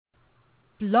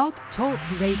Blog Talk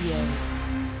Radio.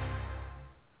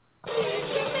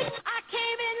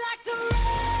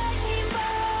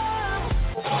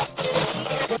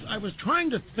 I was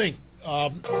trying to think.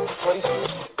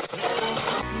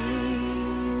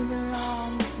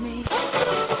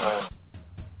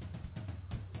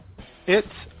 It's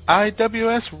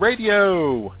IWS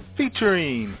Radio,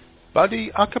 featuring Buddy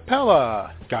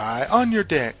Acapella, Guy on Your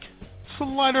Dick,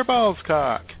 Slider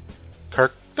Ballscock,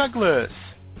 Kirk Douglas,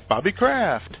 Bobby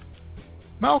Kraft,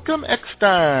 Malcolm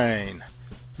Eckstein,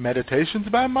 Meditations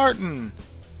by Martin,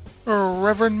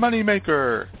 Reverend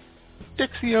Moneymaker,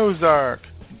 Dixie Ozark,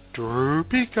 Drew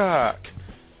Peacock,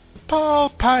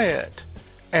 Paul Pyatt,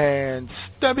 and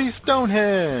Stubby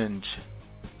Stonehenge.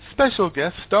 Special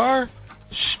guest star,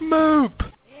 Schmoop.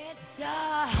 It's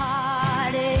a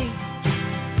heartache,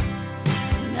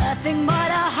 nothing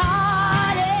but a heartache.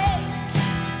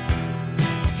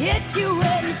 Hits you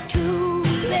when it's too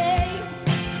late,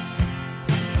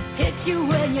 hits you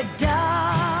when you're down.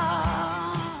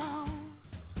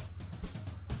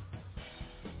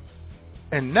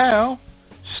 And now,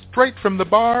 straight from the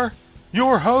bar,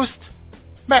 your host,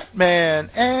 Matt Man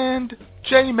and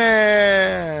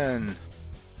J-Man.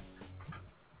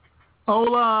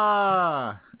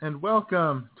 Hola, and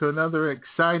welcome to another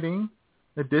exciting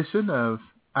edition of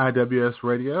IWS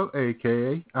Radio,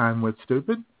 a.k.a. I'm With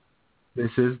Stupid.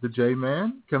 This is the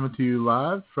J-Man coming to you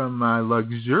live from my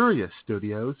luxurious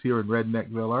studios here in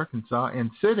Redneckville, Arkansas, and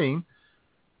sitting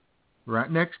right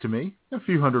next to me, a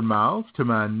few hundred miles to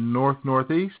my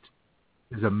north-northeast,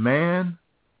 is a man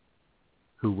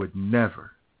who would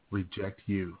never reject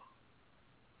you.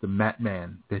 The Matt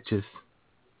Man, bitches.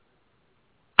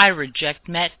 I reject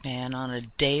Matt Man on a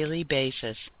daily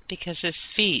basis because his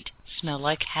feet smell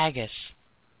like haggis.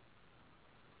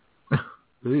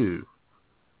 Ooh.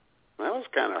 That was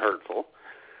kind of hurtful.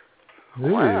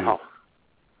 Ooh. Wow.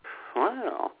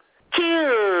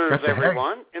 Cheers,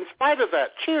 everyone. In spite of that,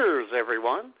 cheers,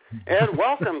 everyone. And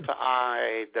welcome to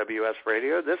IWS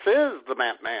Radio. This is the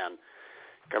Matt Man,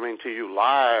 coming to you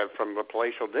live from the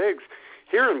Palatial Digs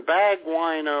here in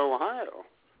Bagwine, Ohio.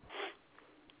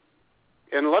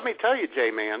 And let me tell you,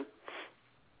 J-Man,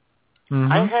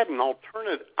 I had an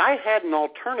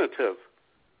alternative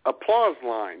applause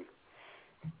line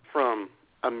from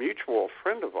a mutual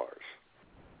friend of ours.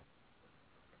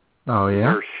 Oh,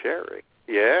 yeah? Nurse Sherry.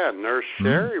 Yeah, Nurse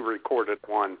Sherry recorded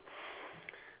one.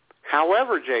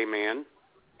 However, J-Man,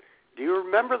 do you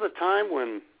remember the time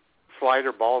when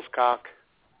Slider Ballscock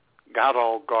got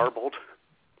all garbled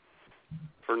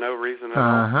for no reason at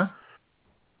all? Uh-huh.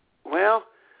 Well,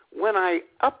 when I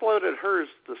uploaded hers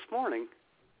this morning,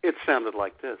 it sounded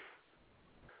like this.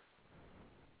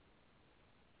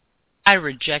 I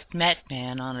reject Matt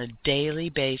Man on a daily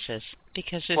basis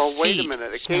because his wait a feet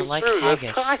minute. It smell came like through haggis.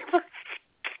 this time.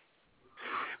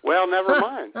 Well, never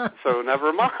mind. So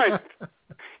never mind.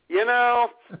 You know,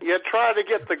 you try to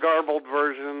get the garbled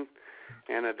version,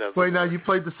 and it doesn't Wait, now work. you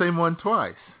played the same one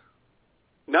twice.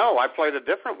 No, I played a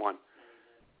different one.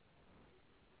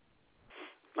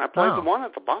 I played the one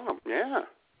at the bottom, yeah.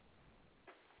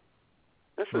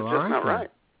 This is just not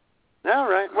right. All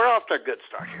right, we're off to a good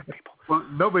start here, people. Well,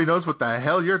 nobody knows what the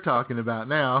hell you're talking about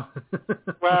now.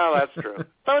 Well, that's true.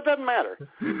 So it doesn't matter.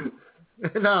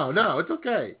 No, it's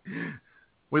okay.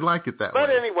 We like it that way. But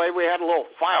anyway, we had a little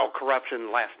file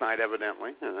corruption last night,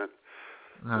 evidently, and it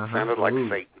sounded like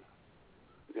Satan.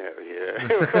 Yeah.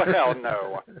 Well,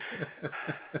 no.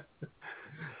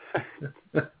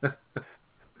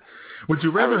 Would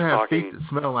you rather have feet that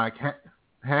smell like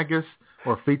haggis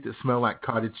or feet that smell like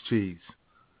cottage cheese?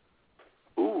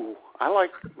 Ooh, I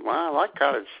like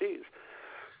cottage cheese.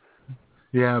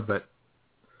 Yeah, but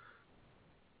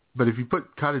if you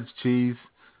put cottage cheese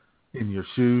in your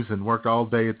shoes and work all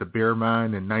day at the beer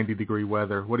mine in 90-degree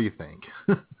weather, what do you think?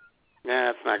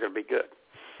 Yeah, it's not going to be good.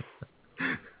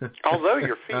 Although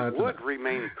your feet would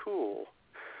remain cool.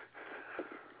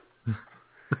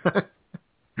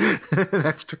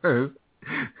 That's true.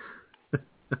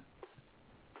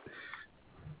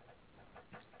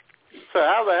 So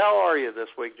how the hell are you this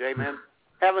week, J-Man?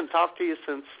 Haven't talked to you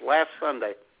since last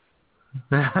Sunday.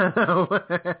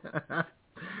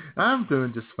 I'm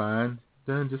doing just fine.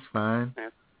 Yeah.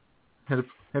 Had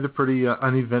a pretty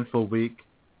uneventful week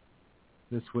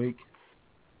this week.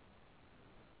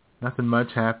 Nothing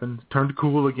much happened. Turned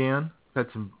cool again.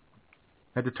 Had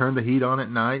to turn the heat on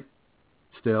at night.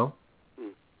 Still.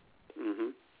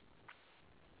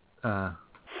 A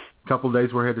couple of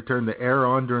days where I had to turn the air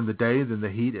on during the day, then the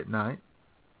heat at night.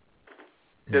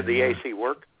 Did the AC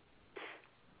work?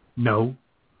 No.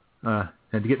 Had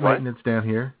to get maintenance down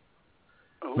here.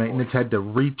 Oh, Maintenance had to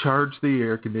recharge the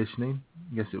air conditioning,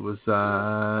 I guess it was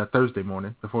Thursday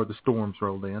morning before the storms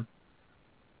rolled in.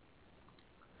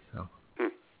 So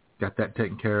got that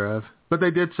taken care of. But they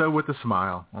did so with a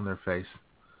smile on their face.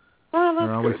 Well, that's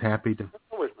They're always good. happy to. That's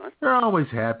always nice. They're always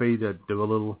happy to do a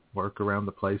little work around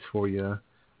the place for you,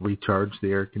 recharge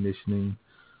the air conditioning,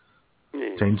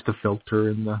 change the filter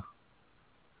in the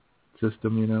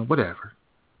system, whatever.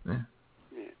 Yeah.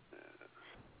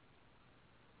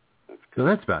 So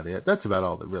that's about it. That's about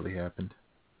all that really happened.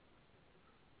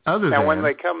 Now, when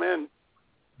they come in,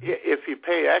 if you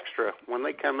pay extra, when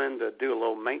they come in to do a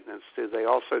little maintenance, do they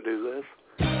also do this?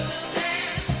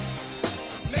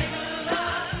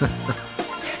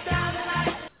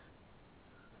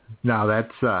 No,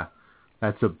 that's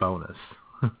a bonus.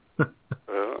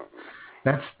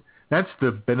 That's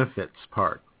the benefits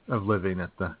part of living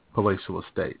at the palatial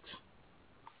estates.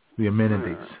 The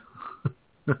amenities.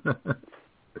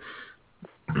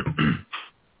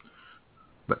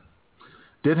 But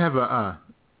did have a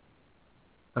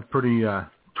pretty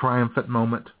triumphant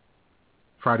moment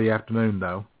Friday afternoon,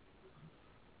 though,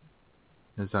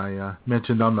 as I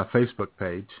mentioned on my Facebook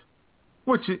page,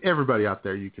 which everybody out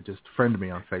there, you could just friend me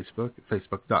on Facebook at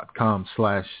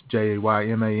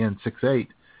facebook.com/JAYMAN68.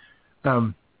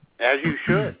 As you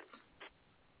should.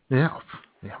 Yeah.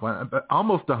 Well,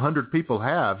 almost 100 people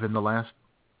have in the last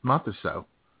month or so.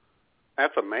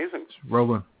 That's amazing. It's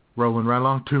rolling right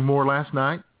along. 2 more last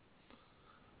night.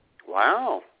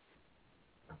 Wow.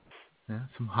 Yeah,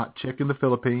 some hot chick in the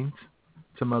Philippines.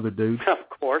 Some other dude. Of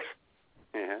course.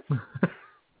 Yeah.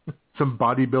 Some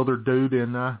bodybuilder dude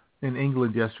in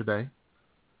England yesterday.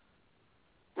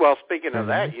 Well, speaking of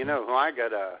that, you know who I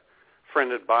got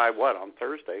friended by, on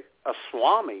Thursday? A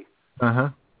Swami. Uh-huh.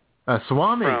 A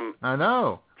Swami. I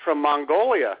know. From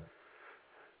Mongolia.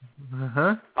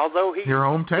 Uh-huh. Although your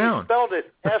hometown.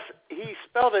 He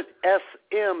spelled it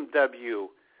SMW.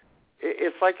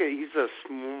 It's like he's a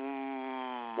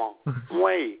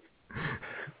way.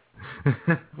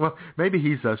 Well, maybe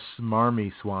he's a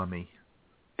smarmy Swami.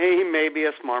 He may be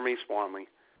a smarmy Swami.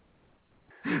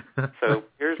 So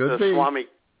here's Could the be. Swami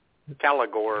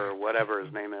Kalagor, or whatever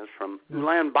his name is, from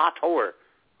Ulaanbaatar,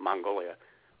 Mongolia.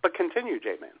 But continue,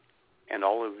 J-Man, and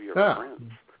all of your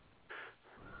friends.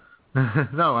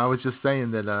 No, I was just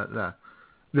saying that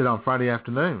on Friday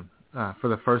afternoon, for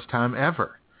the first time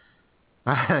ever,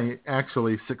 I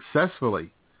actually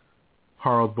successfully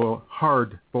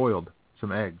hard-boiled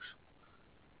some eggs.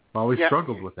 I always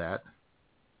struggled with that.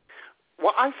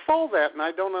 Well, I saw that, and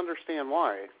I don't understand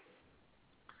why.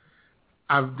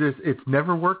 It's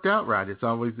never worked out right. It's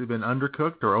always been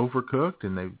undercooked or overcooked,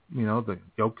 and the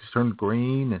yolk has turned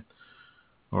green,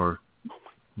 or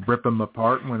rip them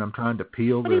apart when I'm trying to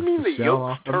peel the shell off. What do you mean the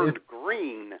yolks turned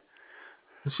green?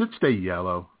 It should stay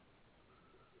yellow.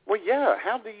 Well, yeah.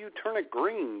 How do you turn it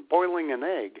green boiling an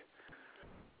egg?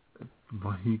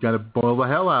 Well, you got to boil the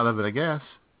hell out of it, I guess.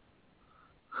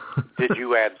 Did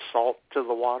you add salt to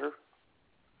the water?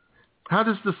 How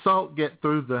does the salt get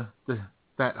through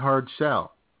that hard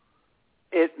shell?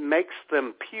 It makes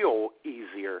them peel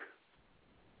easier.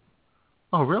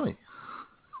 Oh, really?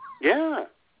 Yeah.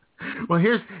 Well,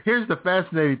 here's the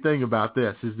fascinating thing about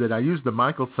this is that I use the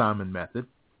Michael Simon method,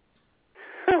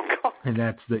 and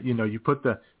that's that you put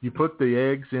the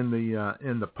eggs in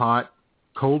the pot,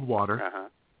 cold water,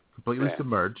 completely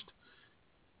submerged.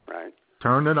 Right.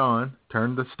 Turn it on.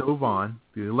 Turn the stove on,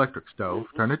 the electric stove.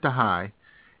 Turn it to high,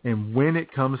 and when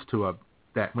it comes to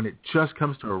when it just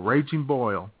comes to a raging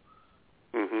boil,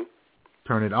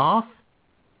 turn it off.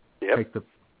 Yep. Take the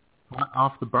pot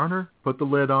off the burner. Put the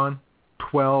lid on.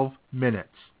 12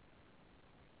 minutes.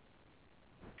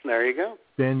 There you go.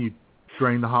 Then you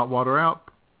drain the hot water out,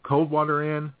 cold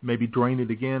water in, maybe drain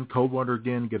it again, cold water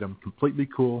again, get them completely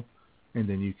cool, and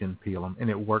then you can peel them, and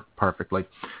it worked perfectly.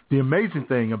 The amazing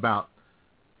thing about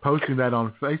posting that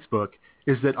on Facebook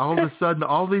is that all of a sudden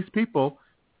all these people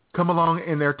come along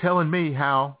and they're telling me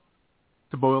how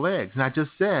to boil eggs, and I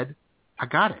just said, I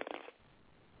got it.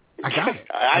 I got it.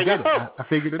 I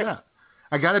figured it out.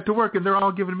 I got it to work, and they're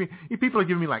all giving me. People are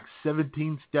giving me like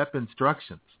 17-step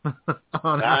instructions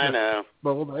on how to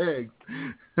boil the eggs.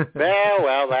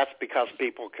 Well, that's because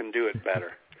people can do it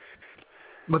better.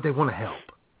 But they want to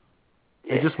help.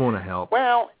 Yeah. They just want to help.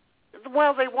 Well,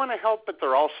 they want to help, but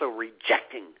they're also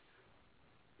rejecting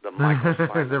the Michael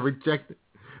Simon.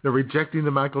 They're rejecting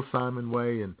the Michael Simon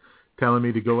way and telling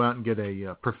me to go out and get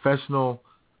a professional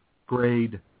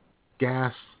grade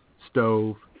gas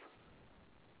stove,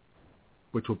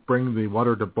 which will bring the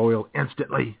water to boil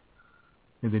instantly,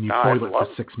 and then you boil it for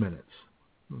 6 minutes.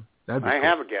 I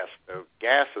have a gas stove.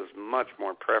 Gas is much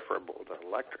more preferable to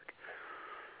electric.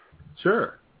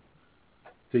 Sure.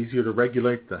 It's easier to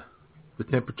regulate the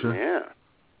temperature. Yeah.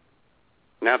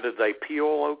 Now, did they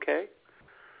peel okay?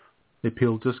 They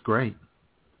peeled just great,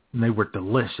 and they were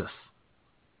delicious.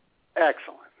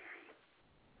 Excellent.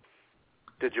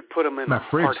 Did you put them in my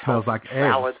fridge smells like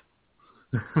salad?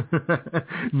 Eggs.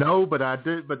 No, but I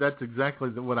did. But that's exactly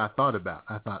what I thought about.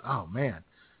 I thought, oh man, I'm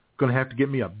gonna have to get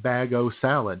me a bag-o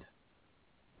salad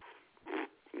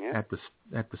at the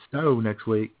stove next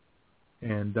week,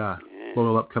 and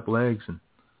boil up a couple eggs and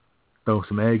throw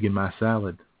some egg in my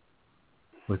salad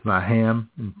with my ham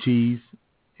and cheese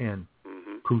and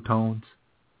croutons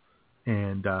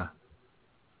and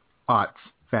Ott's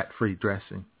fat-free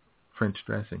dressing, French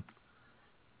dressing.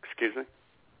 Excuse me?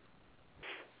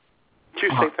 Did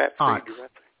you say fat-free dressing?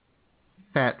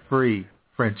 Fat-free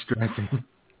French dressing.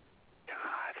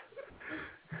 God.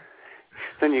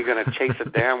 Then you're going to chase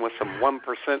it down with some 1%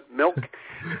 milk?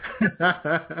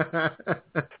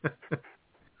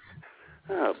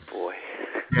 Oh, boy.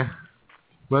 Yeah.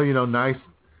 Well, nice,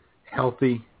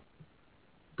 healthy,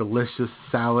 delicious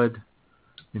salad,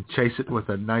 and chase it with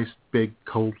a nice big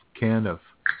cold can of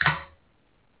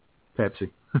Pepsi.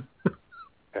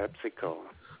 Pepsi Cola.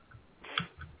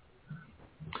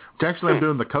 Actually, I'm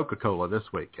doing the Coca-Cola this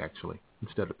week, actually,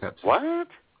 instead of Pepsi. What?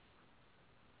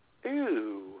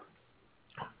 Ew.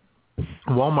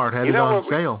 Walmart had it on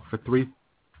sale for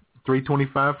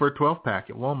 $3.25 for a 12-pack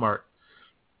at Walmart.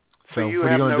 So you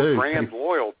have no brand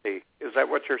loyalty. Is that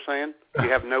what you're saying? You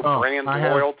have no brand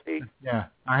loyalty? Yeah,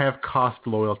 I have cost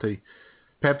loyalty.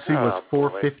 Pepsi was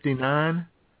 $4.59.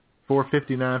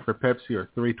 $4.59 for Pepsi or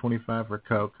 $3.25 for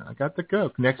Coke. I got the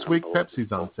Coke. Next week,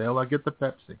 Pepsi's on sale. I get the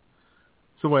Pepsi.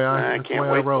 That's the way I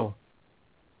roll.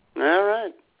 All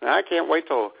right. I can't wait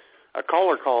till a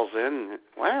caller calls in.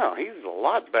 Wow, he's a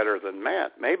lot better than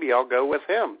Matt. Maybe I'll go with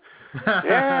him.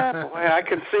 Yeah, boy, I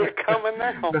can see it coming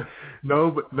now. No,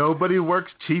 but nobody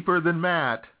works cheaper than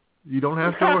Matt. You don't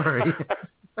have to worry.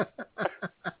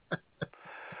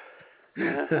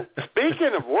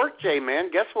 Speaking of work,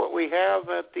 J-Man, guess what we have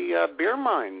at the beer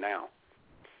mine now?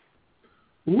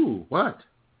 Ooh, what?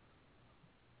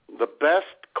 The best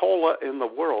cola in the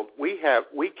world. We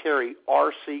carry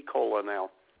RC Cola now.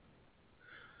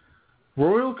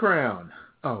 Royal Crown.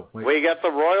 Oh, wait. We got the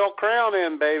Royal Crown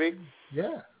in, baby.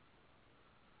 Yeah.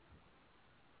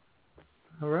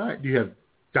 All right. Do you have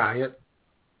Diet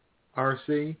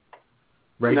RC?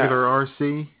 Regular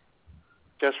RC?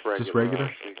 Just regular.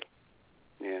 RC.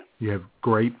 Yeah. You have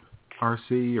Grape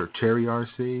RC or Cherry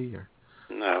RC? Or?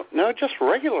 No, just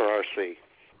regular RC.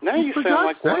 Now you sound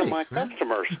like one of my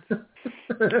customers.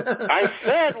 I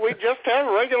said we just have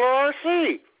regular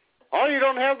RC. Oh, you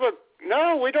don't have the...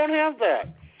 No, we don't have that.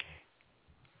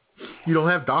 You don't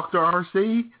have Dr.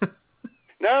 RC?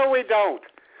 No, we don't.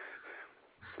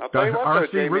 I'll tell you what,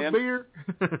 RC though, root beer?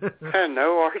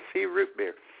 No RC root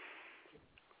beer.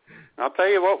 I'll tell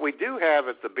you what we do have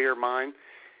at the beer mine.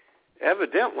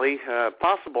 Evidently,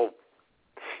 possible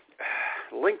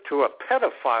link to a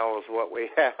pedophile is what we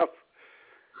have.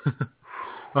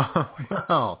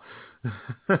 Well,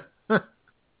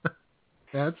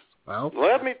 that's, well.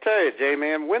 Let me tell you,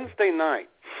 J-Man, Wednesday night.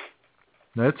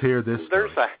 Let's hear this story.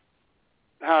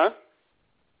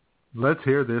 Let's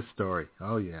hear this story.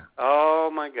 Oh, yeah.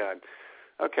 Oh, my God.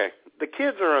 Okay. The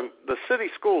kids are in the city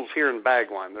schools here in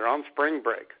Bagline. They're on spring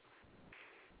break.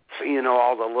 So,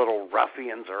 all the little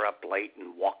ruffians are up late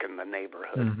and walking the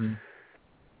neighborhood. Mm-hmm.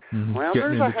 Mm-hmm. Well, Getting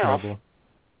there's a into house. Trouble.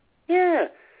 Yeah.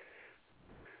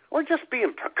 Or just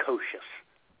being precocious.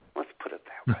 Let's put it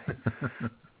that way.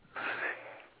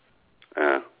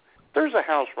 There's a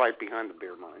house right behind the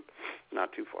beer mine,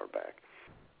 not too far back.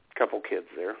 Couple kids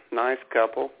there. Nice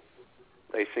couple.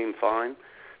 They seem fine.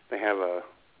 They have a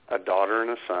daughter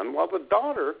and a son. Well, the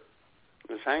daughter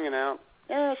is hanging out.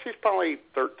 Yeah, she's probably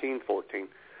 13, 14.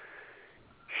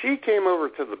 She came over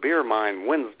to the beer mine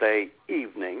Wednesday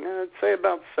evening, I'd say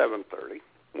about 7:30,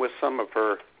 with some of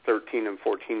her 13 and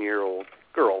 14-year-old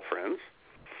girlfriends.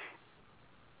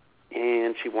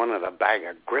 And she wanted a bag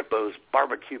of Grippo's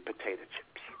barbecue potato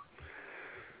chips.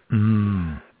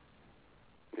 Mm.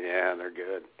 Yeah, they're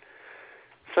good.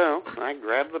 So I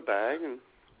grabbed the bag and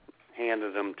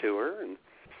handed them to her. And,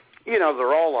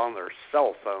 they're all on their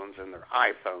cell phones and their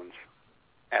iPhones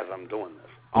as I'm doing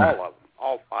this. All of them.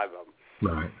 All 5 of them.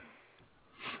 Right.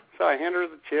 So I hand her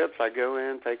the chips. I go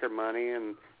in, take her money.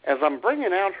 And as I'm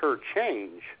bringing out her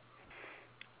change,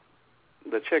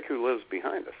 the chick who lives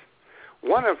behind us,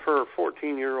 one of her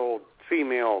 14-year-old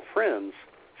female friends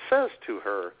says to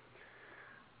her,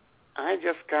 I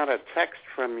just got a text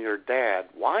from your dad.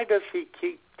 Why does he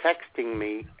keep texting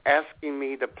me, asking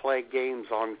me to play games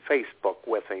on Facebook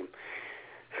with him?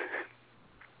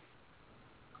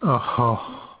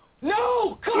 Oh.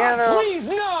 No! God, please,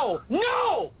 no!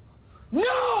 No!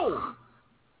 No!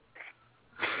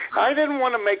 I didn't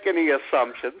want to make any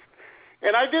assumptions,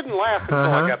 and I didn't laugh until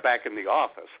I got back in the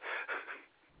office.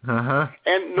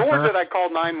 And nor did I call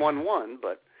 911,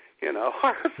 but, you know.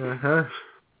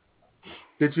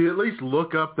 Did you at least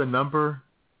look up the number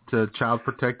to Child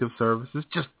Protective Services,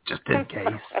 just in case?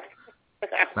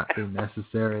 Not be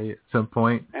necessary at some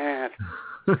point.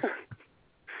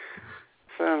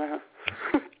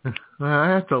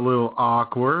 That's a little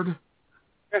awkward.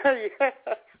 Yeah.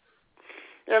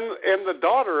 And the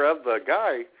daughter of the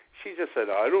guy, she just said,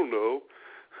 I don't know.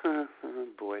 Oh,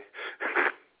 boy.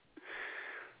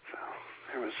 So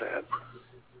there was that.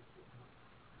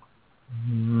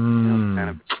 Kind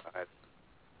of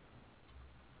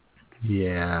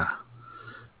yeah.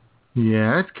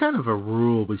 Yeah, it's kind of a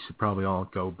rule we should probably all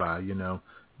go by, you know.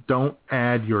 Don't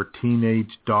add your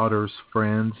teenage daughter's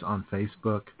friends on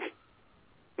Facebook.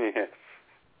 Yes.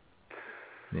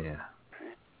 Yeah.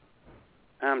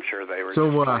 I'm sure they were just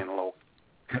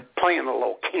playing a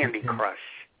little Candy Crush.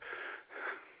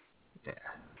 Yeah,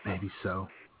 maybe so.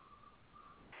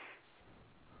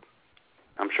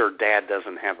 I'm sure Dad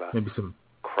doesn't have a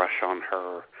crush on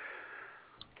her.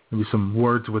 Maybe some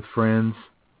Words with Friends.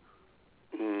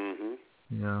 Mm-hmm.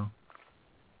 You know,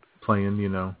 playing, you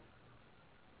know,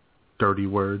 dirty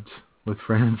words with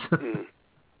friends.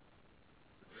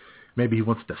 Maybe he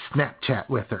wants to Snapchat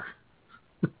with her.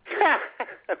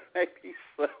 Maybe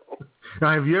so.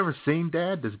 Now, have you ever seen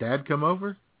Dad? Does Dad come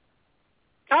over?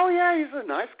 Oh, yeah, he's a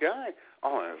nice guy.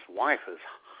 Oh, and his wife is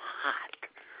hot.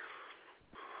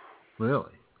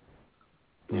 Really?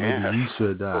 Yeah. Maybe you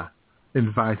should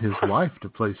invite his wife to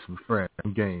play some friend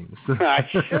games. I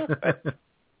should.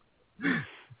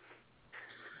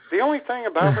 The only thing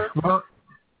about her,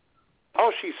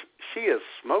 she is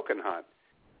smoking hot.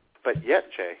 But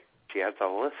yet, Jay, she has a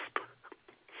lisp.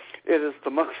 It is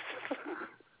the most...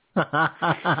 And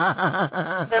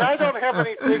I don't have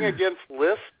anything against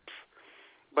lisps,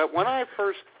 but when I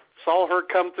first saw her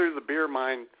come through the beer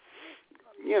mine,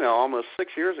 you know, almost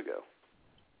 6 years ago,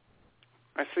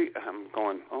 I'm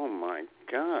going, oh my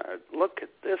God, look at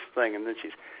this thing. And then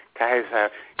she's, can I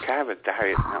have a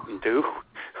Diet Mountain Dew?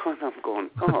 And I'm going,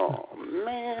 oh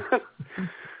man.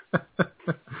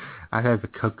 I have a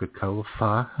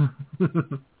Coca-Cola.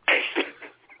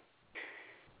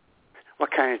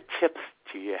 What kind of chips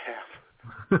do you have?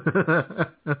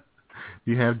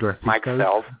 You have Dorothy Mike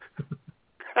Self.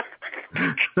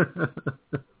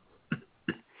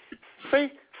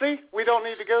 See, we don't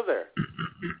need to go there.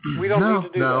 We don't need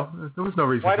to do that. No, there was no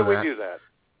reason for that. Why do we do that?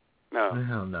 No.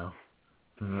 Hell no.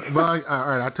 Well, all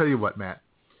right, I'll tell you what, Matt.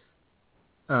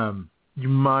 You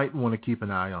might want to keep an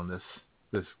eye on this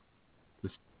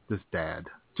dad,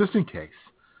 just in case.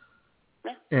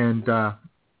 Yeah. And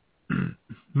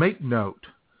make note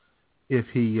if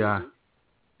he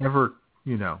ever,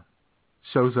 you know,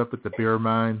 shows up at the beer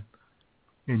mine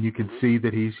and you can see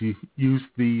that he's used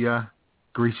the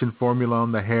Grecian formula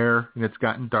on the hair and it's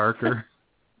gotten darker.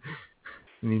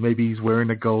 And maybe he's wearing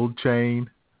a gold chain,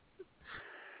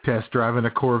 test driving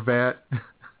a Corvette.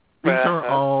 These are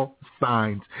all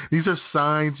signs. These are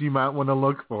signs you might want to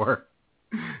look for.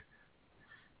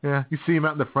 Yeah, you see him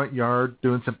out in the front yard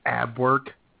doing some ab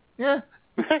work. Yeah.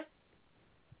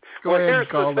 Go ahead and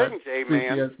call that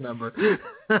CPS number.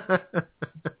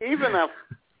 Even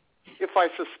if I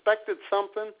suspected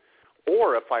something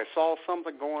or if I saw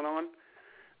something going on,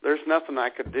 there's nothing I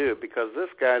could do because this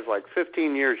guy's like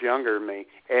 15 years younger than me,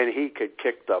 and he could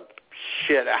kick the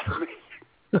shit out of me.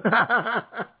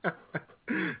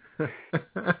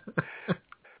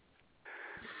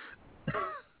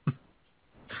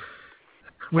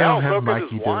 Well, have so Mikey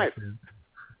his do wife. it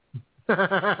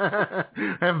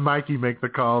then. Have Mikey make the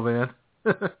call then.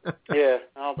 Yeah,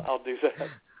 I'll do that.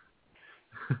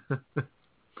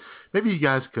 Maybe you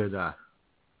guys could,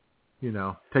 you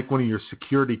know, take one of your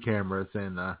security cameras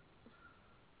and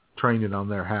train it on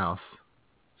their house.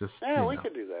 Just we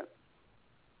could do that.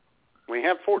 We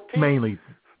have 14. Mainly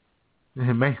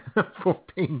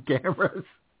 14 cameras.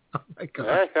 Oh my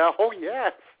God. Oh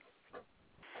yes.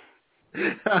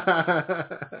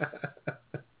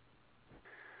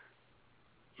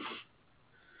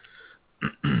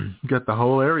 Got the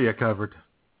whole area covered.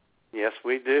 Yes,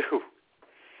 we do.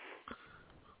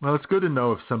 Well, it's good to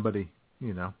know if somebody,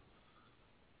 you know,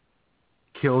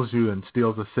 kills you and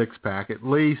steals a six-pack. At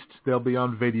least they'll be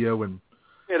on video and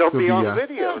it'll be on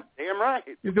video. Damn right.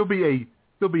 There'll be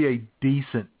a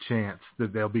decent chance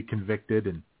that they'll be convicted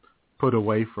and put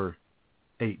away for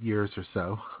 8 years or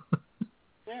so.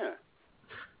 Yeah.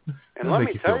 And let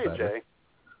me tell you, Jay,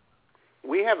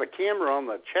 we have a camera on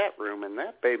the chat room, and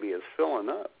that baby is filling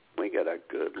up. We got a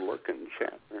good-looking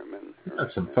chat room in here.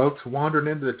 Got some folks wandering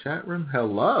into the chat room.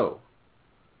 Hello.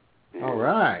 Yeah. All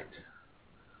right.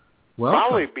 Welcome.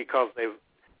 Probably because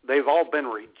they've all been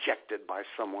rejected by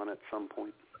someone at some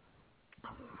point.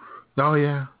 Oh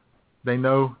yeah, they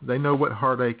know what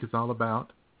heartache is all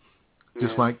about.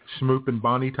 Just like Schmoop and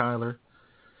Bonnie Tyler.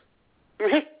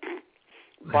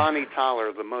 Bonnie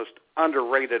Tyler, the most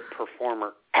underrated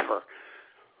performer ever.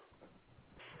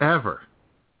 Ever.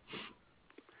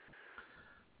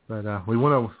 But we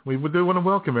do want to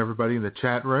welcome everybody in the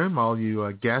chat room, all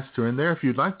you guests who are in there. If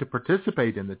you'd like to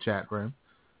participate in the chat room,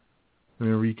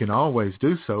 remember you can always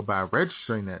do so by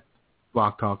registering at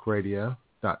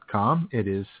blogtalkradio.com. It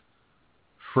is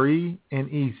free and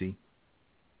easy,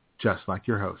 just like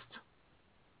your host.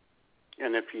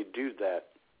 And if you do that,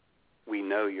 we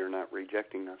know you're not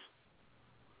rejecting us.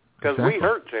 Because exactly. We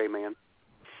hurt, J-Man.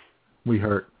 We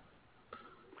hurt.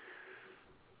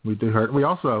 We do hurt. We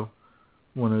also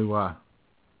want to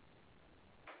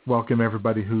welcome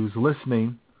everybody who's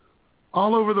listening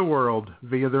all over the world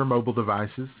via their mobile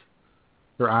devices,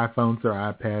 their iPhones, their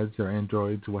iPads, their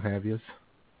Androids, what have you.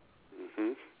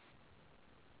 Mm-hmm.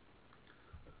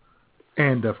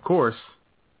 And, of course,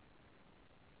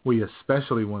 we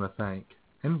especially want to thank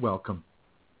and welcome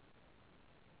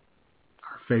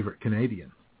our favorite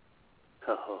Canadian.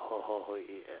 Oh,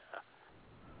 yeah.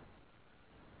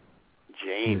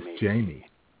 Jamie. Miss Jamie.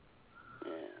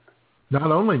 Yeah.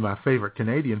 Not only my favorite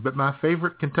Canadian, but my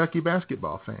favorite Kentucky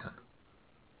basketball fan.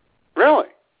 Really?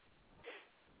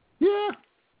 Yeah.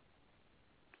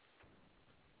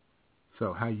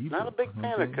 So how you Not doing? a big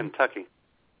fan of Kentucky.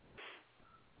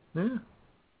 Yeah.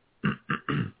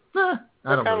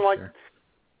 I don't really care.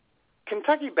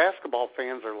 Kentucky basketball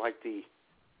fans are like the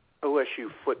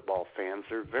OSU football fans.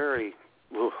 They're very...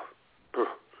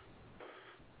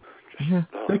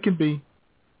 they can be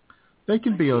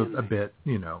a bit,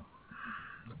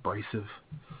 abrasive,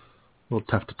 a little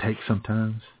tough to take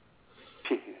sometimes.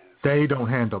 They don't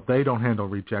handle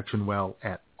rejection well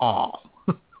at all.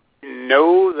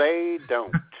 No, they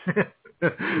don't.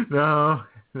 No,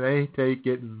 they take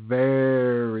it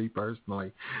very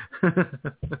personally.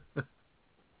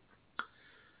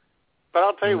 But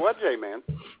I'll tell you what, J-Man,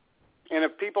 and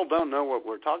if people don't know what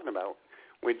we're talking about,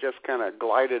 we just kind of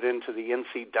glided into the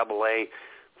NCAA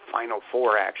Final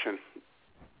Four action.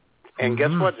 And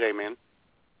guess what, J-Man?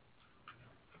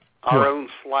 Our own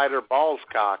Slider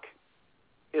Ballscock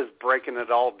is breaking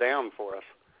it all down for us.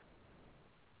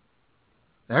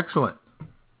 Excellent.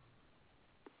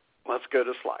 Let's go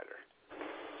to Slider.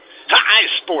 Hi,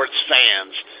 sports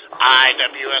fans.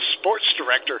 IWS Sports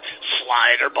Director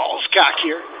Slider Ballscock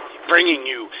here, bringing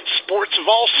you sports of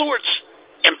all sorts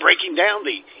and breaking down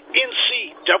the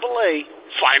NCAA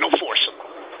Final Foursome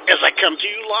as I come to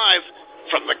you live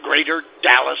from the greater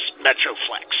Dallas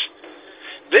Metroplex.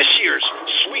 This year's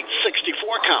Sweet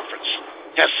 64 Conference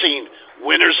has seen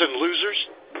winners and losers,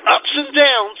 ups and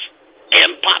downs,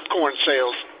 and popcorn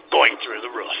sales going through the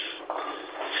roof.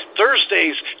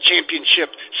 Thursday's championship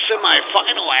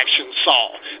semifinal action saw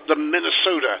the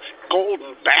Minnesota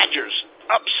Golden Badgers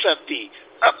upset the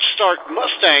upstart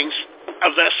Mustangs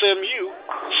of SMU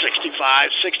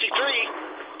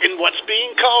 65-63 in what's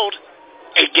being called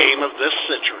a game of this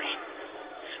century.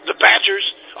 The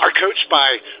Badgers are coached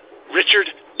by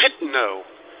Richard Pitino,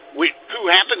 who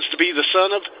happens to be the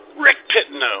son of Rick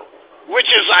Pitino, which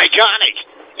is iconic,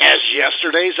 as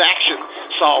yesterday's action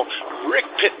saw Rick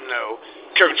Pitino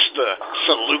coach the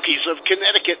Salukis of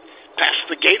Connecticut past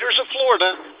the Gators of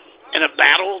Florida in a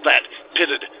battle that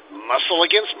pitted muscle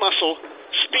against muscle,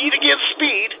 speed against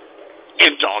speed,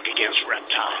 and dog against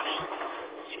reptile.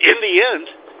 In the end,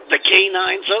 the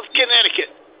canines of Connecticut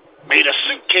made a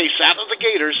suitcase out of the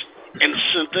Gators and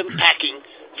sent them packing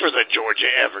for the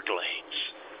Georgia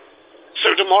Everglades.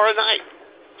 So tomorrow night,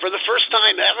 for the first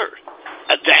time ever,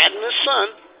 a dad and his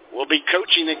son will be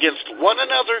coaching against one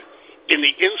another in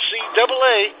the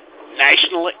NCAA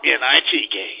National NIT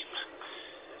game.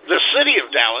 The city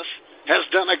of Dallas has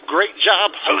done a great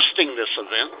job hosting this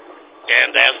event,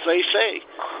 and as they say,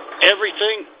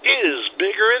 everything is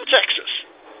bigger in Texas.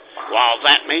 While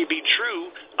that may be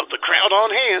true of the crowd on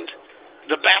hand,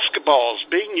 the basketballs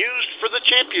being used for the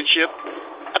championship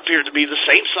appear to be the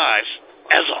same size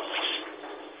as always.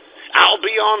 I'll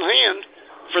be on hand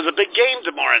for the big game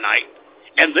tomorrow night,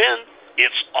 and then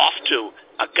it's off to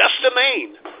Augusta,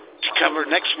 Maine to cover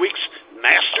next week's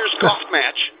Masters golf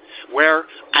match, where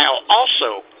I'll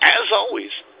also, as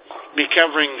always, be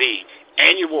covering the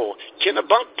annual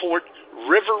Kennebunkport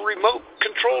River Remote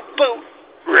Controlled Boat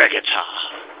Regatta.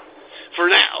 For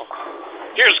now,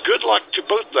 Here's good luck to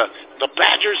both the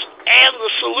Badgers and the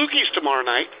Salukis tomorrow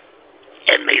night.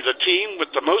 And may the team with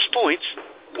the most points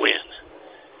win.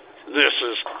 This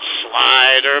is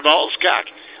Slider Ballscock,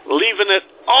 leaving it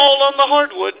all on the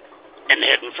hardwood and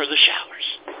heading for the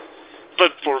showers.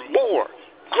 But for more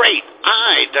great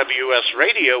IWS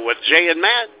radio with Jay and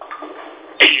Matt,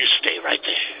 you stay right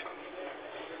there.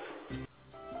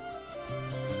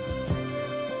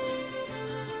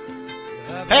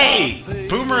 Hey,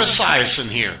 Boomer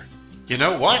Esiason here. You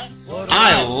know what?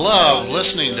 I love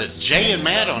listening to Jay and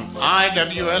Matt on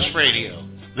IWS Radio.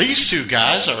 These two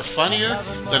guys are funnier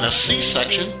than a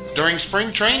C-section during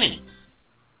spring training.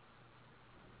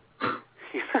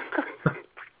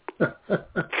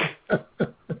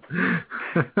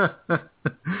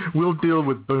 We'll deal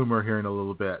with Boomer here in a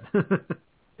little bit.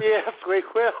 Yes, we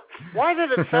will. Why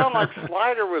did it sound like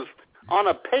Slider was on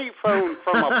a payphone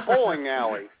from a bowling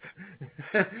alley?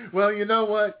 Well, you know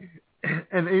what?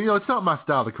 And it's not my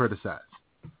style to criticize.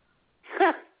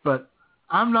 But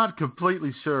I'm not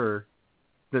completely sure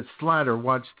that Slider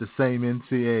watched the same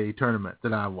NCAA tournament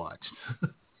that I watched.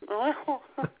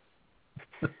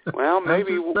 Well,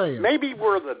 maybe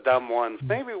we're the dumb ones.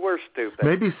 Maybe we're stupid.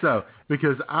 Maybe so,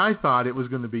 because I thought it was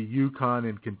going to be UConn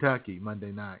and Kentucky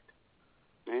Monday night.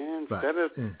 Instead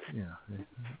of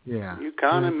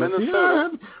UConn and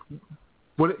Minnesota.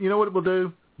 You know what we'll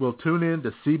do? We'll tune in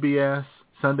to CBS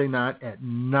Sunday night at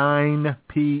 9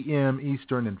 p.m.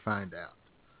 Eastern and find out.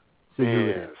 See who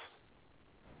it is.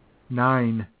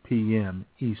 9 p.m.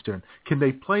 Eastern. Can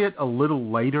they play it a little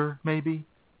later, maybe?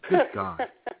 Good God.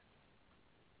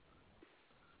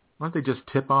 Why don't they just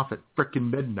tip off at frickin'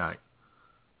 midnight?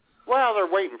 Well,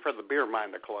 they're waiting for the beer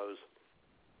mine to close.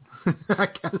 I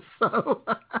guess so.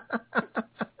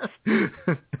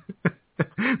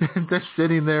 They're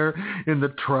sitting there in the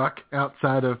truck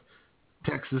outside of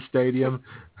Texas Stadium.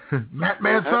 Matt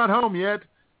Man's not home yet.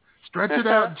 Stretch it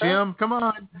out, Jim. Come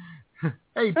on.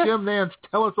 Hey, Jim Nance,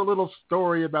 tell us a little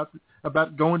story about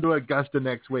going to Augusta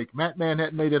next week. Matt Man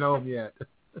hadn't made it home yet.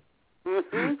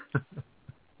 Mm-hmm.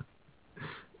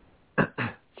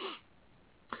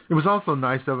 It was also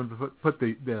nice of him to put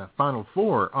the Final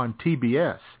Four on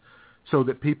TBS so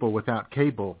that people without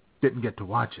cable didn't get to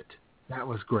watch it. That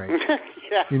was great.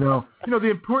 Yeah. You know, the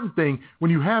important thing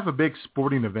when you have a big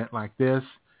sporting event like this,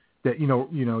 that you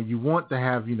want to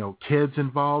have kids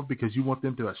involved because you want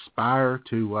them to aspire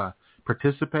to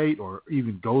participate or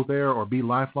even go there or be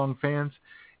lifelong fans.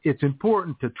 It's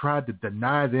important to try to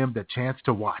deny them the chance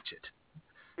to watch it.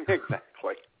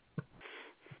 Exactly.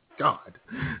 God.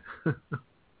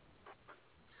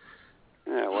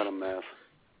 Yeah, what a mess.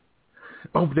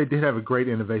 Oh, but they did have a great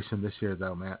innovation this year,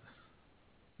 though, Matt.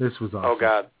 This was awesome. Oh,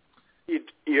 God.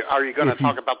 Are you going to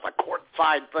talk about the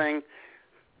courtside thing?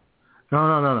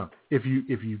 No. If you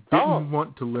didn't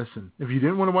want to listen, if you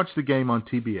didn't want to watch the game on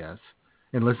TBS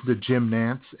and listen to Jim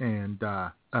Nance and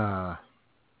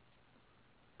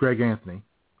Greg Anthony,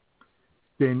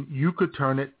 then you could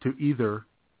turn it to either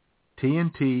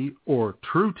TNT or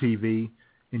True TV,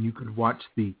 and you could watch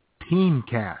the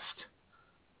Teamcast.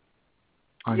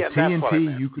 On TNT, that's what I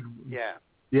meant.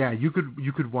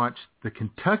 you could watch the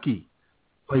Kentucky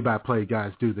play-by-play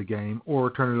guys do the game, or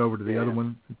turn it over to the other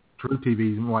one, True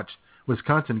TV, and watch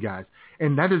Wisconsin guys.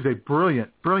 And that is a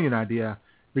brilliant, brilliant idea,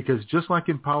 because just like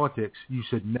in politics, you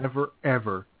should never,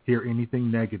 ever hear anything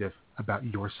negative about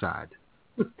your side.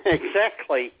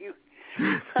 Exactly.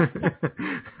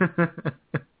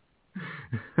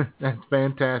 That's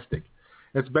fantastic.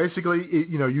 It's basically,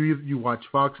 you watch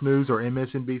Fox News or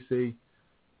MSNBC.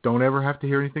 Don't ever have to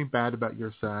hear anything bad about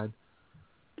your side.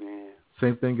 Yeah.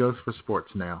 Same thing goes for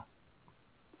sports now.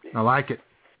 Yeah. I like it.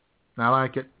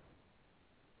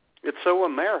 It's so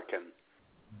American.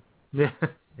 Yeah,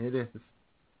 it is.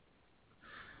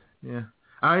 Yeah.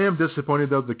 I am disappointed,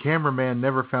 though, the cameraman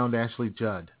never found Ashley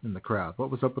Judd in the crowd.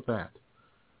 What was up with that?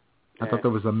 I thought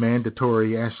there was a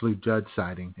mandatory Ashley Judd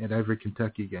sighting at every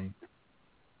Kentucky game.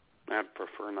 I'd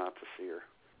prefer not to see her.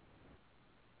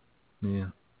 Yeah.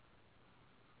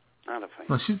 Not a fan.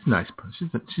 Well, she's a nice person.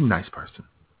 She's a nice person.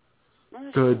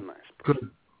 Well,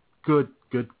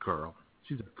 good girl.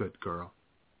 She's a good girl.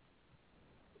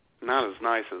 Not as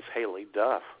nice as Haley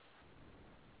Duff.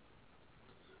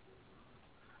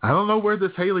 I don't know where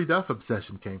this Haley Duff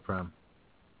obsession came from.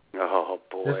 Oh,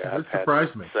 boy. This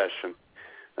surprised me. Obsession.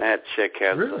 That chick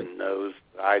has the nose.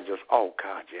 Oh,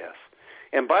 God, yes.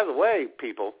 And by the way,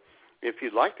 people, if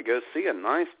you'd like to go see a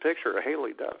nice picture of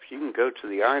Haley Duff, you can go to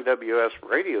the IWS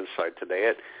Radio site today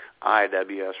at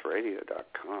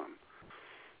IWSradio.com.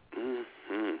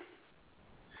 Mm-hmm.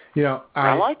 You know,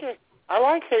 I like it. I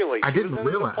like Haley. I didn't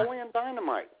realize. Napoleon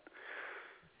Dynamite.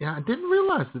 I didn't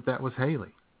realize that was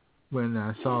Haley when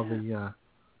I saw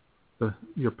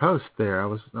your post there. I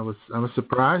was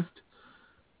surprised.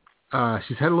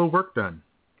 She's had a little work done.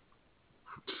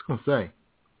 Just gonna say.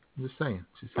 I'm just saying.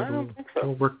 She's had a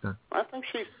little work done. I think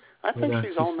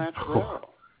she's all natural.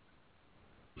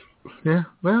 Yeah,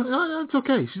 well, no, it's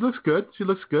okay. She looks good. She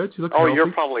looks Oh, healthy.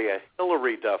 You're probably a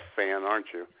Hillary Duff fan, aren't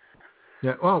you?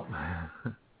 Yeah, well,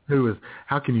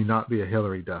 how can you not be a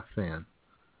Hillary Duff fan?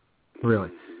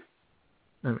 Really?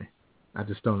 I mean, I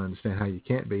just don't understand how you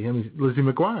can't be. I mean, Lizzie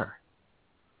McGuire.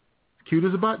 Cute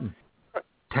as a button.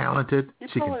 Talented.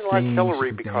 She can sing. You probably like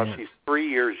Hillary because dance. she's 3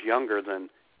 years younger than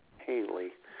Haley.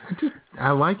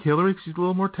 I like Hillary. She's a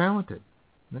little more talented.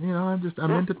 You know,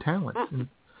 I'm into talent. And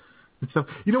so,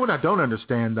 you know what I don't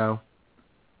understand though?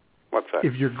 What's that?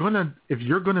 If you're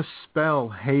gonna spell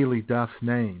Haley Duff's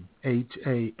name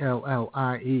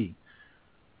Hallie,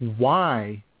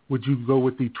 why would you go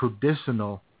with the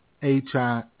traditional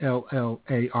Hillary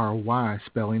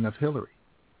spelling of Hillary?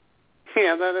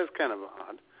 Yeah, that is kind of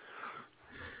odd.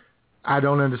 I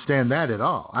don't understand that at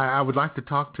all. I would like to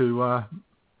talk to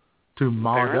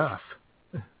Ma Duff.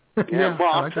 Yeah,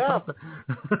 I'd like to talk to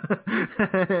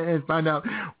and find out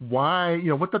why,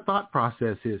 what the thought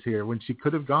process is here when she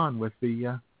could have gone with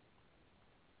the,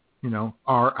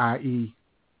 RIE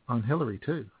on Hillary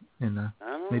too, and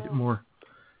made it more,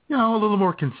 a little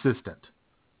more consistent.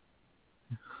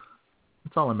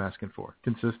 That's all I'm asking for,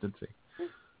 consistency.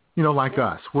 Like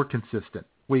us, we're consistent.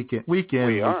 Week in, week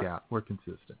out, we're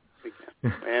consistent.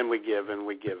 And we give, and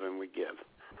we give, and we give.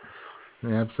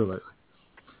 Absolutely.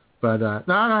 But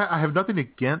no, I have nothing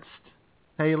against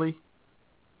Haley.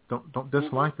 Don't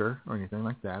dislike her or anything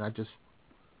like that. I just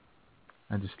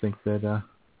think that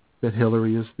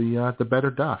Hillary is the better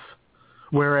Duff,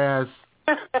 whereas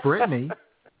Brittany,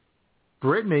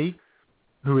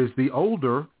 who is the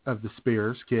older of the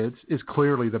Spears kids, is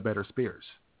clearly the better Spears.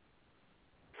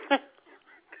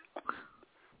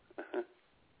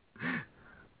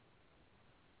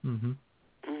 Mm-hmm.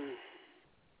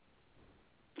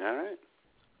 All right.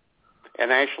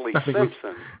 And Ashley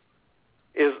Simpson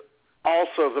is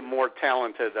also the more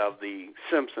talented of the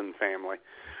Simpson family.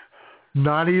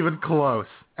 Not even close.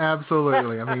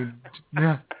 Absolutely. I mean,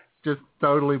 just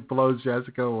totally blows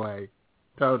Jessica away.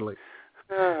 Totally.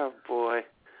 Oh, boy.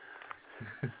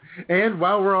 And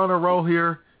while we're on a roll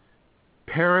here,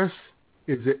 Paris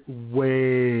is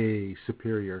way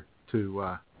superior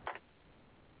to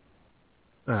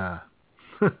her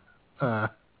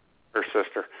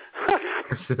sister.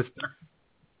 Her sister.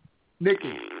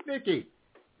 Nikki,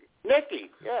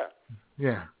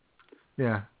 yeah.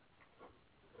 Yeah.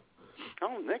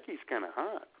 Oh, Nikki's kind of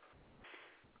hot.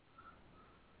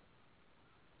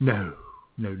 No.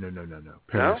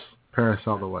 Paris. No? Paris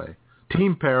all the way.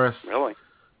 Team Paris. Really?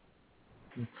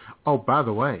 Oh, by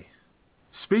the way,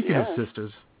 speaking of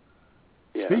sisters,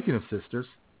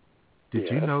 did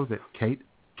you know that Kate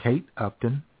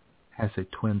Upton has a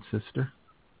twin sister?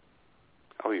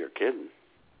 Oh, you're kidding.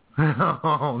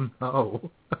 Oh,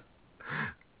 no.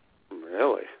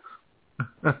 Really?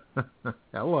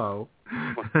 Hello.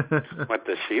 What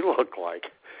does she look like?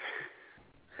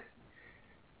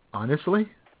 Honestly,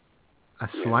 a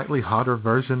slightly hotter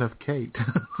version of Kate.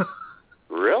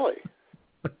 Really?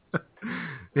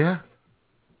 Yeah,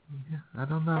 I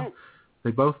don't know.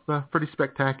 They both pretty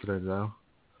spectacular, though.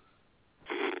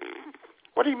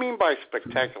 What do you mean by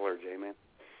spectacular, J-Man?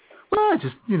 Well,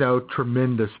 just,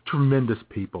 tremendous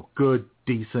people. Good,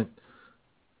 decent,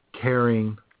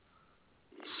 caring,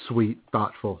 sweet,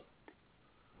 thoughtful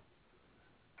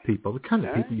people. The kind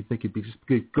of people you think you'd be just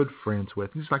good friends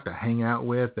with. You just like to hang out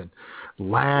with and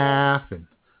laugh and,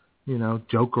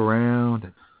 joke around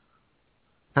and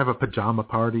have a pajama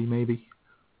party, maybe.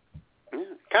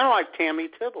 Kind of like Tammy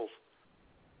Tibbles.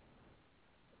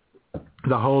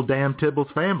 The whole damn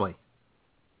Tibbles family.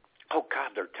 Oh,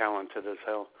 God, they're talented as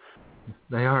hell.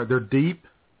 They are. They're deep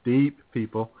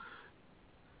people.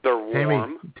 They're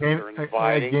warm. They're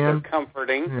inviting. They're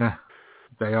comforting. Yeah,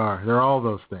 they are. They're all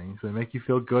those things. They make you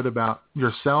feel good about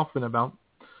yourself and about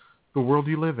the world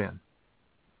you live in.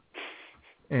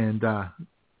 And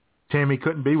Tammy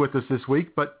couldn't be with us this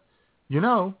week, but,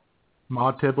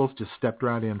 Ma Tibbles just stepped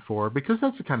right in for her because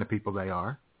that's the kind of people they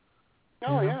are.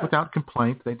 Oh, yeah. Without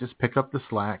complaint, they just pick up the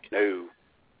slack. No,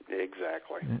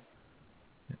 exactly. Yeah.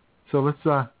 So let's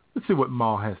see what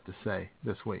Ma has to say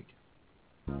this week.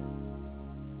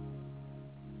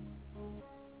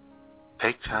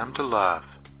 Take Time to Love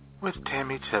with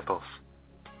Tammy Tibbles.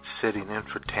 Sitting in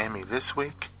for Tammy this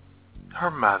week,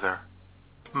 her mother,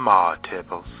 Ma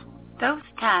Tibbles. Those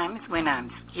times when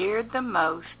I'm scared the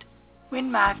most, when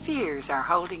my fears are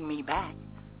holding me back,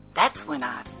 That's when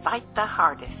I fight the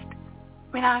hardest.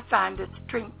 When I find the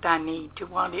strength I need to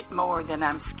want it more than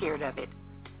I'm scared of it.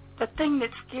 The thing that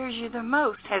scares you the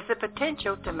most has the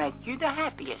potential to make you the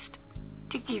happiest,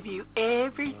 to give you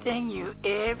everything you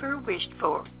ever wished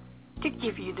for, to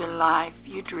give you the life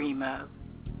you dream of,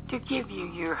 to give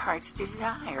you your heart's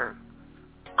desire.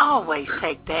 Always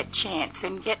take that chance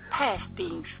and get past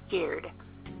being scared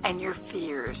and your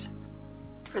fears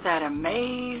for that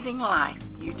amazing life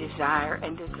you desire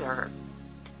and deserve.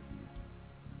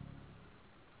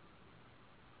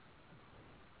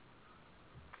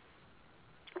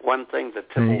 One thing the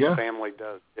Tibbles family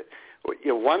does,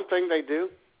 one thing they do,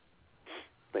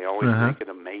 they always make it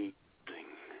amazing.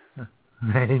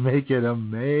 They make it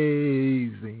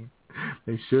amazing.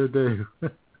 They sure do.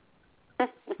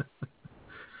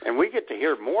 And we get to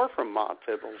hear more from Ma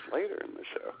Tibbles later in the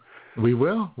show. We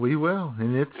will,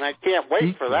 and I can't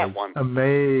wait for that one.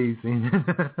 Amazing.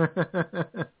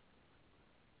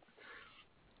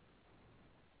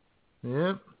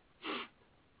 Yep.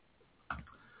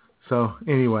 So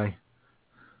anyway,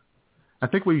 I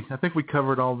think we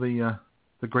covered all the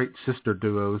great sister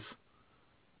duos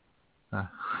in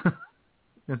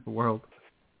the world.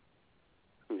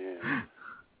 Yeah.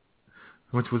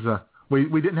 Which was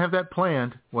we didn't have that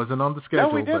planned. Wasn't on the schedule.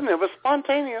 No, we didn't. It was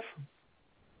spontaneous.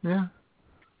 Yeah.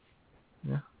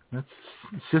 Yeah. That's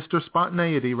sister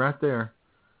spontaneity right there.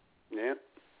 Yeah.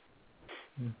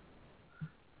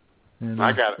 And,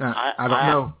 I got it. I don't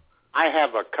know. I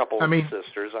have a couple of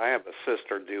sisters. I have a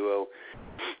sister duo.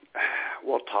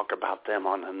 We'll talk about them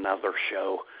on another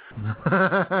show.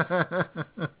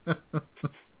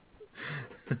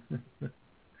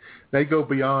 They go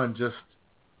beyond just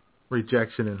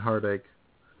rejection and heartache.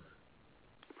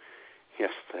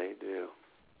 Yes, they do.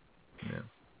 Yeah.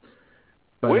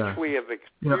 But, which we have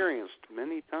experienced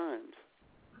many times.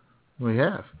 We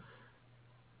have.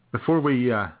 Before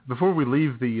we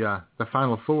leave the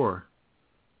Final Four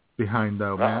behind,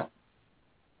 though, Matt,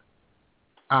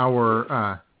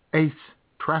 our ace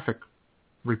traffic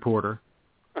reporter,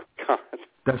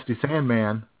 Dusty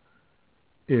Sandman,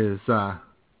 is on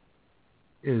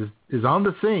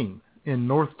the scene in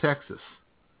North Texas.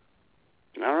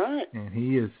 All right. And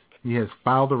he has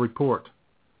filed a report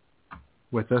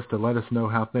with us to let us know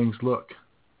how things look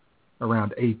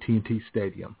around AT&T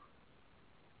Stadium.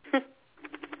 Hey,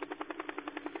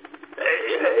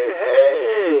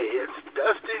 it's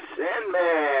Dusty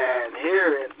Sandman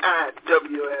here in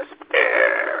IWS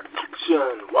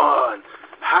Action 1,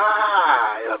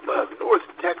 high above North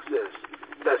Texas,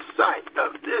 the site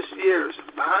of this year's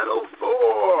Final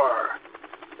Four.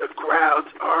 The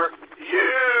crowds are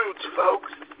huge,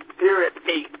 folks, here at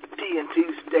AT&T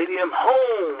Stadium,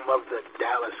 home of the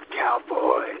Dallas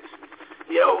Cowboys.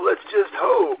 Let's just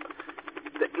hope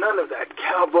that none of that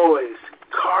Cowboys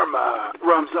karma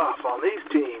rubs off on these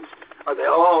teams, or they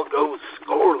all go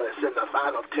scoreless in the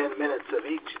final 10 minutes of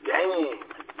each game.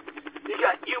 You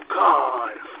got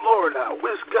UConn, Florida,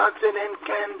 Wisconsin, and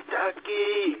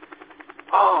Kentucky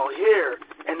all here,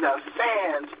 and the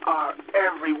fans are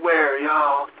everywhere,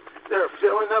 y'all. They're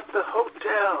filling up the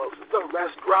hotels, the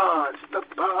restaurants, the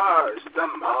bars, the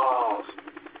malls.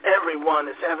 Everyone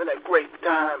is having a great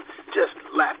time just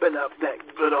lapping up that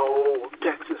good old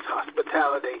Texas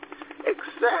hospitality,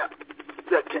 except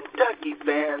the Kentucky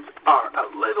fans are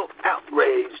a little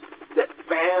outraged that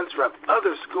fans from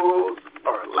other schools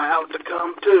are allowed to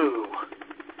come too.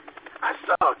 I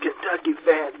saw a Kentucky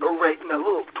fan berating a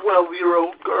little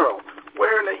 12-year-old girl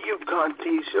wearing a UConn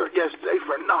T-shirt yesterday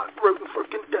for not rooting for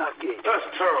Kentucky. That's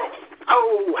Charles.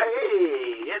 Oh,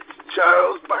 hey, it's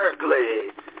Charles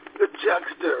Barkley, the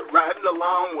Chuckster, riding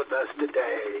along with us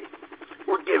today.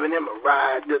 We're giving him a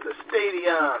ride to the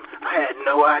stadium. I had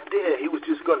no idea he was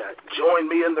just going to join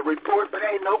me in the report, but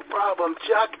ain't no problem,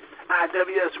 Chuck.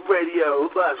 IWS Radio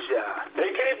loves ya.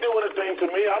 They can't do anything to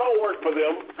me. I don't work for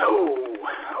them. Oh,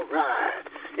 all right.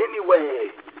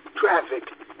 Anyway, traffic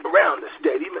around the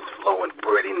stadium is flowing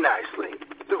pretty nicely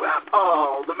throughout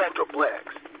all the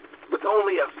Metroplex, with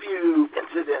only a few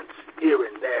incidents here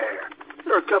and there.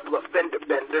 There are a couple of fender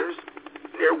benders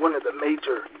near one of the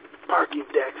major parking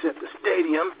decks at the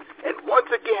stadium, and once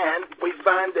again, we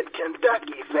find that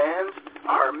Kentucky fans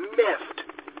are miffed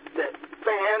that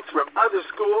fans from other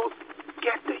schools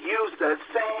get to use the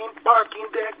same parking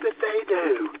deck that they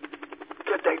do.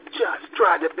 Could they just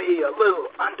try to be a little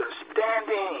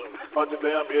understanding? Bunch of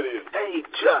damn idiots. Hey,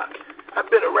 Chuck, I've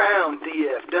been around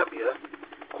DFW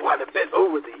quite a bit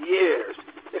over the years.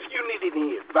 If you need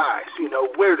any advice,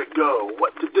 where to go,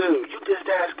 what to do, you just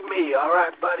ask me, all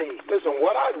right, buddy? Listen,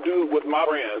 what I do with my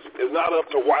friends is not up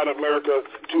to white America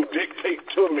to dictate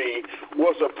to me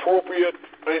what's appropriate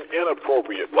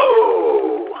inappropriate.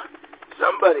 Whoa!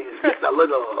 Somebody's getting a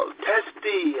little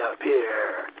testy up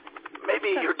here. Maybe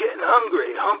you're getting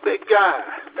hungry, big guy.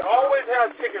 They always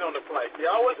have chicken on the plate. They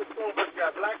always assume that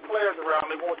got black players around,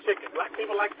 they want chicken. Black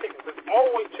people like chicken. There's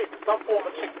always chicken, some form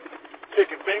of chicken.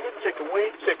 Chicken fingers, chicken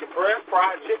wings, chicken breast,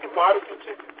 fried chicken, barbecue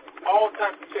chicken, all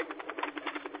types of chicken.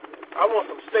 I want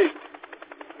some steak.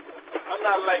 I'm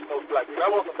not like those black people. I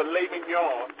want some filet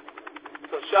mignon,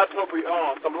 some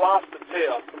chateaubriand, some lobster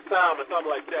tail, some salmon,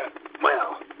 something like that.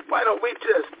 Well, why don't we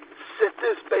just sit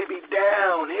this baby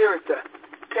down here at the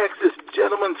Texas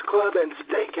Gentlemen's Club and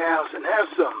Steakhouse and have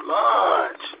some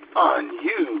lunch on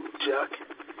you, Chuck,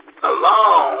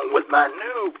 along with my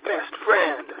new best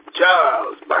friend,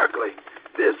 Charles Barkley.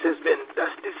 This has been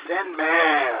Dusty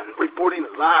Sandman reporting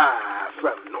live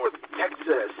from North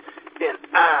Texas in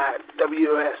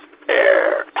IWS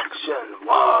Air Action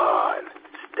 1.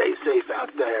 Stay safe out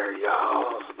there,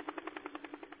 y'all.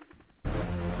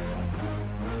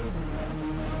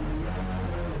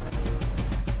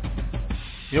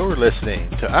 You're listening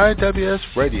to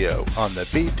IWS Radio on the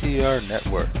BTR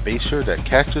Network. Be sure to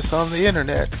catch us on the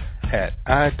internet at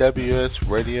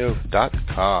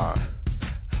IWSradio.com.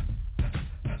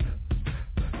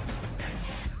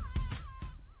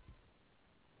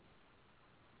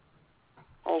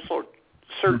 Also,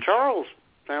 Sir Charles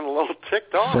sounded a little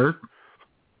ticked off.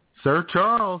 Sir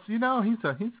Charles, he's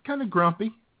kind of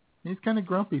grumpy. He's kind of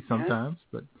grumpy sometimes,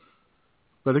 but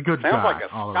a good Sounds guy. Sounds like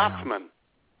a all Scotsman. Around.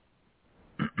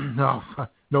 No,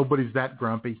 nobody's that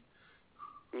grumpy.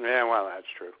 Yeah, well, that's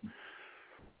true.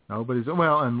 Nobody's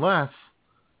unless,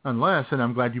 and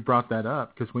I'm glad you brought that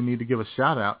up because we need to give a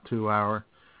shout out to our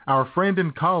friend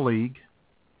and colleague,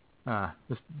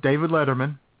 David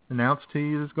Letterman, announced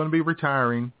he is going to be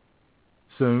retiring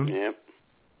soon. Yep.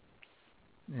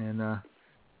 And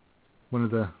one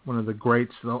of the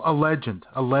greats, a legend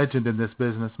in this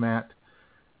business, Matt.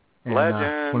 And,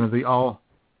 legend. One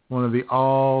of the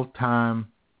all-time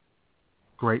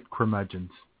great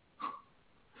curmudgeons.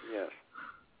 Yes.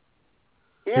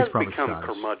 He has become Scottish.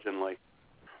 curmudgeonly.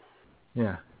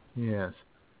 Yeah, he has.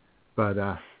 But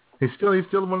he's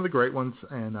still one of the great ones,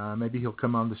 and maybe he'll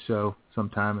come on the show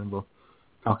sometime, and we'll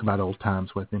talk about old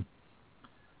times with him.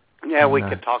 Yeah, we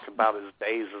could talk about his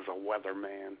days as a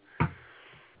weatherman.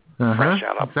 Fresh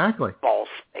out of Ball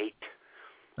State.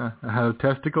 Had a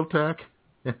testicle tech.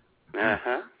 Yeah.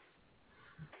 Uh-huh.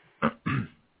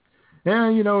 Yeah,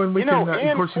 and we can,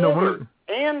 of course,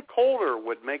 Ann Coulter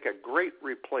would make a great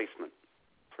replacement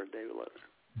for David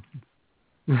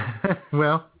Letterman.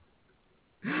 Well,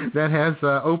 that has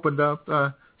opened up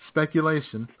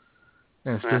speculation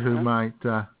as to who might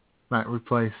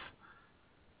replace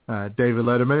David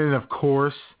Letterman. And, of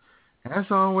course, as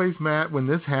always, Matt, when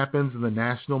this happens and the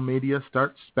national media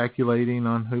starts speculating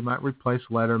on who might replace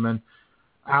Letterman,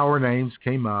 our names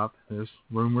came up. There's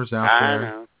rumors out there.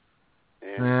 I know.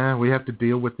 Yeah, we have to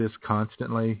deal with this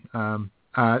constantly. I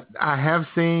have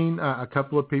seen a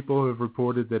couple of people who have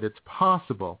reported that it's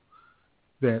possible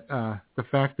that the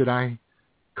fact that I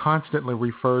constantly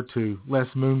refer to Les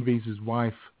Moonves'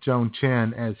 wife, Joan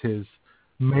Chen, as his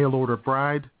mail-order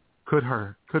bride could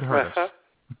hurt us.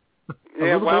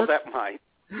 Yeah, well, bit. that might.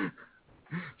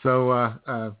 So,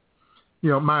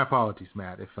 my apologies,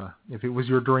 Matt, if it was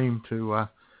your dream to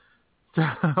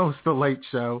host the Late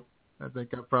Show. I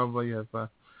think I probably have.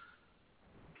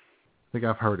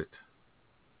 I've heard it.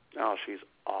 Oh, she's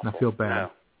awful. I feel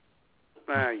bad.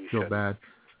 No, you feel shouldn't. bad.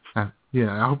 I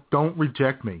hope don't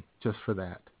reject me just for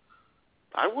that.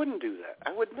 I wouldn't do that.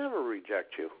 I would never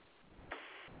reject you.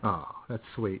 Oh, that's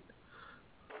sweet.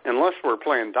 Unless we're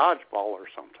playing dodgeball or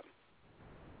something.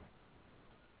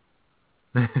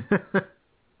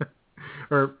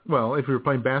 Or, well, if we were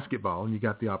playing basketball and you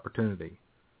got the opportunity.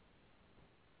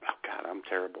 Oh, God, I'm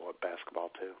terrible at basketball,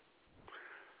 too.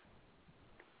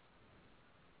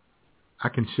 I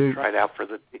can shoot. Tried out for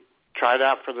the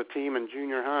team in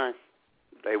junior high.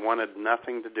 They wanted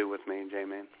nothing to do with me,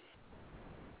 J-Man.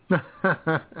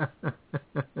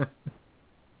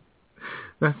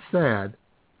 That's sad.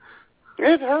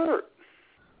 It hurt.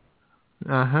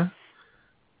 Uh-huh.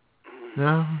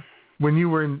 No. When you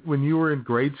were in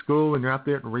grade school and you're out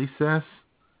there at recess,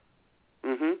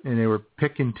 and they were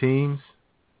picking teams,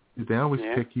 did they always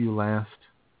pick you last?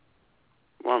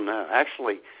 Well, no.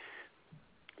 Actually,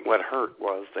 what hurt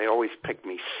was they always picked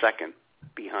me second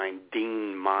behind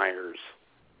Dean Myers.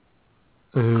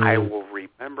 I will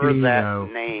remember that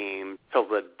name till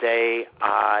the day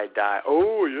I die.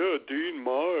 Oh, yeah, Dean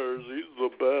Myers, he's the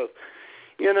best.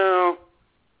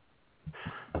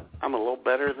 I'm a little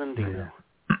better than Dino.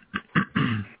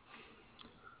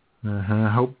 I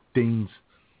hope Dean's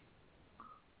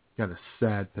got a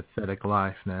sad, pathetic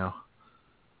life now.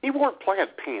 He wore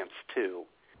plaid pants, too.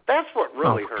 That's what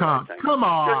really hurt, I think. Come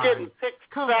on. You're getting picked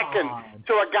second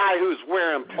to a guy who's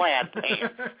wearing plaid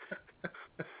pants.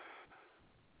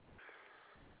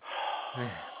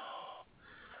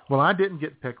 Well, I didn't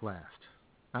get picked last.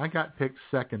 I got picked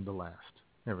second to last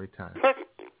every time.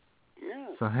 Yeah.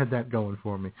 So I had that going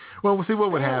for me. Well, we'll see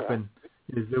what would happen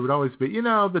is there would always be,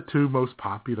 the two most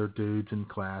popular dudes in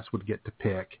class would get to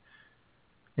pick.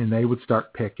 And they would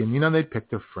start picking. They'd pick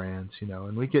their friends,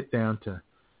 and we get down to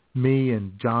me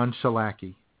and John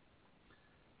Shalacki.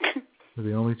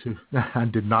 The only two. I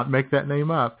did not make that name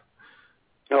up.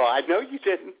 No, I know you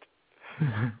didn't.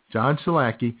 John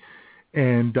Shalacki.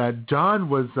 And John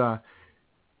was,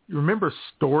 you remember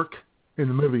Stork in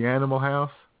the movie Animal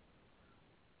House?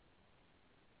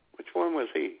 Which one was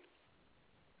he?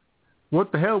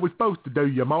 What the hell are we supposed to do,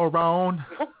 you moron?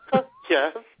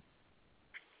 Yes.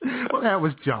 Well, that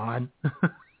was John.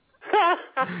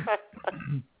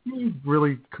 He's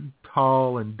really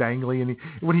tall and dangly, and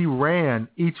when he ran,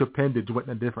 each appendage went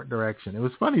in a different direction. It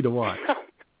was funny to watch.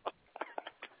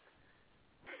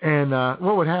 And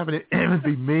what would happen, it would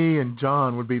be me and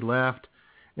John would be left,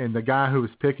 and the guy who was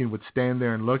picking would stand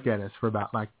there and look at us for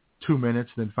about 2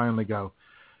 minutes, then finally go,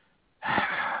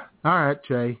 all right,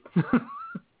 Jay.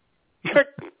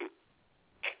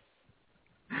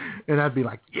 And I'd be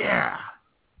like, yeah,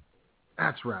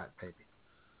 that's right, baby.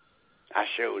 I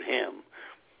showed him.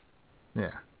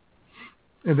 Yeah.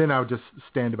 And then I would just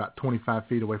stand about 25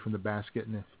 feet away from the basket,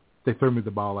 and if they threw me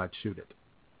the ball, I'd shoot it.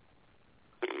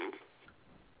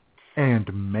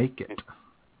 And make it.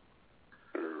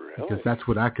 Really? Because that's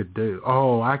what I could do.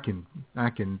 Oh, I can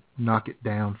knock it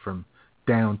down from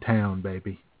downtown,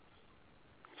 baby.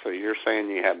 So you're saying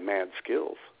you have mad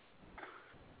skills?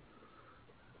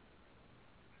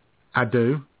 I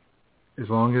do, as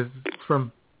long as it's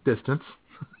from distance.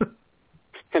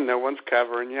 And no one's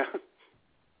covering you?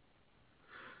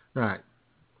 Right.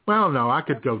 Well, no, I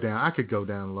could go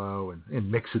down low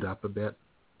and mix it up a bit.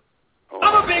 Oh.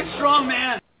 I'm a big, strong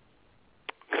man.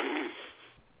 I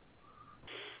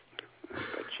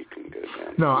bet you can go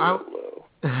down low.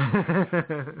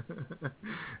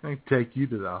 I take you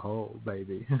to the hole,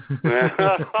 baby.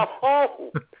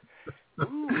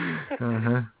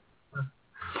 Uh-huh.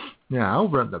 Yeah, I'll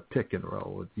run the pick and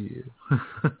roll with you.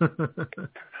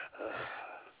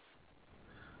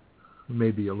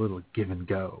 Maybe a little give and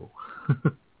go.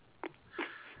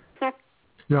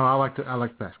 No, I like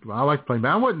basketball. I like playing.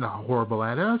 I wasn't horrible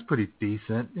at it. I was pretty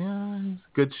decent. Yeah, I was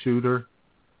a good shooter.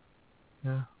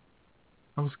 Yeah,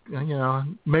 I was.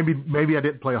 Maybe I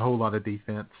didn't play a whole lot of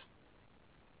defense.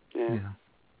 Yeah.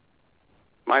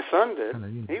 My son did.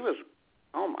 He was.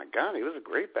 Oh my God, he was a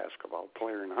great basketball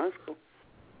player in high school.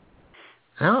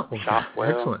 Oh, shot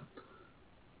well. Excellent.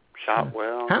 Shot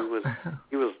well.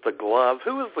 He was the glove.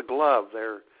 Who was the glove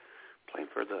there playing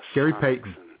for the Gary Scots?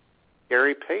 Payton.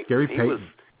 Gary Payton. Gary Payton.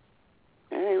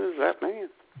 He was that man.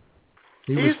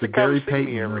 He was used the to come Gary see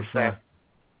Payton me every of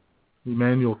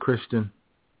Emmanuel Christian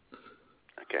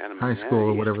Academy. High School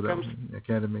or whatever that was.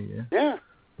 Academy, yeah. Yeah.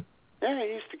 Yeah, he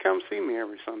used to come see me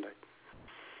every Sunday.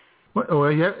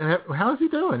 How's he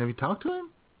doing? Have you talked to him?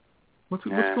 What's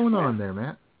going on there,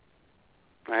 Matt?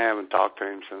 I haven't talked to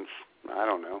him since, I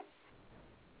don't know,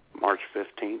 March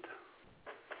 15th.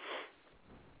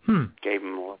 Gave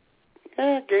him a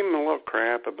little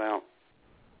crap about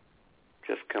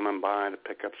just coming by to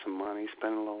pick up some money,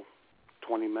 spend a little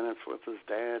 20 minutes with his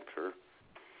dad for,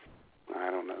 I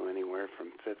don't know, anywhere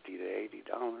from $50 to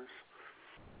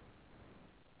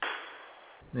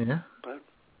 $80. Yeah. But,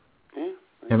 yeah.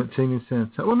 Haven't seen him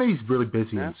since. Well, maybe he's really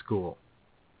busy in school.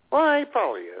 Well, he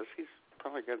probably is. He's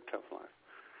probably got a tough life.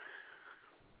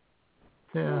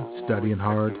 Yeah, studying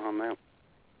hard. On that.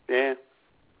 Yeah.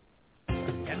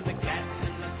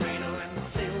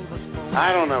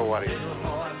 I don't know what he's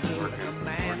working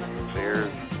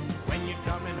upstairs.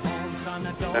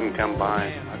 Doesn't come by.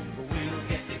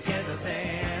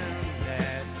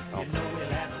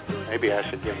 Maybe I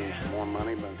should give him some more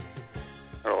money, but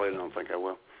I really don't think I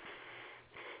will.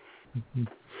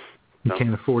 You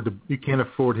can't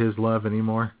afford his love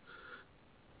anymore.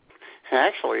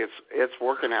 Actually, it's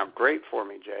working out great for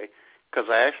me, Jay, because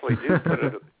I actually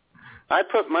do I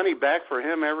put money back for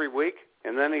him every week,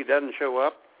 and then he doesn't show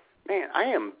up. Man, I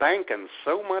am banking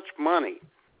so much money.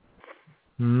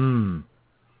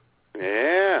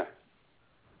 Yeah.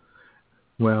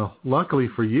 Well, luckily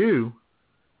for you,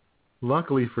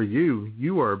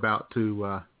 you are about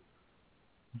to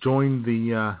join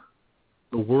the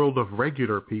world of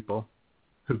regular people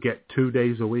who get 2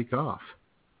 days a week off.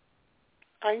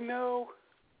 I know.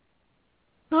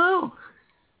 Oh.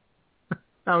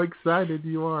 how excited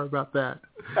you are about that.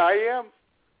 I am.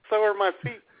 So are my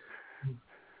feet.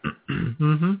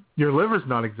 Mm-hmm. Your liver's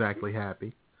not exactly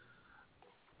happy.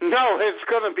 No, it's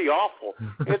going to be awful.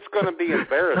 It's going to be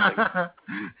embarrassing.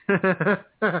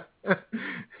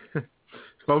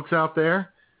 Folks out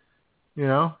there, you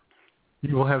know,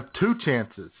 you will have 2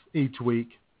 chances each week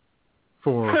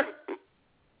for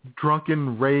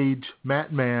Drunken Rage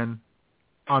Matt Man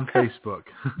on Facebook.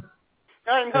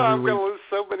 I know, I'm going to lose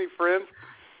so many friends.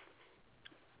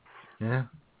 Yeah.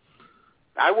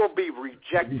 I will be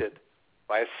rejected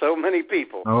by so many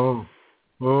people. Oh,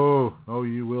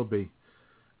 you will be.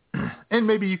 And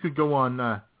maybe you could go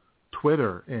on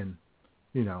Twitter and,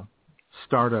 you know,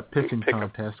 start a pissing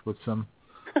contest with some,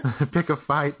 pick a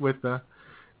fight with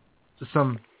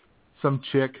some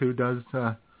chick who does,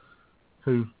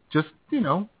 who just, you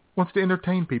know, wants to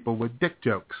entertain people with dick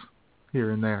jokes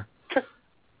here and there.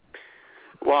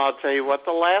 Well, I'll tell you what,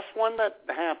 the last one that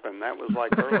happened, that was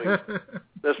like early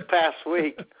this past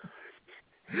week.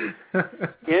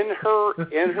 In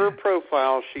her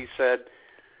profile, she said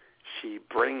she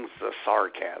brings the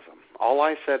sarcasm. All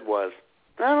I said was,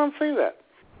 I don't see that.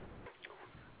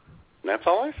 That's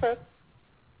all I said.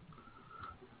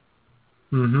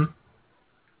 Mm-hmm.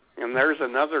 And there's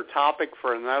another topic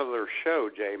for another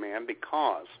show, J-Man,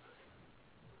 because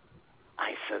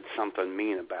I said something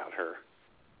mean about her.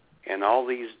 And all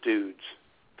these dudes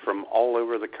from all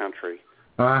over the country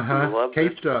who love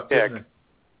this chick, they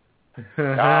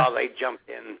jumped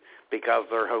in because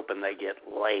they're hoping they get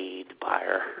laid by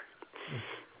her.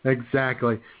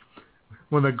 Exactly.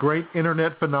 One of the great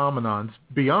internet phenomenons,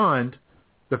 beyond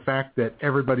the fact that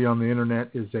everybody on the internet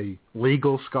is a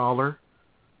legal scholar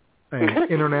and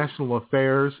international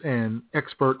affairs and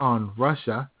expert on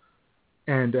Russia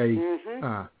and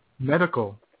a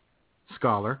medical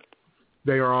scholar,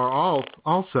 the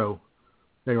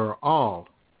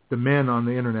men on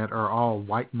the internet are all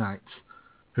white knights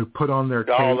who put on their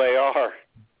cape. Oh, they are.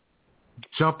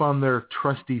 Jump on their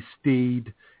trusty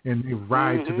steed and they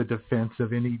ride to the defense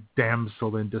of any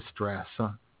damsel in distress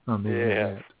on the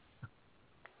internet.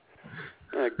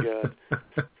 Oh, God.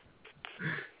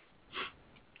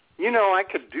 You know, I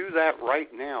could do that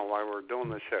right now while we're doing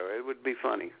the show. It would be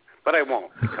funny. But I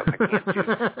won't because I can't do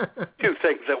 2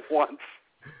 things at once.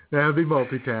 That would be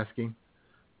multitasking.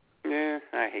 Yeah,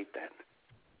 I hate that.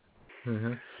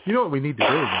 You know what we need to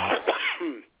do, man?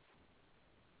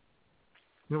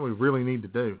 You know what we really need to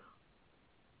do?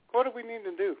 What do we need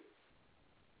to do?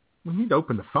 We need to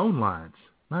open the phone lines.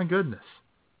 My goodness.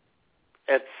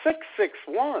 At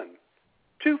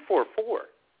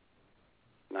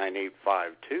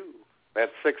 661-244-9852.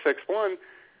 That's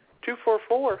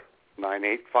 661-244-9852.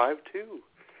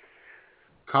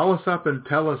 Call us up and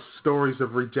tell us stories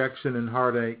of rejection and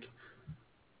heartache.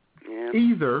 Yeah.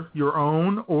 Either your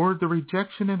own or the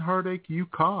rejection and heartache you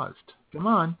caused. Come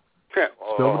on.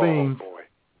 Spill the beans. Boy.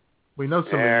 We know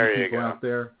some of you people out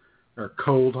there are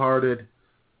cold-hearted.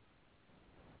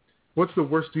 What's the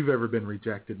worst you've ever been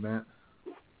rejected, Matt?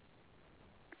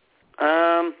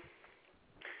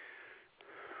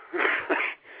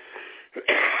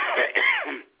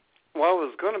 Well, it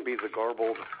was going to be the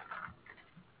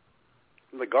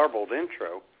garbled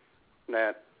intro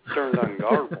that turned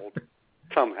ungarbled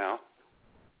somehow.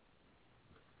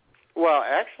 Well,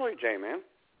 actually, J-Man,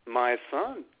 my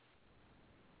son.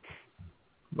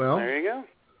 Well, there you go.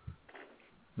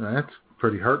 That's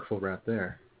pretty hurtful right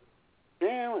there.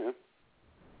 Yeah, well.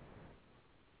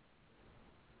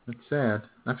 That's sad.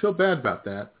 I feel bad about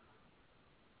that.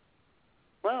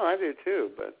 Well, I do too,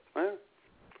 but, well,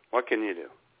 what can you do?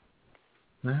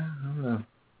 I don't know.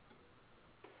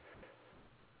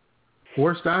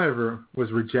 Worst I ever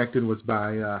was rejected was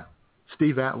by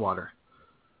Steve Atwater.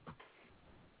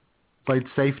 Played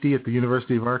safety at the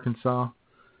University of Arkansas.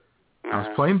 I was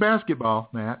playing basketball,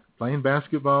 Matt. Playing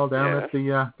basketball down at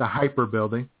the Hyper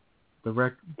building, the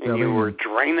rec building. You were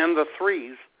draining the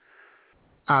threes.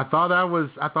 I thought I was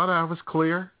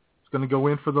clear. I was going to go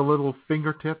in for the little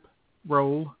fingertip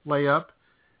roll layup,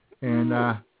 and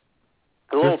a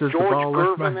little just as George the ball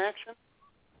Gervin action.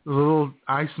 A little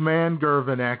Iceman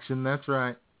Gervin action. That's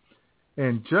right.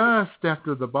 And just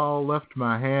after the ball left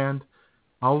my hand,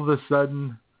 all of a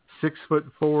sudden,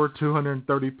 6'4",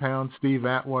 230-pound Steve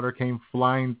Atwater came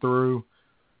flying through,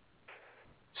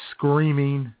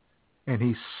 screaming, and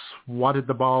he swatted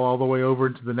the ball all the way over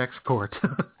into the next court.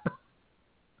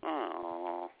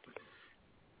 Oh.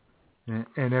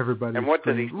 And everybody. And what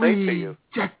did he say to you?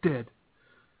 Rejected.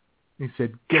 He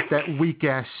said, "Get that weak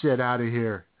ass shit out of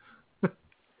here."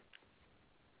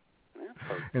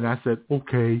 And I said,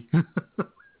 "Okay."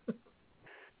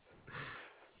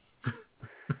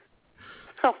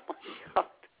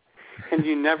 And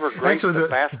you never graced the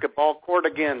basketball court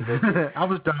again, did you? I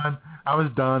was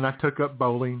done. I took up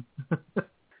bowling.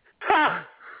 Ha!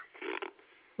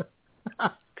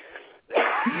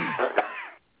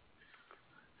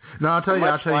 No, I'll tell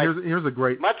you. Here's a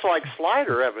great. Much like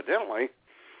Slider, evidently.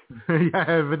 Yeah,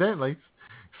 evidently.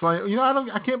 It's like,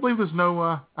 I can't believe there's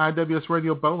no IWS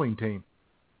Radio bowling team.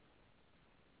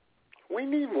 We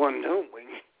need one, don't we?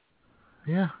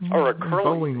 Yeah. Or a curling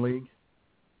bowling league.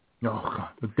 Oh, God,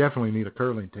 we definitely need a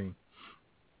curling team.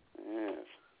 Yes.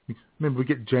 Maybe we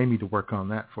get Jamie to work on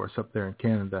that for us up there in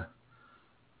Canada.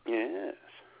 Yes.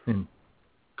 In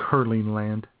curling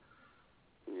land.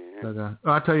 Yeah. But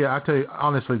I'll tell you,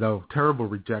 honestly though, terrible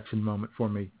rejection moment for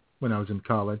me when I was in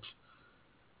college.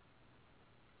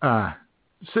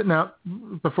 Sitting out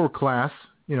before class,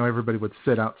 everybody would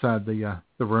sit outside the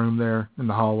room there in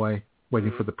the hallway,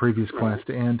 waiting for the previous class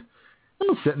to end. I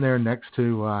was sitting there next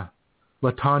to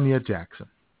LaTanya Jackson.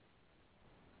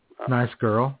 Nice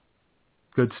girl,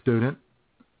 good student,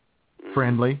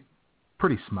 friendly,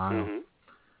 pretty smile.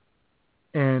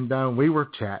 Mm-hmm. And we were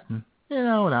chatting, and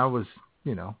I was,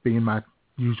 being my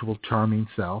usual charming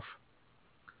self.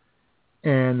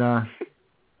 And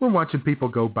we're watching people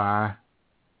go by,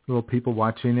 little people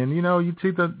watching, and, you'd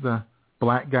see the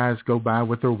black guys go by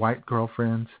with their white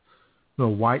girlfriends, the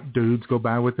white dudes go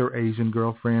by with their Asian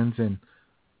girlfriends, and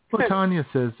LaTanya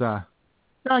says,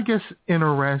 I guess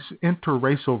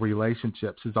interracial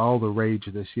relationships is all the rage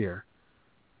this year.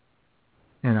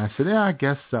 And I said, yeah, I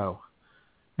guess so.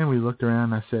 And we looked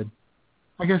around, and I said,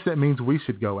 I guess that means we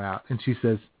should go out. And she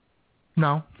says,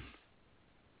 no.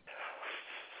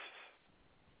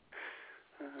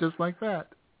 Just like that.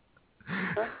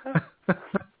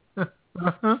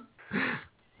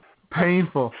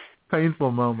 Painful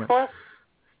moment. What?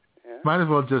 Yeah. Might as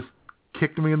well just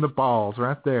kicked me in the balls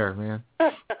right there, man.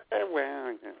 Well,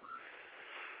 yeah.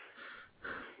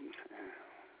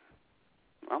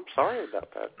 I'm sorry about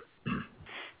that.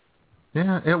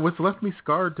 Yeah, it left me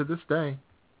scarred to this day.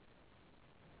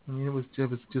 I mean, it was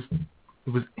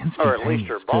instantaneous. Or at least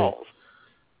her balls.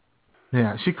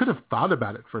 Yeah, she could have thought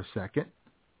about it for a second.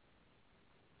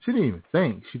 She didn't even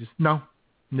think. She just, no.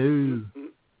 It's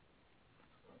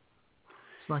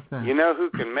like that. You know who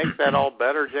can make that all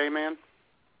better, J-Man?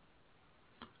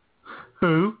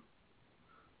 Who?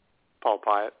 Paul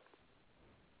Pyatt.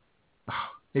 Oh,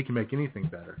 he can make anything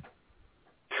better.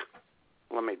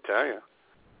 Let me tell you.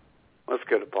 Let's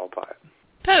go to Paul Pyatt.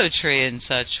 Poetry and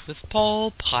Such with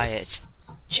Paul Pyatt.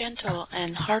 Gentle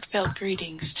and heartfelt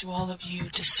greetings to all of you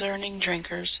discerning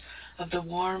drinkers of the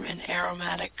warm and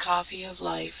aromatic coffee of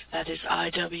life that is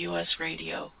IWS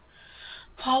Radio.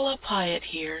 Paula Pyatt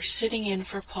here, sitting in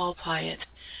for Paul Pyatt,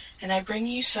 and I bring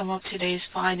you some of today's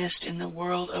finest in the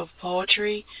world of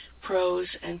poetry, prose,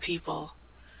 and people.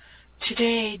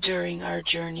 Today, during our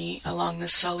journey along the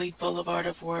sullied boulevard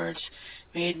of words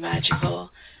made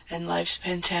magical and life's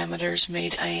pentameters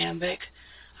made iambic,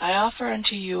 I offer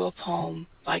unto you a poem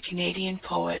by Canadian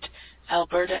poet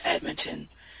Alberta Edmonton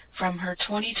from her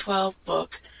 2012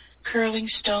 book, Curling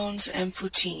Stones and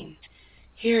Poutine.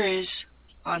 Here is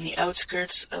On the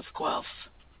Outskirts of Guelph.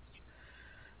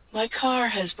 My car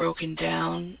has broken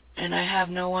down, and I have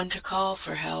no one to call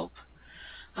for help.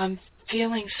 I'm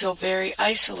feeling so very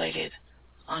isolated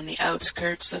on the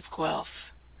outskirts of Guelph.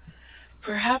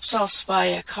 Perhaps I'll spy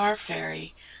a car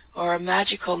fairy or a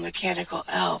magical mechanical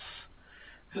elf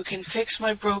who can fix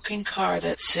my broken car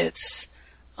that sits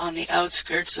on the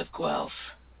outskirts of Guelph.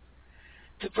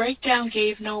 The breakdown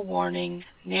gave no warning,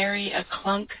 nary a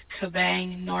clunk,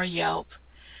 kabang, nor yelp,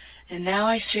 and now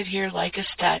I sit here like a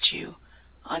statue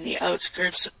on the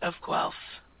outskirts of Guelph.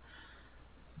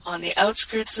 On the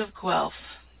Outskirts of Guelph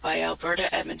by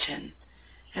Alberta Edmonton.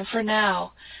 And for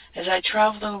now, as I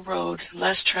travel the road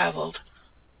less traveled,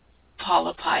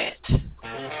 Paula Pyatt.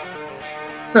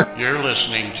 You're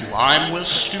listening to I'm With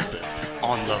Stupid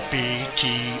on the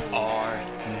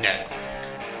BTR Network.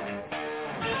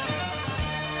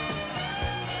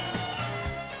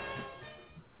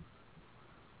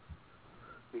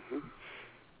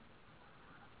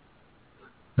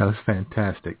 That was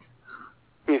fantastic.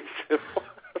 Yes, it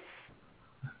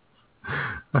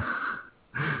was.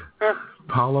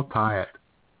 Paula Pyatt.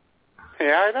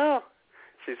 Yeah, I know.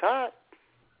 She's hot.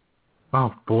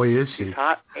 Oh, boy, is she. She's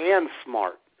hot and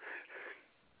smart.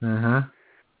 Uh-huh.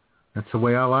 That's the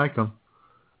way I like them.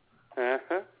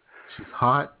 Uh-huh. She's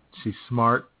hot, she's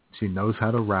smart, she knows how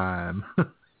to rhyme.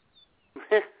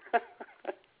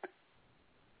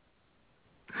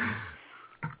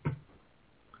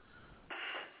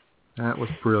 That was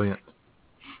brilliant.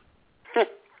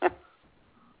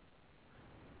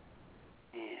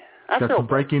 I Got feel some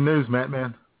breaking news, Matt,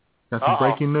 man. Got some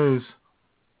breaking news.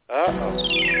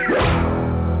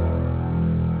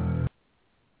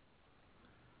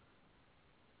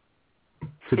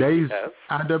 Today's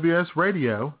IWS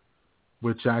Radio,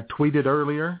 which I tweeted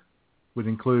earlier, would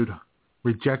include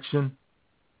rejection,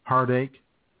 heartache,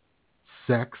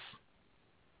 sex,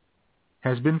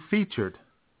 has been featured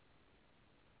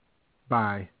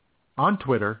on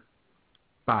Twitter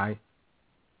by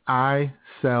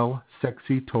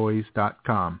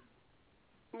ISellSexyToys.com.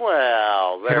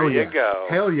 Well, there you go.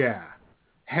 Hell yeah.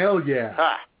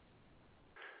 Ha.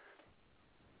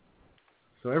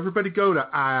 So everybody go to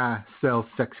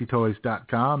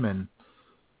ISellSexyToys.com and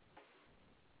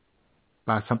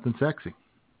buy something sexy.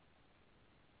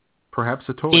 Perhaps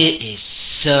a toy. It is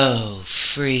so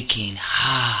freaking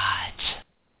hot.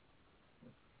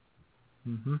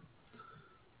 Mm-hmm.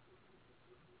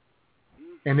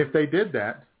 And if they did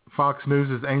that, Fox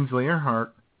News' Ainsley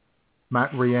Earhart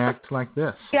might react like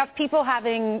this. You have people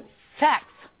having sex.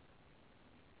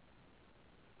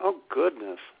 Oh,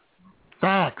 goodness.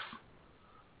 Sex.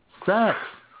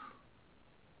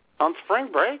 On spring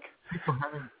break? People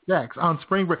having sex on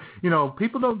spring break. You know,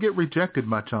 people don't get rejected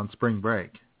much on spring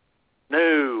break.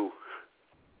 No.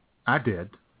 I did.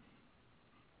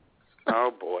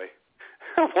 Oh, boy.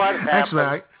 What happened?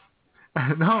 Actually,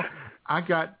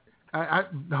 I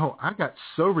got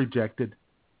so rejected,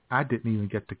 I didn't even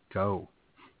get to go.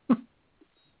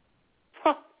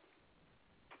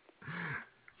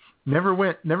 Never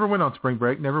went on spring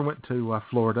break. Never went to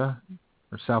Florida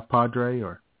or South Padre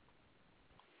or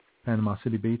Panama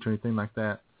City Beach or anything like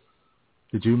that.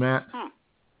 Did you, Matt?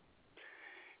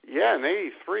 Yeah, in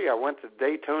 '83 I went to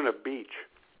Daytona Beach,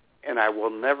 and I will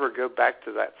never go back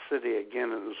to that city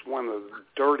again. It was one of the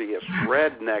dirtiest,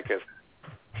 redneckest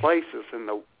places in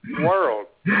the world.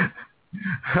 I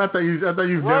thought you'd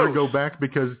never go back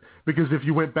because if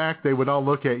you went back, they would all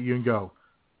look at you and go,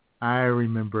 "I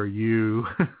remember you."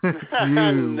 You,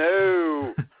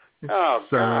 no. Oh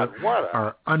sir, God!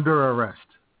 Are under arrest.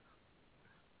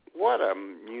 What a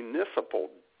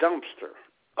municipal dumpster!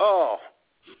 Oh,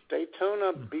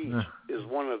 Daytona Beach is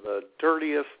one of the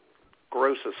dirtiest,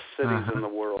 grossest cities in the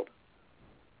world.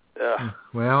 Ugh.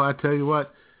 Well, I tell you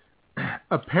what.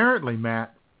 Apparently,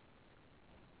 Matt,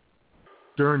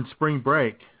 during spring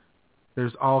break,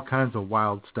 there's all kinds of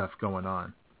wild stuff going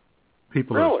on.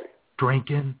 People are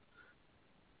drinking.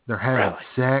 They're having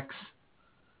sex.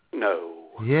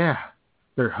 No. Yeah.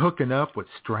 They're hooking up with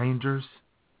strangers.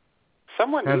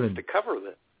 Someone needs to cover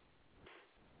this.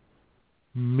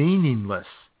 Meaningless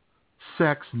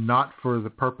sex not for the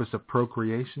purpose of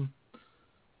procreation.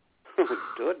 Oh,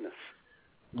 goodness.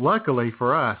 Luckily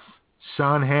for us,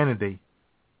 Sean Hannity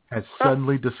has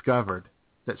suddenly discovered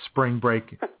that spring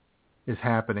break is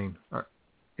happening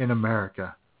in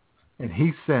America. And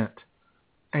he sent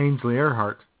Ainsley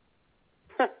Earhart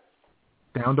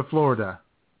down to Florida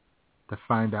to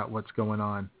find out what's going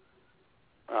on.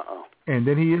 Uh-oh. And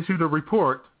then he issued a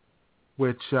report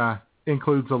which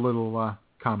includes a little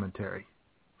commentary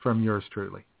from yours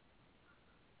truly.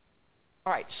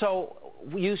 All right, so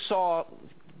you saw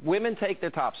women take their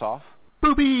tops off.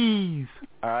 Boobies!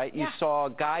 All right, you saw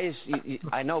guys,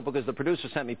 I know because the producer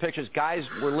sent me pictures, guys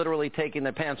were literally taking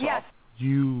their pants off.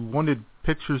 You wanted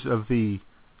pictures of the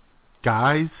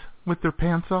guys with their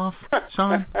pants off,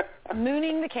 Sean?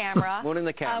 Mooning the camera. Mooning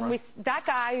the camera. That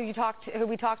guy who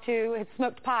we talked to had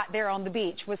smoked pot there on the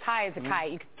beach, was high as a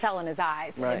kite. You could tell in his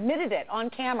eyes. Right. He admitted it on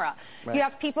camera. Right. You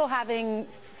have people having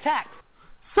sex.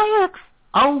 Sex!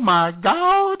 Oh, my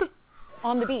God!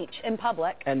 On the beach, in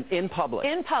public. And in public.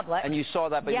 In public. And you saw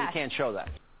that, but you can't show that.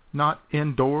 Not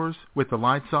indoors with the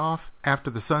lights off after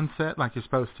the sunset like you're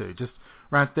supposed to. Just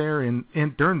right there in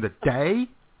during the day?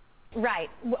 Right.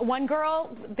 One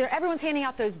girl, everyone's handing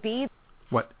out those beads.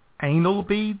 What, anal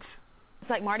beads? It's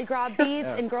like Mardi Gras beads,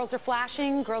 and girls are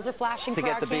flashing for our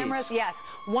cameras. Beads. Yes.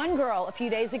 One girl, a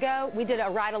few days ago, we did a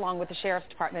ride-along with the Sheriff's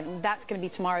Department, and that's going to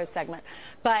be tomorrow's segment.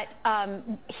 But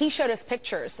he showed us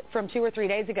pictures from 2 or 3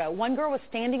 days ago. One girl was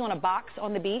standing on a box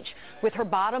on the beach with her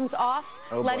bottoms off,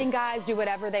 letting guys do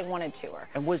whatever they wanted to her.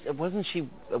 And wasn't she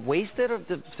wasted? Or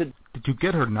did you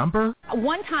get her number?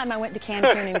 One time I went to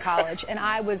Cancun in college, and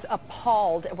I was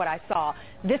appalled at what I saw.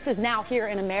 This is now here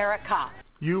in America.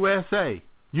 USA.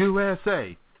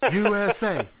 USA.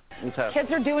 USA.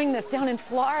 Kids are doing this down in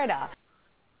Florida.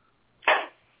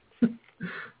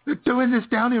 They're doing this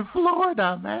down in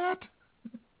Florida, Matt.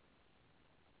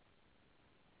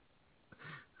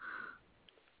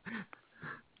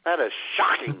 That is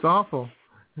shocking. It's awful.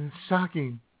 It's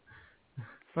shocking.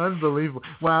 Unbelievable.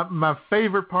 Well, my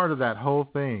favorite part of that whole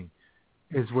thing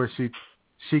is where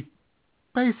she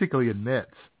basically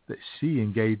admits that she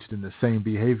engaged in the same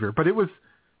behavior, but it was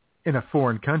in a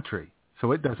foreign country,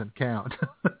 so it doesn't count.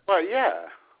 Well, yeah,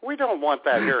 we don't want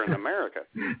that here in America.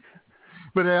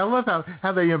 But I love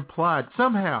how they implied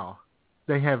somehow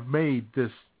they have made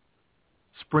this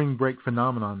spring break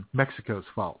phenomenon Mexico's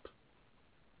fault.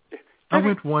 I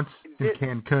went once in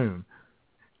Cancun,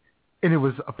 and it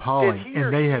was appalling,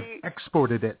 and they have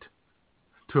exported it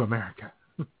to America.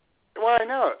 Well, I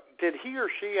know. Did he or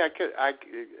she? I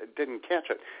didn't catch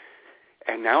it.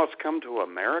 And now it's come to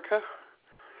America?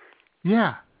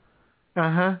 Yeah.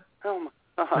 Uh-huh. Oh, my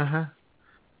God. Uh-huh.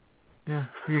 Yeah,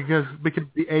 because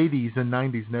the 80s and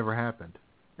 90s never happened,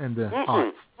 and the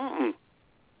aughts.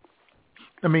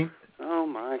 I mean, oh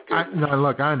my goodness.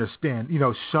 Look, I understand.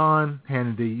 Sean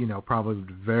Hannity, probably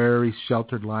very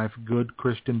sheltered life, good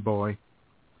Christian boy.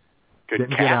 Good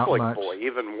didn't Catholic get out much. Boy,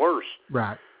 even worse.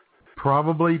 Right.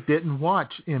 Probably didn't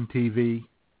watch MTV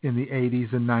in the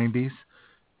 80s and 90s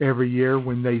every year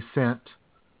when they sent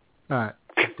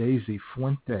Daisy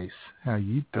Fuentes. How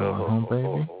you doing, home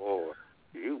baby?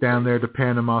 Down there to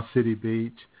Panama City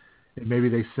Beach. And maybe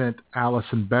they sent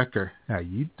Allison Becker. How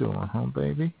you doing, home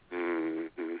baby?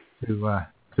 To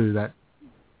that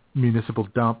municipal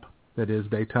dump that is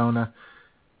Daytona.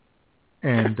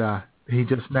 And he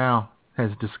just now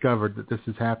has discovered that this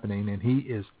is happening, and he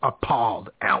is appalled,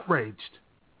 outraged.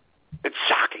 It's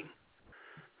shocking.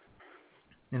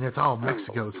 And it's all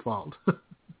Mexico's fault.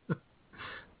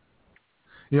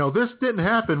 This didn't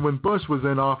happen when Bush was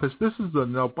in office. This is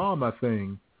an Obama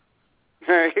thing.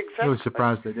 Exactly. I was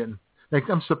surprised they didn't.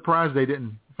 I'm surprised they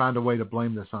didn't find a way to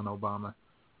blame this on Obama.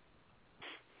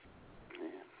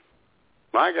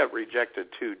 I got rejected,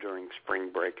 too, during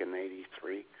spring break in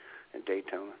 '83 in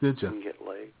Daytona. Did you? Didn't get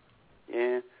laid.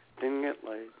 Yeah, didn't get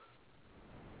laid.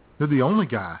 You're the only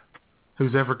guy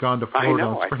who's ever gone to Florida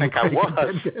on spring break. I think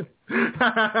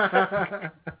I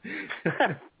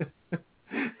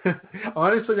was.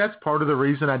 Honestly, that's part of the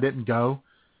reason I didn't go,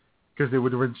 because it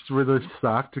would have really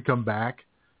sucked to come back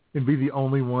and be the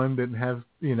only one that didn't have,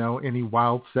 any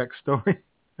wild sex story.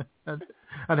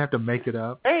 I'd have to make it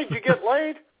up. Hey, did you get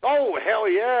laid? Oh, hell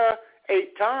yeah,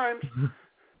 8 times.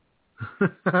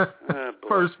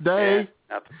 First day.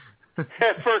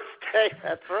 Yeah, first day,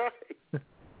 that's right.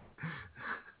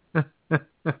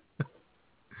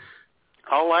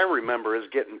 All I remember is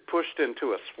getting pushed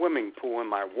into a swimming pool and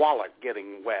my wallet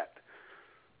getting wet.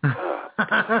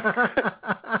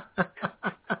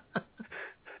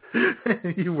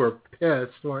 You were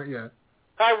pissed, weren't you?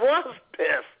 I was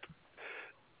pissed.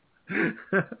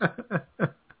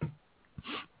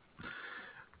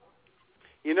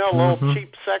 A little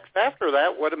cheap sex after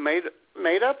that would have made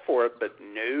up for it, but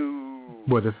no.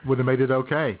 Would have made it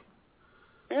okay.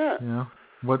 Yeah.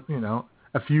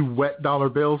 A few wet dollar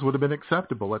bills would have been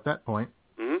acceptable at that point.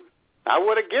 Mm-hmm. I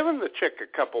would have given the chick a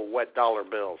couple wet dollar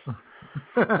bills.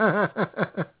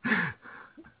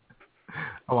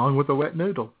 Along with a wet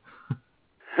noodle.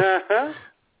 Uh-huh.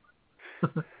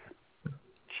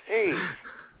 Jeez.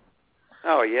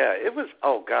 Oh, yeah. It was,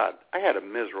 oh, God. I had a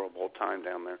miserable time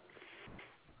down there.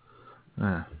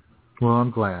 Well,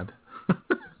 I'm glad.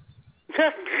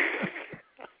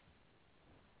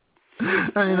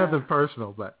 I mean, nothing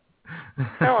personal, but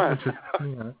I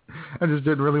just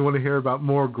didn't really want to hear about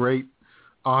more great,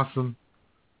 awesome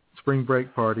spring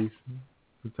break parties,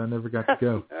 since I never got to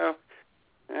go.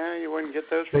 No, you wouldn't get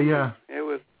those from me. It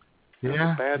was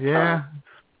a bad time.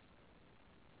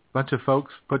 Bunch of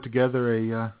folks put together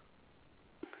a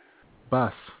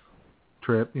bus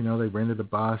trip. They rented a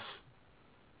bus,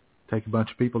 take a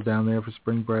bunch of people down there for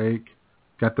spring break,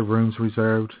 got the rooms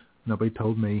reserved. Nobody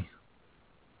told me.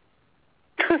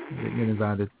 Didn't get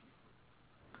invited.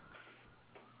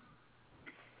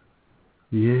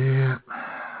 Yeah.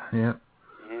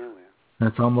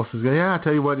 That's almost as good. Yeah, I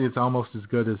tell you what, it's almost as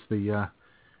good as the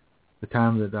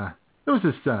time that there was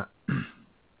this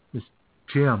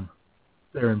gym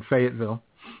there in Fayetteville,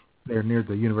 there near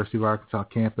the University of Arkansas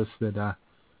campus, that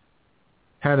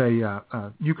had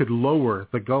you could lower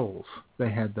the goals. They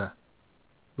had the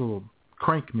little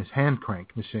hand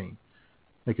crank machine.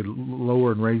 They could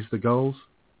lower and raise the goals.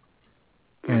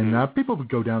 And people would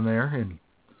go down there and,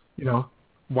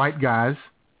 white guys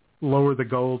lower the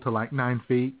goal to like 9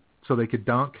 feet so they could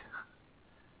dunk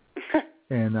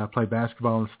and play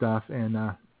basketball and stuff.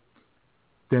 And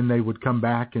then they would come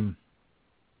back and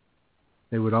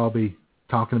they would all be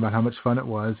talking about how much fun it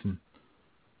was. And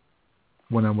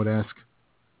one of them would ask,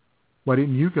 why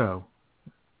didn't you go?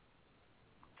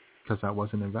 Because I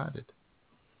wasn't invited.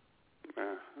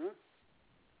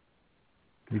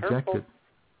 Rejected.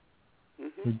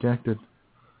 Rejected.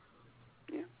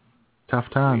 Yeah. Tough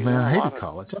time, man. I hated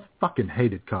college. I fucking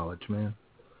hated college, man.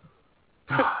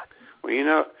 God. Well, you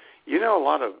know a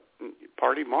lot of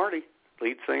Party Marty,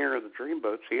 lead singer of the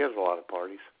Dreamboats. He has a lot of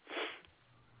parties.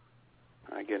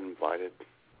 I get invited.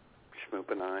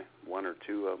 Schmoop and I, one or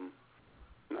two of them,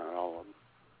 not all of them.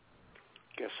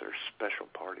 Guess they're special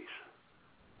parties.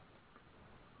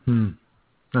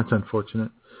 That's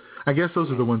unfortunate. I guess those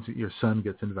are the ones that your son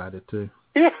gets invited to.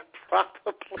 Yeah,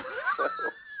 probably so.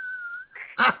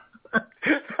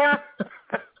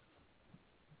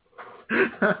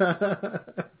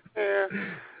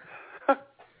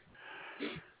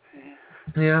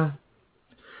 Yeah.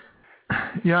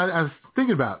 Yeah, I was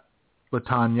thinking about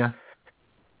LaTanya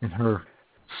and her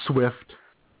swift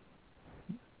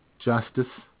justice,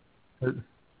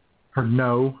 her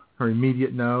no, her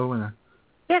immediate no, and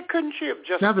couldn't she have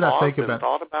just now that I think and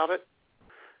thought about it?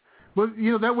 Well,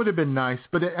 that would have been nice,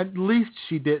 but at least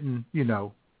she didn't,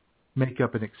 make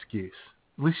up an excuse.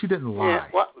 At least she didn't lie. Yeah,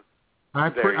 well, I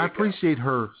appreciate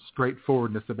her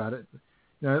straightforwardness about it.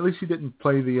 At least she didn't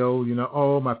play the old,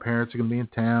 oh, my parents are going to be in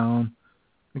town.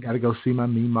 I got to go see my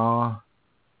Meemaw.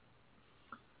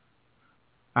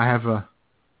 I have a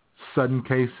sudden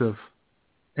case of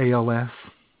ALS.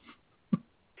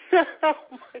 Oh,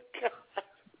 my God.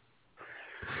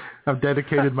 I've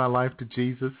dedicated my life to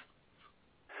Jesus.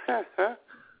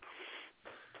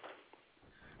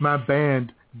 My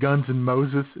band, Guns N'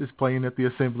 Moses, is playing at the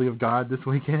Assembly of God this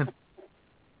weekend.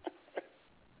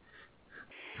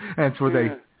 That's where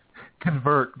they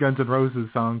convert Guns N' Roses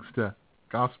songs to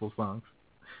gospel songs.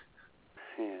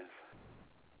 Yes.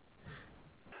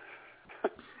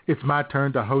 It's my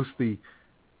turn to host the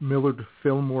Millard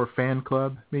Fillmore fan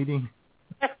club meeting.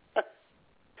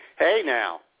 Hey,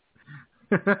 now.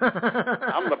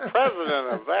 I'm the president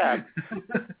of that.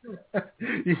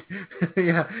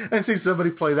 Yeah, I see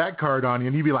somebody play that card on you,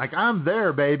 and you'd be like, I'm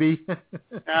there, baby.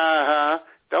 Uh-huh.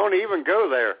 Don't even go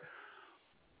there.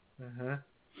 Uh-huh.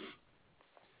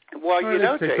 Well,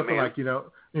 or say something like,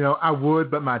 I would,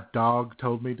 but my dog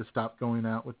told me to stop going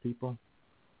out with people.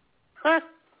 Huh?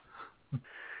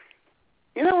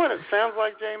 You know what it sounds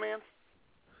like, J-Man?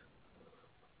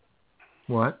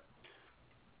 What?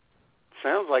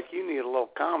 Sounds like you need a little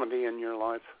comedy in your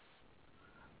life.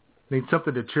 Need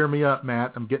something to cheer me up,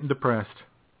 Matt. I'm getting depressed.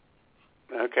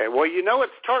 Okay. Well,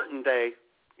 it's Tartan Day.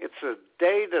 It's a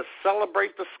day to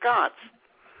celebrate the Scots.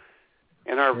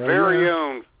 And our very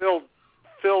own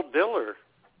Phil Diller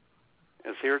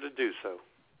is here to do so.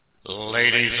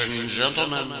 Ladies and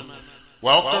gentlemen,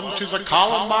 welcome to the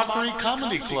Colin Mockery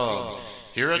Comedy Club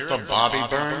here at the Bobby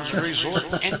Burns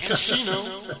Resort and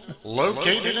Casino,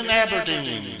 located in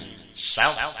Aberdeen,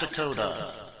 South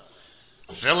Dakota.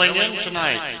 Filling in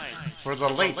tonight for the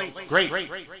late, great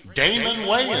Damon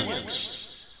Wayans,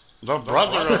 the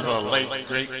brother of the late,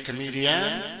 great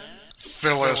comedian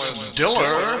Phyllis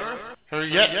Diller, her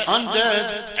yet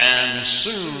undead and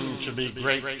soon-to-be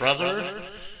great brother,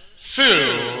 Phil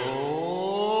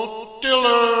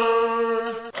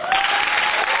Diller.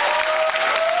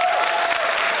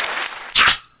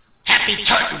 Happy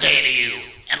Tartan Day to you,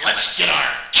 and let's get our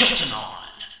kilting on.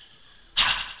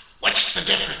 What's the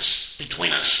difference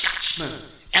between a Scotsman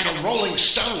and a Rolling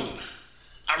Stone?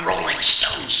 A Rolling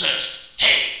Stone says,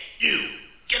 hey, you,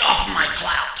 get off of my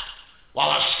cloud.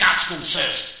 While a Scotsman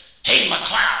says, hey,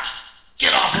 McLeod,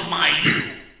 get off of my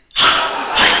you.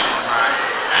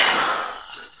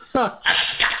 A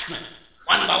Scotsman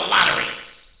won the lottery,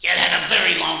 yet had a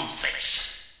very long face.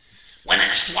 When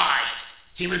asked why,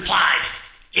 he replied,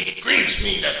 it grieves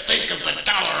me to think of the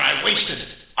dollar I wasted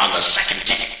on the second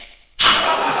ticket.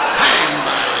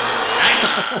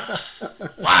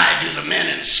 Why do the men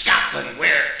in Scotland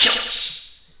wear kilts?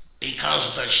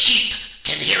 Because the sheep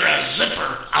can hear a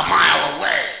zipper a mile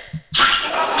away.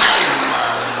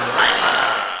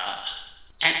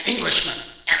 An Englishman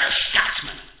and a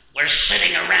Scotsman were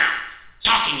sitting around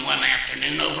talking one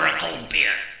afternoon over a cold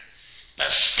beer. The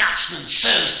Scotsman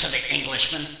says to the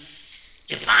Englishman,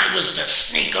 if I was to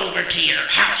sneak over to your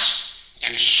house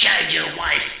and shag your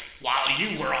wife while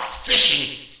you were off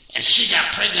fishing and she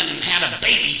got pregnant and had a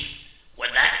baby, would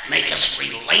that make us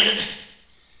related?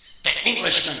 The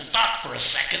Englishman thought for a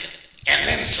second and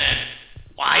then said,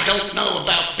 well, I don't know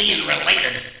about being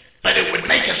related, but it would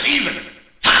make us even.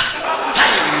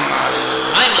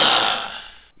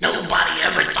 Nobody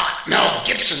ever thought Mel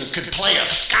Gibson could play a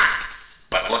Scot,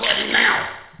 but look at him now,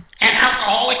 an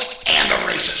alcoholic and a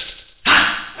racist.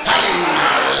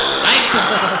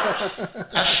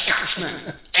 A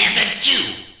Scotsman and a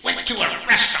Jew went to a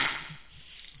restaurant.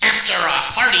 After a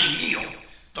hearty meal,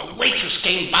 the waitress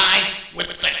came by with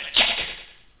the check.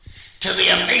 To the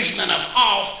amazement of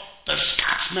all, the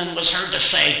Scotsman Scotsman was heard to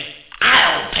say,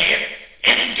 "I'll pay it,"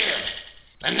 and he did.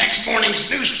 The next morning's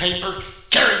newspaper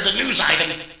carried the news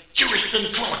item, "Jewish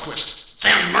ventriloquist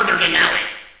found murdered in alley."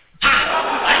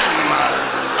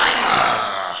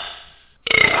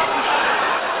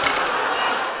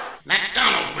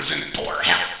 MacDonald was in poor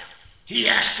health. He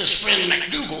asked his friend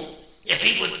McDougal if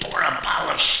he would pour a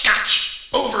bottle of scotch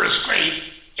over his grave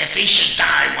if he should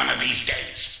die one of these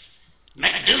days.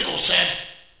 McDougal said,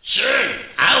 "Sure,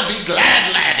 I'll be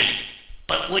glad, laddie,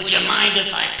 but would you mind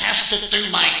if I passed it through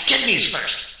my kidneys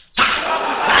first?"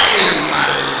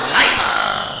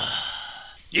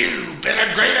 You've been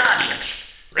a great audience.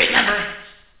 Remember,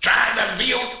 try the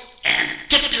veal and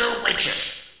tip your waitress.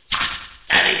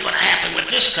 That ain't gonna happen with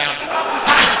this crowd.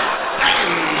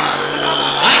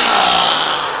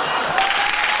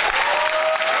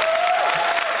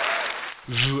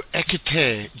 Vous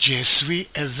écoutez Je suis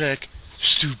avec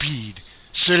Stupide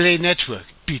sur les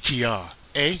networks PTR,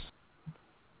 eh?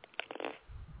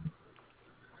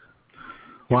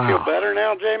 Wow. You feel better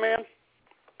now, J-Man?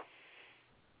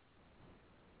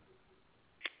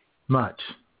 Much.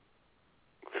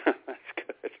 That's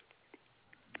good.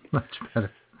 Much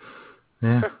better.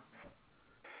 Yeah.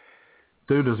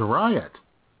 Dude is a riot.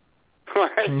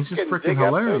 Right. He's just freaking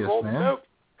hilarious, man. Notes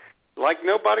like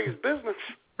nobody's business.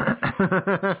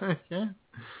 Yeah.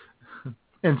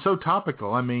 And so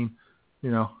topical. I mean,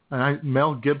 you know,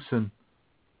 Mel Gibson,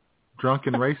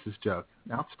 drunken racist joke.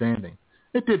 Outstanding.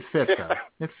 It did fit, though.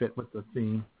 It fit with the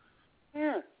theme.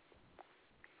 Yeah.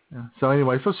 Yeah. So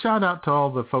anyway, so shout out to all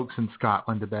the folks in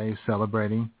Scotland today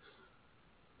celebrating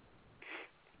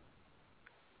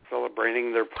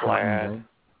their plaid.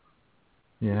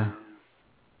 Yeah.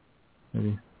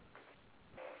 Maybe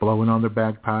blowing on their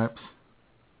bagpipes.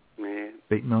 Yeah.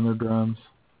 Beating on their drums.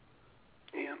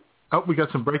 Yeah. Oh, we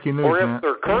got some breaking news, Or if Matt.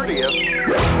 they're courteous.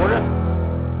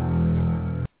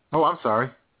 Oh, I'm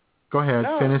sorry. Go ahead.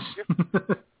 No, finish.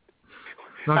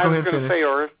 No, I go was ahead. going Finish. to say,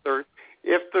 or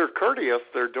if they're courteous,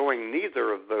 they're doing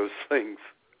neither of those things.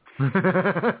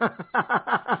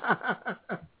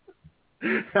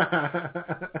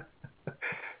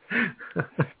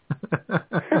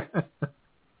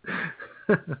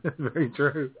 Very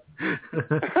true.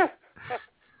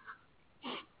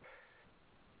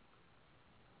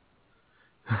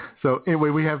 So anyway,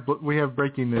 we have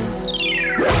breaking news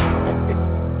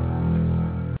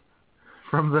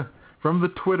from the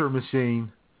Twitter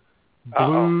machine.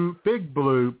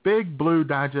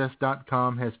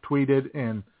 BigBlueDigest.com has tweeted,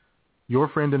 and your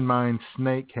friend and mine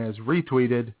Snake has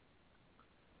retweeted.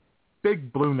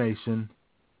 Big Blue Nation,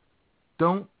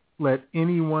 don't let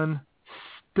anyone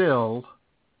still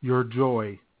your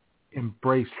joy.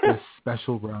 Embrace this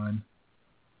special run.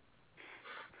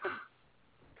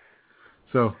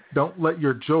 So don't let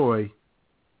your joy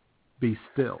be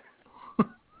still.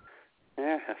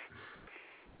 Yeah.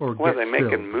 Or what, get are they still.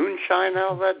 making moonshine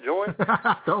out of that joy?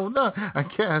 I don't know. I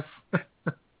guess.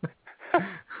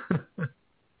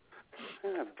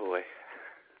 Oh, boy.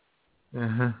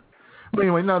 Uh-huh. But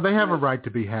anyway, no, they have a right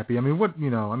to be happy. I mean, what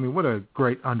a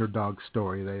great underdog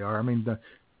story they are. I mean, the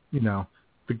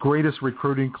greatest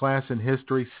recruiting class in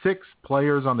history, 6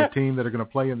 players on the team that are going to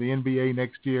play in the NBA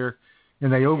next year,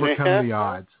 and they overcome the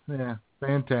odds. Yeah,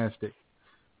 fantastic.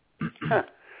 Huh.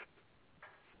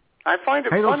 I find it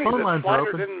funny that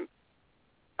Slider didn't.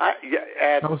 As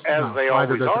they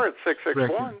always are at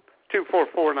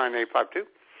 661-244-9852.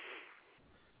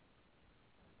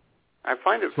 I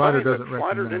find it funny that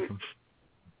Slider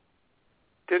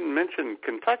didn't mention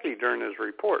Kentucky during his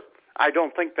report. I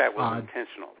don't think that was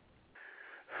intentional.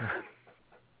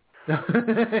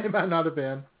 It might not have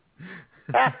been.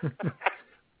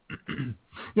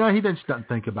 Yeah, he just doesn't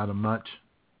think about him much.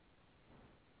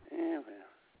 Yeah, well.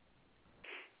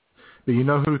 But you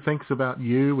know who thinks about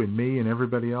you and me and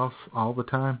everybody else all the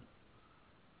time?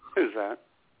 Who's that?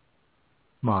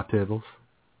 Ma Tibbles.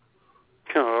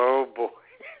 Oh, boy.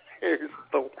 Here's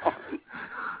the one.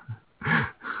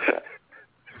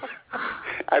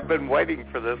 I've been waiting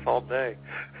for this all day.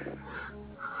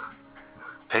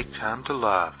 Take Time to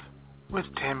Love with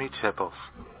Tammy Tibbles.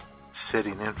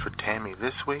 Sitting in for Tammy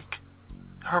this week,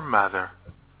 her mother,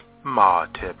 Ma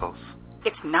Tibbles.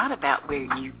 It's not about where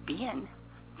you've been,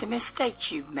 the mistakes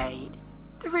you've made,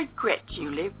 the regrets you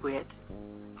live with,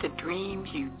 the dreams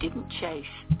you didn't chase,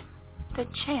 the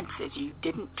chances you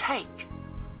didn't take,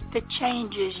 the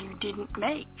changes you didn't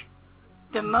make,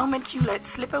 the moments you let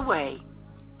slip away,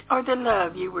 or the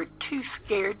love you were too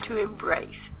scared to embrace.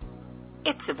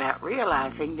 It's about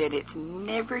realizing that it's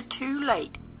never too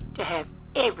late to have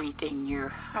everything your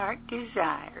heart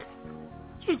desires.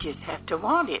 You just have to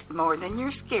want it more than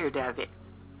you're scared of it.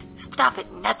 stop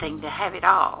at nothing to have it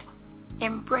all.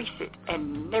 Embrace it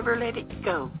and never let it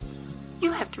go.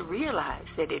 You have to realize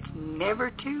that it's never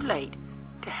too late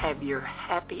to have your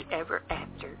happy ever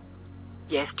after.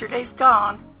 Yesterday's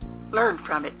gone. Learn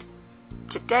from it.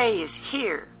 Today is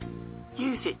here.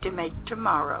 Use it to make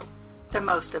tomorrow the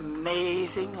most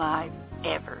amazing life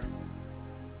ever.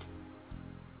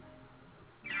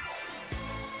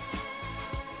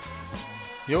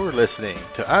 You're listening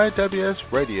to IWS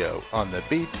Radio on the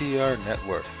BTR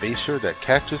Network. Be sure to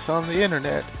catch us on the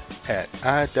internet at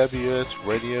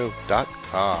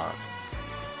IWSradio.com.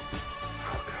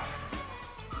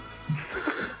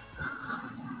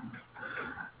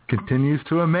 Continues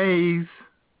to amaze.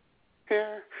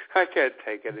 Yeah, I can't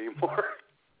take it anymore.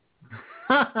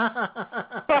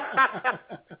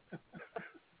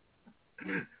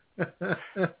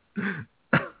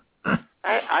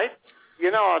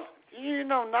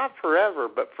 Not forever,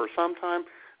 but for some time,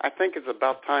 I think it's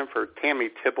about time for Tammy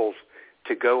Tibbles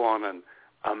to go on an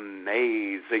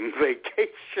amazing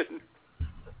vacation.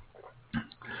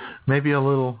 Maybe a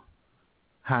little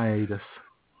hiatus.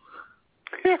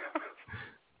 Yeah.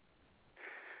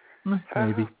 Maybe.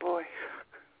 Oh, boy.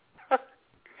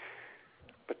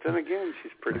 But then again,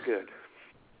 she's pretty good.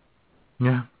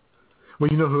 Yeah. Well,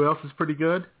 you know who else is pretty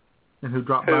good and who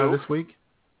dropped by this week?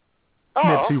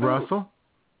 Nipsey Russell.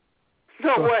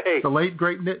 No way. The late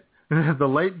great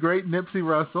Nipsey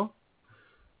Russell.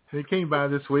 He came by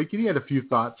this week and he had a few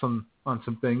thoughts on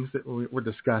some things that we're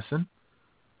discussing.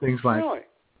 Things like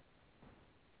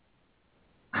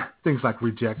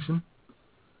rejection.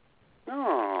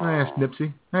 Oh. I asked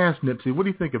Nipsey, what do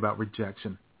you think about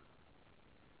rejection?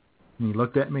 And he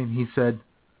looked at me and he said,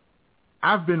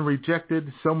 I've been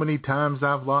rejected so many times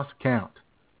I've lost count.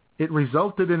 It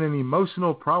resulted in an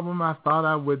emotional problem I thought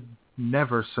I would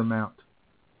never surmount.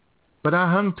 But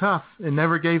I hung tough and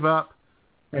never gave up,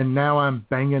 and now I'm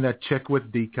banging a chick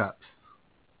with D cups.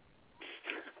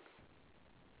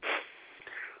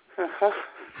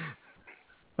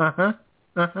 Uh-huh.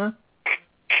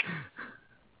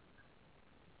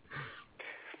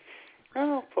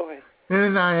 Oh, boy. And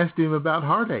then I asked him about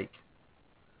heartache.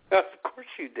 Of course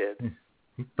you did.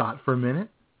 He thought for a minute,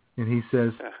 and he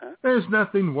says, There's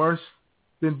nothing worse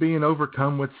than being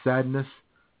overcome with sadness.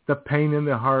 The pain in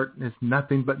the heart is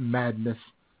nothing but madness.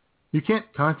 You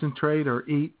can't concentrate or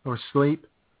eat or sleep.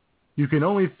 You can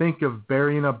only think of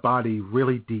burying a body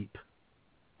really deep.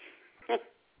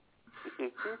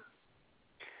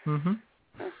 Mm-hmm.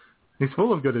 He's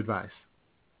full of good advice.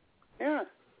 Yeah.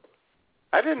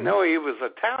 I didn't know he was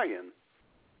Italian.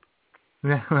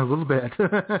 Yeah, a little bit.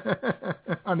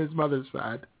 On his mother's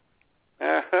side.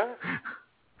 Uh-huh.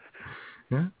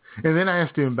 Yeah. And then I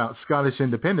asked him about Scottish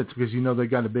independence because, you know, they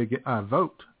got a big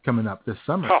vote coming up this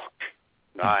summer. Oh,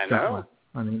 I know.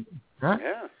 I mean, right?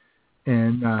 Yeah.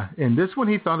 And this one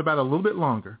he thought about a little bit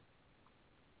longer.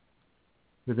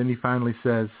 But then he finally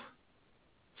says,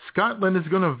 Scotland is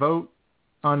going to vote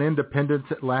on independence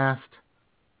at last.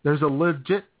 There's a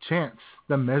legit chance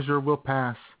the measure will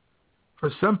pass.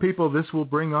 For some people, this will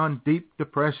bring on deep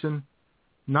depression.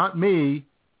 Not me.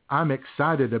 I'm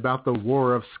excited about the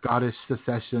war of Scottish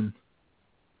secession.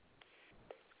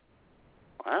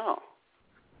 Wow.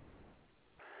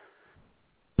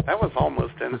 That was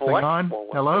almost intellectual.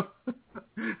 Hello?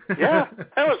 Yeah,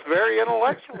 that was very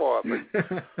intellectual of him.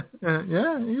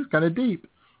 Yeah, he was kind of deep.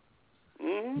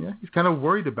 Mm-hmm. Yeah, he's kind of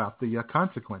worried about the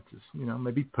consequences. You know,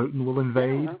 maybe Putin will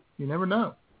invade. Yeah. You never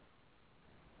know.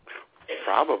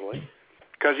 Probably.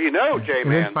 Because you know,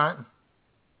 J-Man,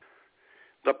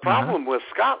 the problem with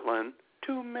Scotland,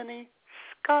 too many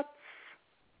Scots.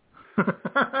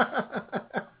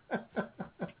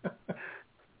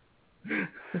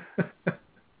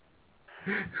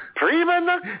 Prima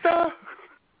nocta.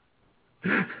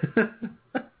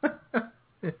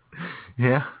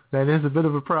 Yeah, that is a bit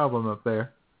of a problem up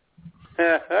there.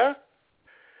 Uh-huh.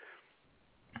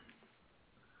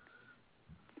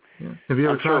 Yeah. Have you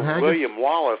ever tried Haggis? William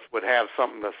Wallace would have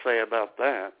something to say about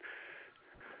that.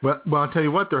 Well, I'll tell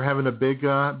you what, they're having a big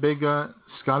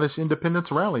Scottish independence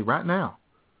rally right now.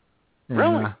 And,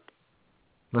 really?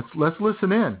 Let's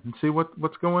listen in and see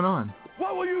what's going on.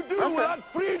 What will you do without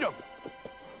freedom?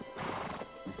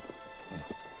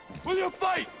 Will you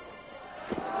fight?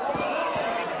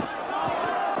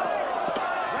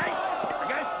 Right?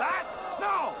 Against that?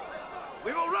 No!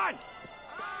 We will run!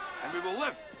 And we will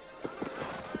live.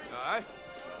 Aye.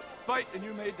 Fight and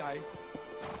you may die.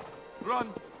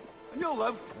 Run and you'll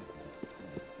live.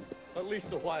 At least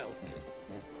a while.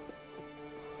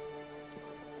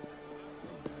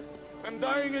 And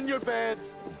dying in your bed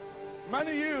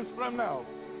many years from now,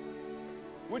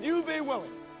 would you be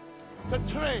willing to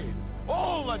trade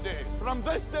all the days, from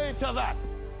this day to that,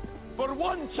 for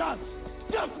one chance,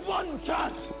 just one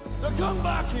chance, to come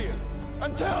back here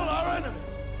and tell our enemies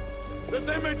that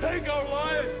they may take our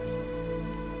lives,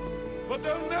 but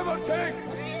they'll never take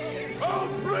our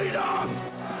freedom!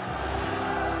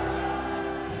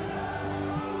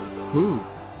 Ooh.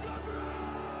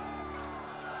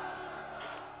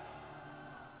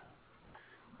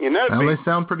 You know, well, they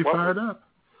sound pretty fired up.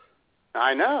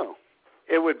 I know.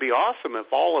 It would be awesome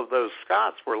if all of those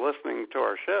Scots were listening to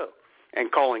our show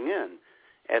and calling in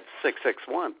at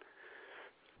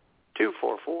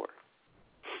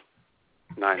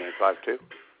 661-244-9852.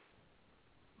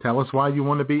 Tell us why you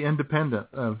want to be independent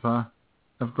of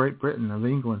Great Britain, of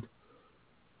England.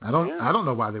 I don't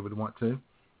know why they would want to,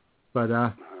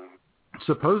 but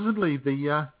supposedly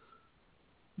the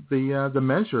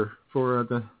measure for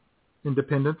the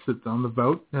independence that's on the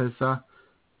vote has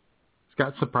it's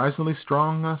got surprisingly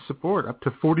strong support, up to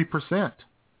 40%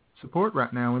 support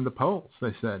right now in the polls.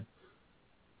 They said.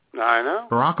 I know.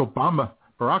 Barack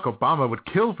Obama would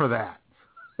kill for that.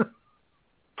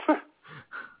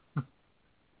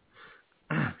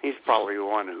 He's probably the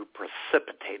one who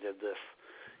precipitated this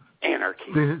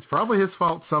anarchy. It's probably his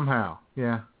fault somehow.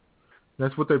 Yeah,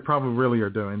 that's what they probably really are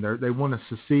doing. They want to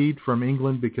secede from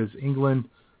England because England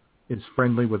is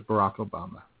friendly with Barack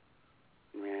Obama.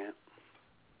 Yeah.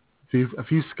 A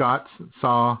few Scots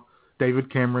saw David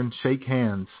Cameron shake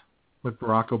hands with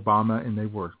Barack Obama, and they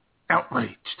were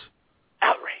outraged.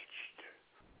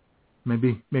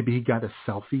 Maybe he got a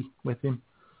selfie with him.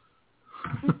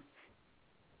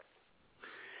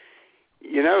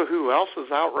 You know who else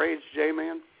is outraged,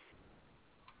 J-Man?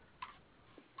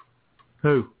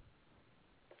 Who?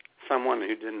 Someone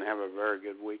who didn't have a very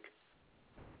good week.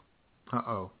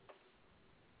 Uh-oh.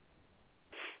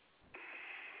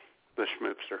 The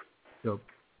schmoopster.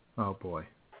 Oh, boy.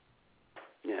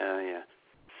 Yeah.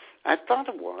 I thought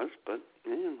it was, but,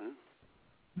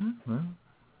 well.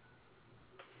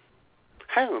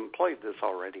 I haven't played this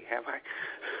already, have I?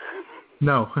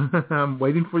 No. I'm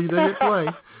waiting for you to hit play.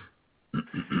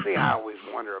 See, I always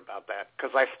wonder about that,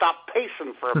 because I stopped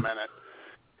pacing for a minute.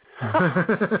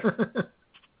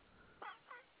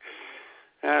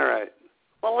 All right.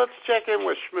 Well, let's check in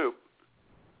with Schmoop.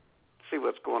 See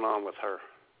what's going on with her.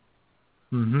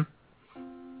 Mm-hmm.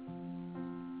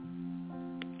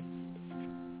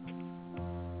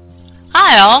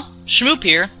 Hi all, Schmoop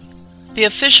here, the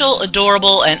official,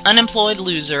 adorable, and unemployed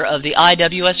loser of the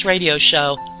IWS Radio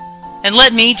show. And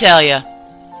let me tell you,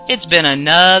 it's been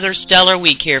another stellar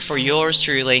week here for yours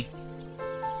truly.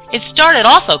 It started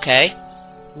off okay.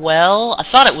 Well, I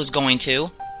thought it was going to.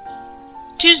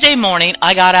 Tuesday morning,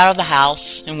 I got out of the house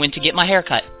and went to get my hair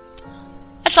cut.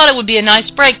 I thought it would be a nice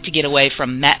break to get away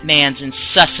from Matt Mann's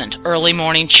incessant early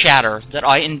morning chatter that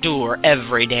I endure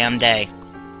every damn day.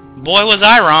 Boy, was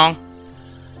I wrong.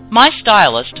 My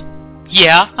stylist,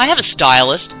 yeah, I have a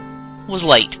stylist, was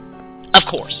late. Of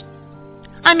course.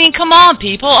 I mean, come on,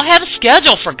 people. I have a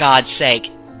schedule, for God's sake.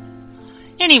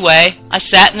 Anyway, I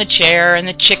sat in the chair, and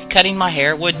the chick cutting my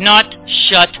hair would not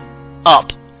shut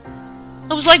up.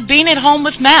 It was like being at home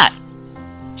with Matt.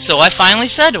 So I finally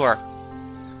said to her,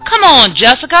 "Come on,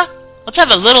 Jessica. Let's have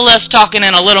a little less talking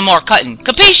and a little more cutting.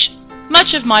 Capiche?"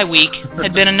 Much of my week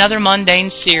had been another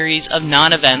mundane series of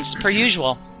non-events per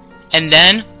usual. And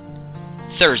then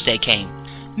Thursday came.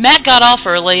 Matt got off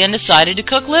early and decided to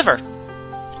cook liver.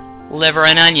 Liver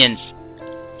and onions.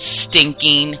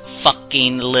 Stinking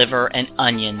fucking liver and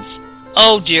onions.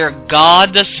 Oh dear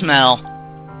God, the smell.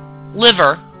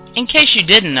 Liver, in case you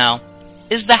didn't know,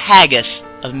 is the haggis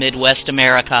of Midwest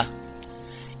America.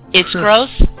 It's gross,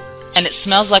 and it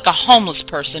smells like a homeless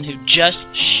person who just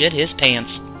shit his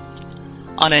pants.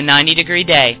 On a 90-degree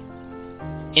day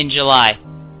in July,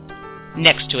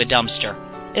 next to a dumpster.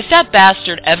 If that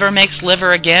bastard ever makes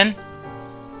liver again,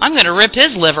 I'm going to rip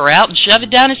his liver out and shove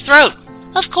it down his throat.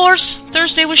 Of course,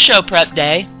 Thursday was show prep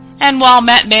day, and while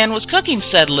Matt Mann was cooking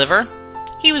said liver,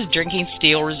 he was drinking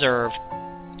Steel Reserve.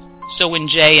 So when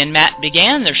Jay and Matt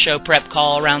began their show prep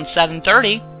call around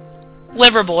 7:30,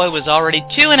 Liver Boy was already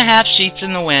 2.5 sheets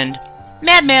in the wind.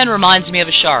 Matt Mann reminds me of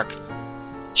a shark.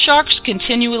 Sharks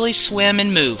continually swim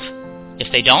and move.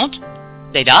 If they don't,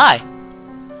 they die.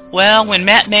 Well, when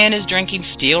Matt Mann is drinking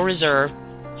Steel Reserve,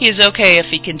 he is okay if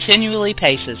he continually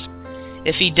paces.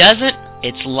 If he doesn't,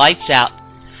 it's lights out.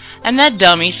 And that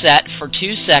dummy sat for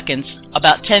 2 seconds,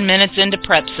 about 10 minutes into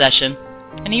prep session,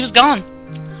 and he was gone.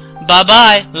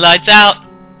 Bye-bye, lights out.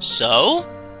 So,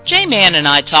 J-Man and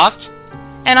I talked,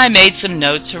 and I made some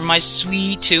notes for my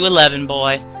sweet 211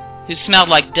 boy, who smelled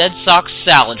like dead sock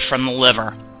salad from the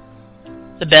liver.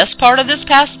 The best part of this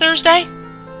past Thursday?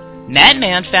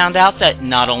 Madman found out that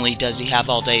not only does he have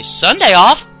all day Sunday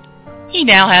off, he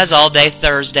now has all day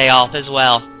Thursday off as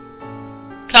well.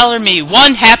 Color me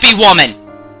one happy woman,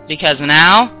 because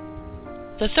now,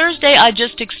 the Thursday I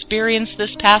just experienced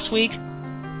this past week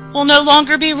will no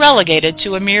longer be relegated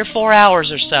to a mere 4 hours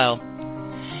or so.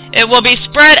 It will be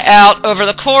spread out over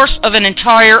the course of an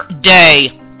entire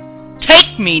day.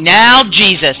 Take me now,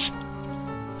 Jesus.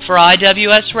 For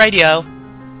IWS Radio,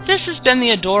 this has been the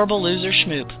adorable loser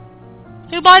Schmoop,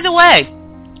 who, by the way,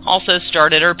 also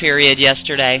started her period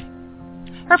yesterday.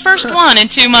 Her first one in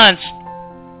 2 months.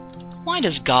 Why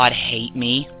does God hate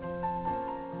me?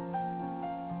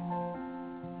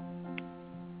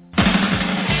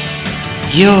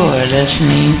 You're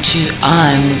listening to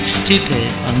I'm Stupid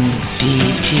on the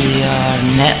BTR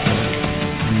network,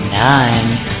 and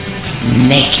I'm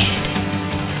naked.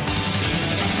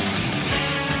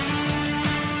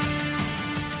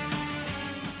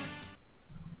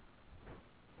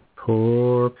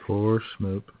 Poor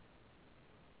Schmoop.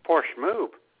 Poor Schmoop.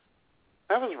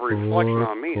 That was a reflection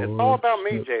on me. It's all about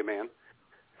me, J-Man.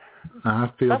 I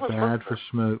feel bad for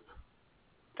Schmoop.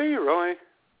 Do you really?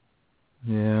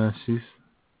 Yeah, she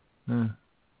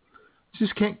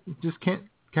just can't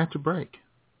catch a break.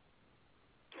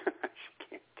 She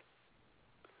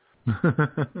can't.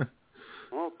 A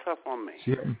little tough on me.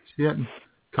 She hadn't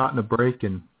caught a break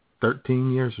in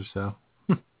 13 years or so.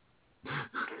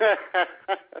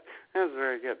 That was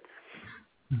very good.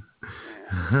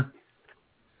 Yeah.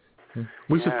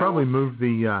 We should probably move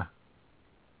the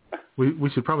we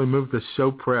should probably move the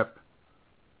show prep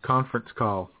conference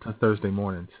call to Thursday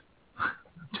mornings.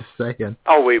 Just saying.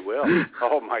 Oh, we will.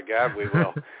 Oh my God, we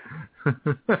will.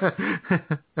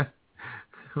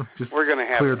 We're going to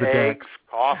have eggs,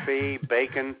 coffee,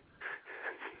 bacon.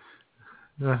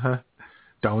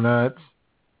 Donuts.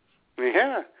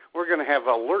 Yeah, we're going to have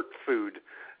alert food.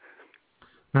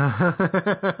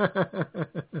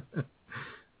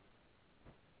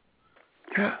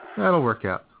 Yeah, that'll work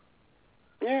out.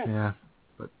 Yeah.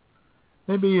 But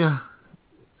maybe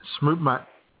Schmoop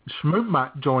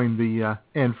might join the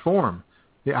and form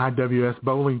the IWS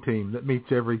bowling team that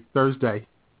meets every Thursday,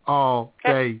 all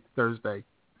day Thursday.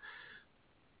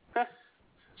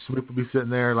 Schmoop will be sitting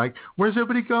there like, "Where's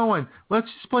everybody going? Let's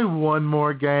just play one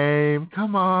more game.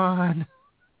 Come on."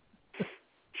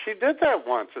 She did that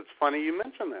once. It's funny you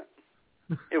mention that.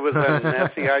 It was at an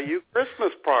SEIU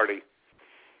Christmas party.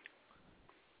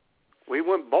 We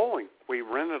went bowling. We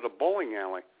rented a bowling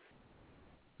alley.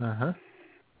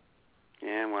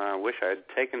 Yeah, well, I wish I had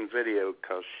taken video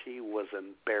because she was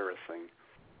embarrassing.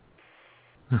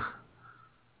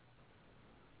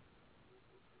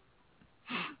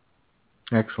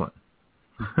 Excellent.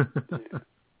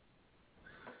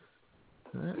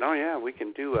 No, yeah, we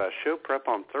can do a show prep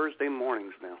on Thursday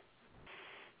mornings now.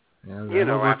 Yeah, you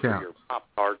know, after out. Your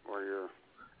Pop-Tart or your...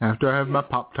 After I have my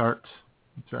Pop-Tarts.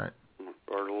 That's right.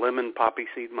 Or lemon poppy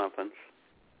seed muffins.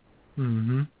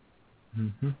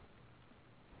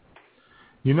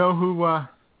 You know who,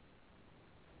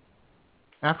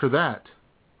 after that,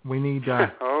 we need,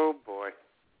 oh boy.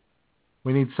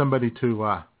 We need somebody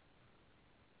to,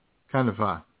 kind of,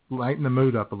 lighten the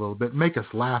mood up a little bit, make us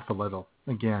laugh a little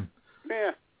again.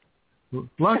 Yeah.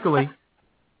 Luckily,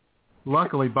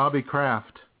 Bobby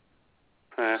Kraft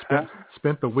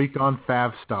spent the week on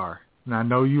Favstar. And I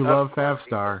know you love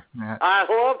Favstar, Matt. I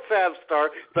love Favstar.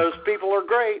 Those people are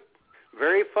great.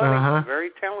 Very funny,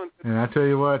 very talented. And I tell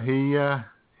you what,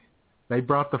 they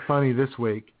brought the funny this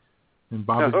week, and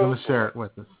Bobby's going to share it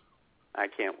with us. I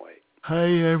can't wait.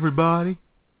 Hey, everybody.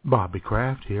 Bobby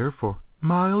Kraft here for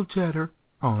Mild Cheddar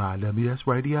on IWS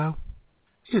Radio.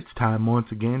 It's time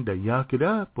once again to yuck it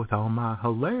up with all my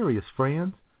hilarious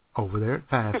friends over there at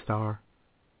Favstar.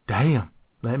 Damn,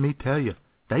 let me tell you,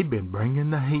 they've been bringing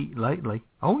the heat lately.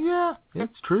 Oh, yeah,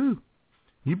 it's true.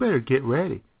 You better get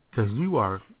ready, because you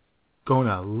are going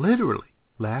to literally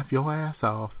laugh your ass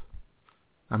off.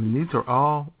 I mean, these are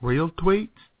all real tweets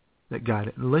that got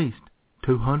at least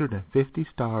 250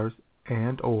 stars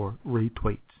and or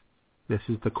retweets. This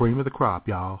is the cream of the crop,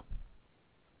 y'all.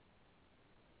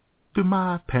 Do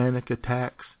my panic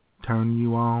attacks turn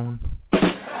you on?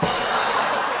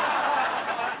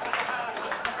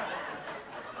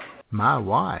 My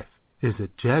wife is a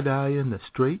Jedi in the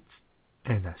streets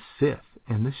and a Sith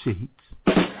in the sheets.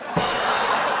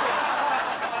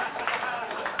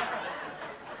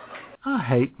 I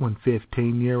hate when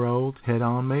 15-year-olds hit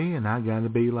on me and I gotta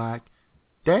be like,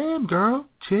 damn girl,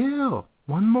 chill,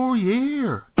 one more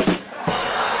year.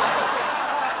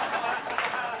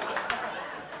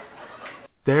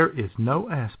 There is no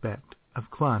aspect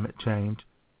of climate change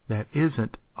that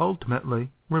isn't ultimately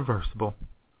reversible.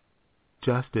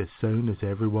 just as soon as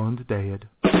everyone's dead.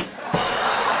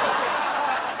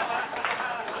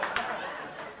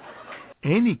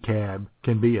 Any cab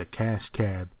can be a cash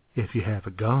cab if you have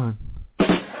a gun.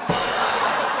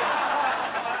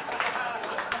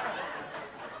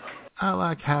 I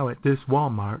like how at this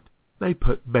Walmart they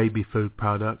put baby food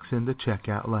products in the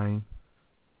checkout lane.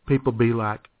 People be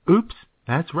like, oops,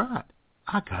 that's right,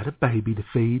 I got a baby to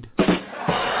feed.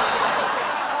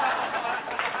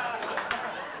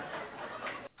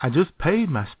 I just paid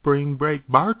my spring break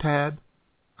bar tab.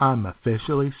 I'm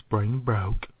officially spring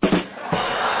broke.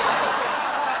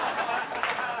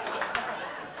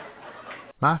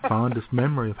 My fondest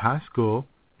memory of high school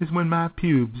is when my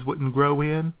pubes wouldn't grow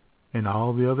in and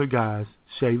all the other guys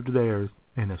shaved theirs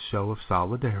in a show of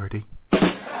solidarity.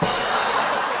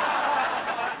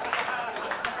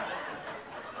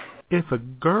 If a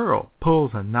girl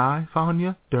pulls a knife on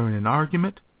you during an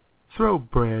argument, throw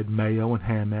bread, mayo, and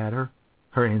ham at her.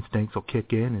 Her instincts will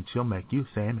kick in and she'll make you a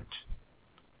sandwich.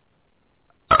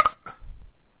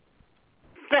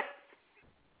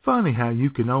 Funny how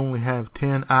you can only have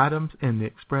 10 items in the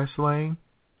express lane,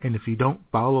 and if you don't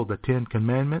follow the 10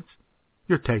 commandments,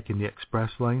 you're taking the express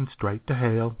lane straight to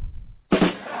hell.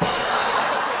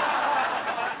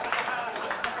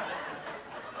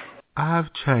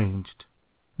 I've changed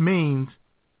means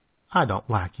I don't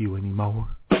like you anymore.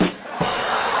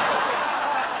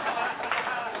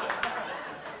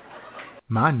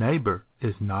 My neighbor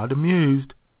is not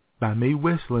amused by me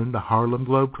whistling the Harlem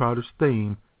Globetrotters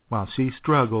theme while she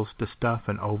struggles to stuff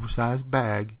an oversized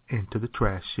bag into the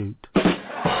trash chute.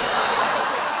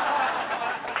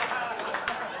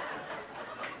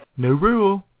 New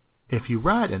rule, if you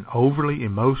write an overly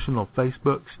emotional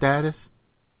Facebook status,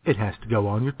 it has to go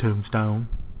on your tombstone.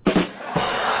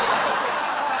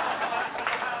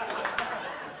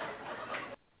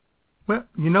 Well,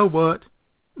 you know what?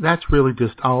 That's really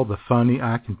just all the funny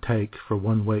I can take for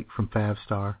 1 week from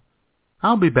 5-Star.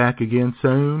 I'll be back again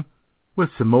soon with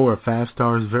some more of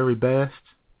 5-Star's very best.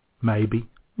 Maybe.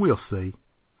 We'll see.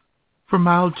 For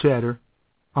Mild Chatter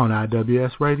on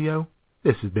IWS Radio,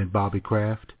 this has been Bobby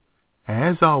Kraft.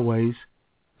 As always,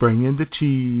 bring in the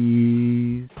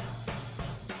cheese.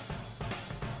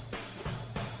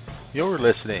 You're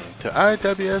listening to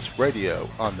IWS Radio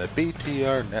on the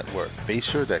BTR network. Be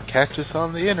sure to catch us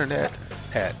on the internet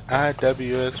at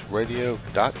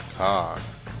IWSradio.com.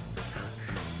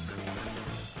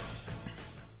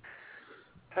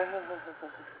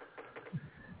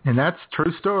 And that's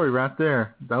true story right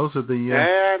there. Those are the...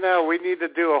 Yeah, no, we need to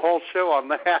do a whole show on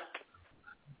that.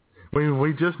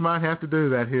 We just might have to do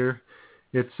that here.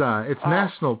 It's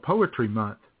National Poetry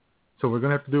Month, so we're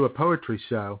going to have to do a poetry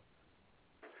show.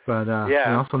 But we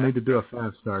also need to do a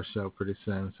 5-Star show pretty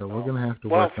soon, so we're going to have to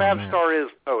work on that. Well, 5-Star is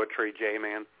poetry,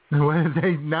 J-Man.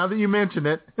 Now that you mention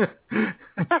it,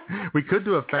 we could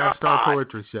do a 5-Star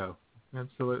poetry show.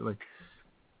 Absolutely.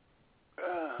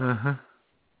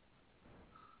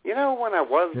 You know, when I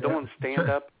was doing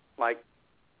stand-up, like,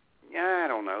 I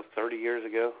don't know, 30 years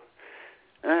ago,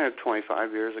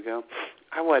 25 years ago,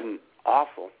 I wasn't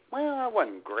awful. Well, I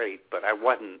wasn't great, but I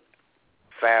wasn't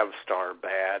 5-Star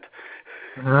bad.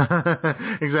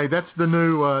 Exactly. That's the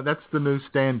new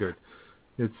standard.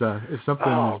 It's if something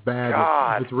is bad,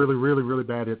 if it's really, really, really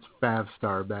bad, it's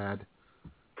 5-Star bad.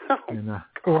 And,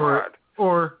 or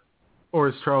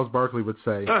as Charles Barkley would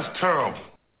say, that's terrible.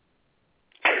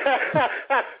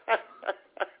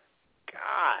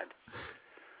 God.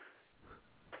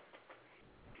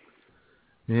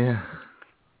 Yeah.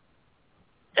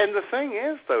 And the thing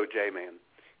is, though, J-Man,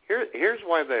 here's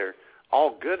why they're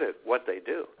all good at what they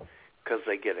do. Because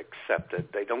they get accepted.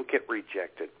 They don't get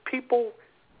rejected. People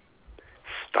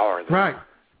star them. Right.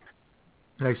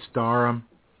 They star them.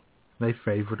 They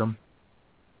favorite them.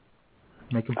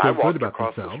 Make them feel good about themselves. I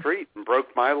walked across the street and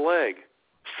broke my leg.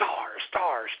 Star,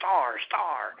 star, star,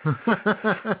 star.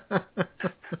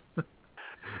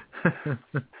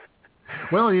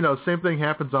 Well, you know, same thing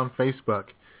happens on Facebook.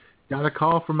 Got a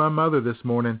call from my mother this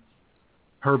morning.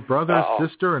 Her brother,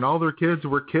 sister, and all their kids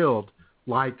were killed.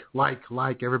 Like.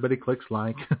 Everybody clicks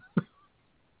like.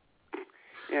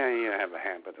 Yeah, you have a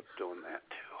habit of doing that,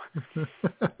 too.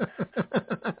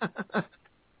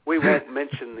 We won't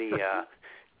mention the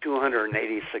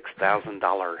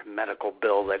 $286,000 medical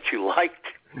bill that you liked.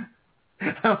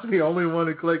 I was the only one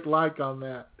who clicked like on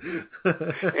that.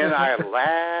 And I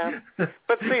laughed.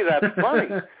 But see, that's funny.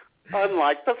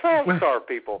 Unlike the 5-Star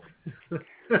people.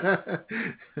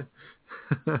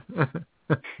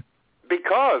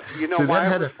 Because, you know why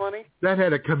it was funny? That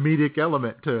had a comedic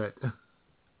element to it.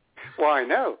 Well, I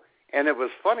know. And it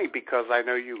was funny because I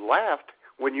know you laughed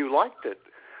when you liked it.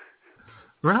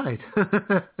 Right.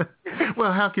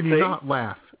 Well, how can you not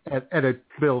laugh at a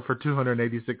bill for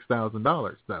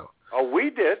 $286,000, though? Oh, we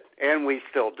did, and we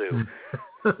still do.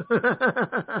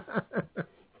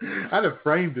 I'd have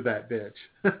framed that bitch.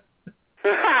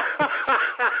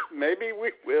 Maybe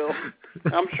we will.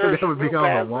 I'm sure that would be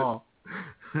on the wall.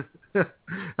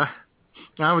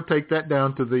 I would take that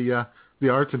down to the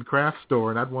arts and crafts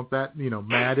store, and I'd want that,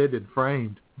 matted and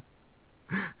framed.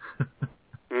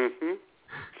 Mhm.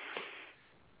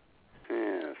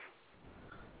 Yes.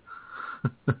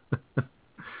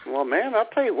 Well, man, I'll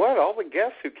tell you what. All the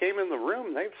guests who came in the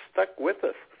room, they've stuck with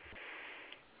us,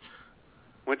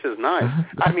 which is nice.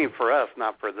 I mean, for us,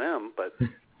 not for them, but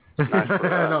nice for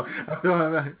us.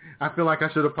 No, I feel like I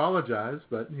should apologize,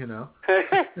 but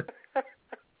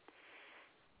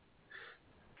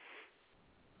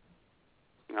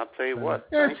I'll tell you what.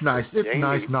 It's nice. It's Jamie.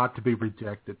 Nice not to be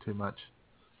rejected too much.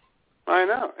 I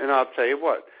know, and I'll tell you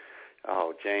what.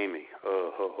 Oh, Jamie.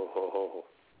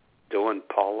 Doing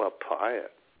Paula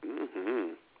Pyatt.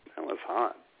 That was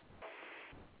hot.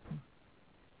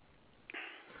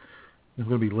 I'm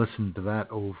going to be listening to that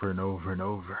over and over and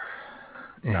over.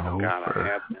 And over. God, I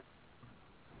have been.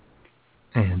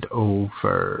 And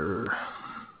over.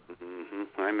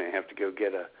 I may have to go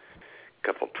get a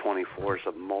couple 24s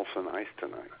of Molson Ice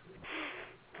tonight.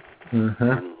 And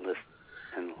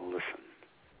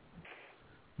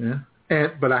listen. Yeah.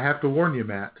 But I have to warn you,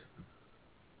 Matt.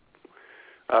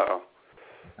 Uh-oh.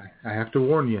 I have to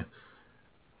warn you.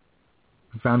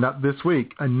 I found out this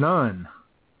week a nun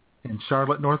in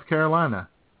Charlotte, North Carolina,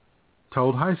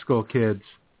 told high school kids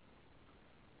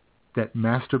that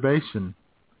masturbation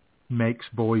makes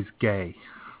boys gay.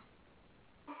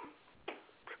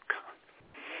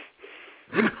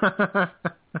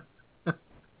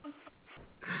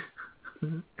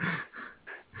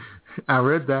 I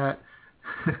read that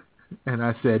and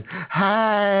I said,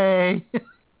 "Hey."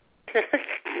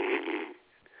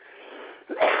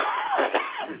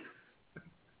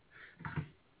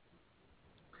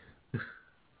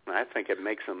 I think it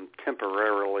makes them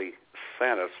temporarily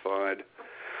satisfied.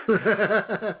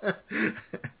 I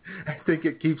think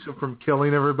it keeps them from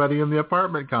killing everybody in the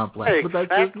apartment complex. Hey, but that's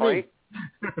just me.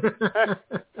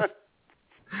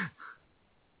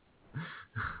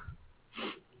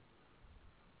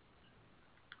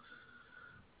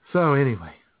 So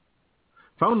anyway,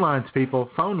 phone lines, people.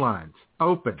 Phone lines.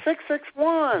 Open.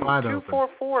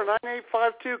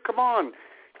 661-244-9852. Come on.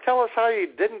 Tell us how you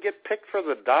didn't get picked for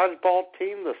the dodgeball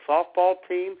team, the softball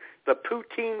team, the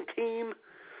poutine team.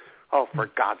 Oh, for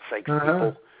God's sakes,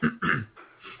 people.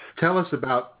 Tell us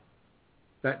about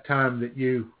that time that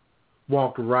you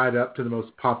walked right up to the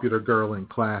most popular girl in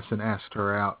class and asked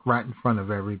her out right in front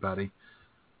of everybody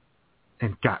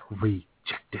and got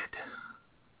rejected.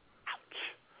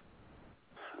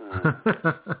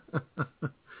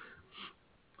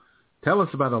 Tell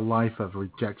us about a life of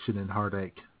rejection and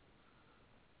heartache,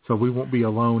 so we won't be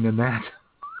alone in that.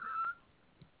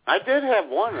 I did have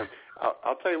one.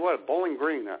 I'll tell you what, at Bowling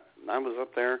Green, I was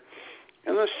up there,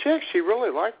 and this chick, she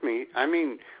really liked me. I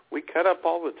mean, we cut up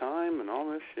all the time and all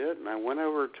this shit, and I went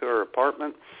over to her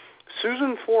apartment.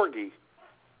 Susan Forgy,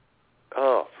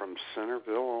 from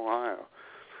Centerville, Ohio.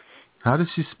 How does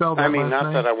she spell that last name? I mean,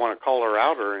 not that I want to call her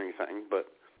out or anything, but...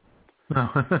 No.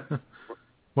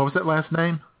 What was that last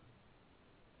name?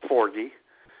 Forgy.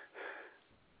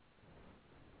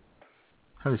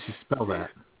 How does she spell that?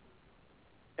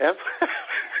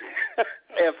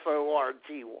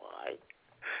 F-O-R-G-Y.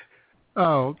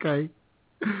 Oh, okay.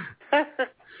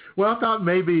 Well, I thought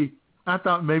maybe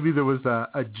there was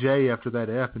a J after that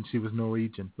F and she was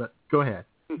Norwegian, but go ahead.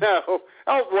 No.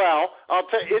 Oh, well, I'll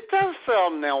tell you, it does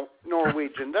sound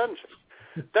Norwegian, doesn't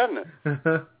it?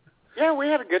 Yeah, we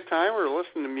had a good time. We were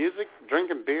listening to music,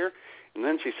 drinking beer, and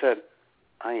then she said,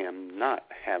 "I am not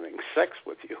having sex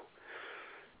with you."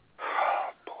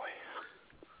 Oh, boy.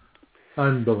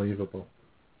 Unbelievable.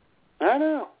 I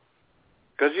know.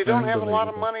 Because you don't have a lot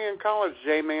of money in college,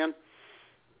 J-Man.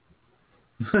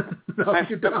 No, I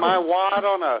spent my wad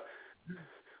on a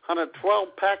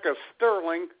 12-pack of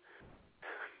Sterling.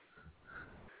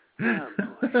 Oh,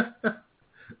 boy.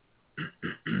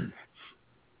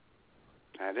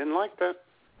 I didn't like that.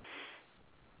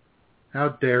 How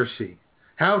dare she?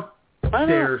 How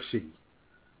dare she?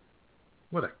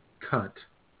 What a cunt.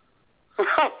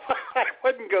 I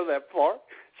wouldn't go that far.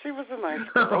 She was a nice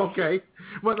girl. Okay.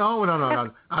 Well,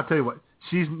 no. I'll tell you what.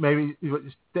 She's maybe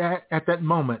at that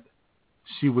moment,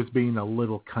 she was being a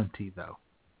little cunty, though.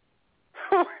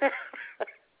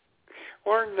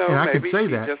 Or no, and I maybe can say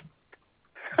she that. just...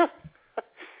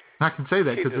 I can say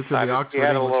that because it's in the Oxford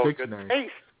English Dictionary.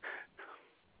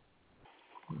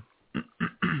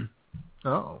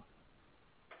 Oh.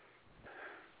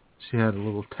 She had a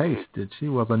little taste, did she?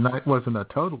 Well, the night wasn't a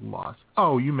total loss.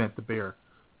 Oh, you meant the beer.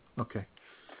 Okay.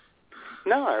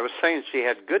 No, I was saying she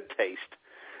had good taste.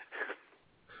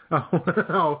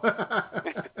 Oh.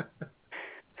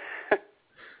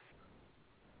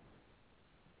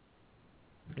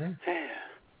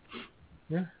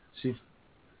 Yeah.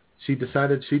 She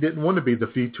decided she didn't want to be the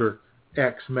future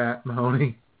ex-Matt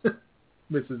Mahoney,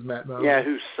 Mrs. Matt Mahoney. Yeah,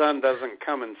 whose son doesn't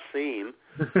come and see him.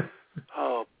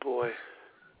 Oh, boy.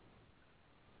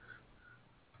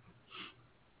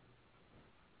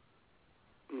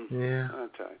 Yeah. I'll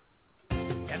tell you.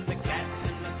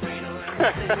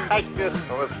 I just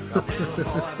was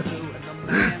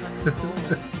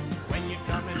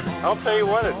I'll tell you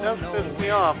what, it does piss me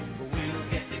off.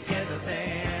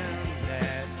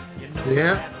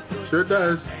 Yeah, sure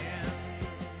does.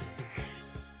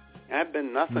 I've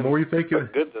been nothing the more you think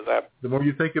but good to that. The more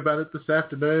you think about it this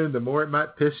afternoon, the more it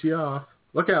might piss you off.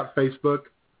 Look out,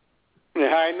 Facebook.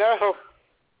 Yeah, I know.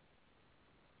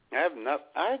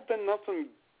 I've been nothing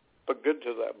but good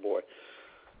to that boy.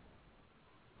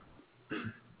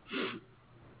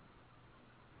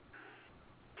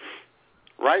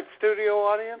 Right, studio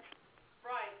audience?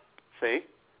 Right. See?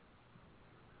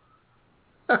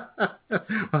 Well,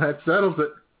 that settles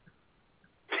it.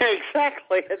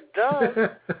 Exactly, it does.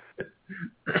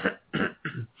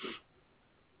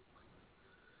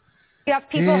 You have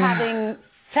people having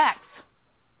sex.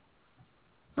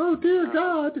 Oh, dear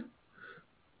God.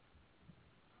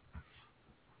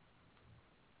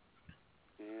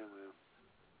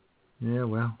 Yeah,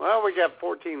 well. Well, we got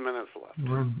 14 minutes left.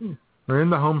 We're in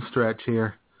the home stretch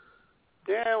here.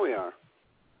 Yeah, we are.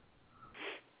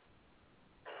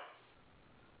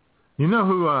 You know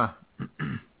who I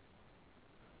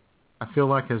feel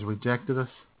like has rejected us?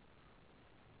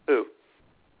 Who?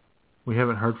 We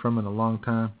haven't heard from in a long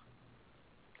time.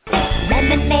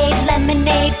 Lemonade,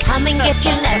 lemonade, come and get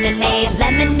your lemonade.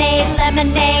 Lemonade,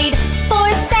 lemonade, for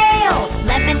sale.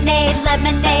 Lemonade,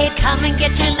 lemonade, come and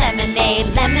get your lemonade.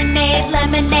 Lemonade,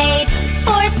 lemonade,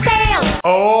 for sale.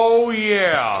 Oh,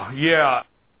 yeah.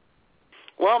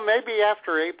 Well, maybe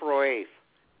after April 8th.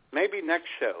 Maybe next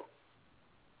show.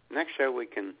 Next show we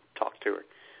can talk to her.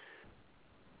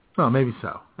 Oh, maybe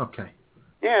so. Okay.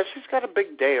 Yeah, she's got a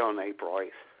big day on April 8th.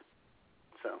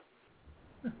 So.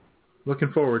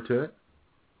 Looking forward to it.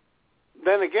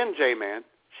 Then again, J-Man,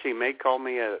 she may call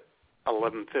me at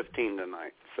 11:15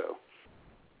 tonight, so.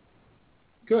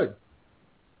 Good.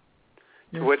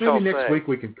 To Yeah, which maybe I'll next say, week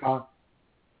we can call.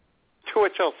 To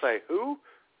which I'll say, who?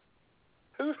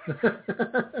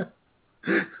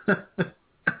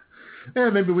 Yeah,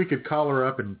 maybe we could call her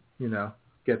up and,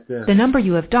 get this. The number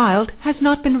you have dialed has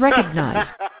not been recognized.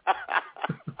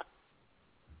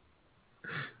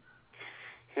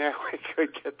 Yeah, we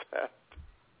could get that.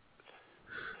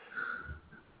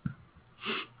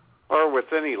 Or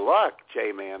with any luck,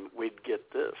 J-Man, we'd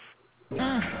get this.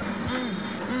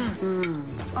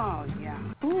 Oh, yeah.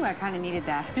 Ooh, I kind of needed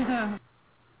that.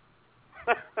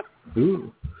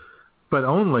 Ooh. But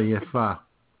only if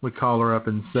we call her up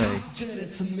and say...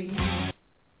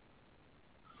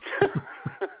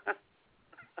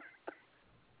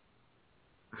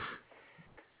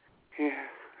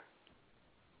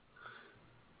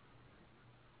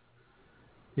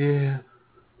 Yeah.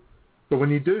 But when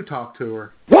you do talk to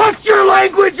her... Watch your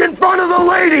language in front of the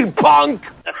lady, punk!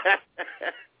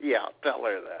 Yeah, tell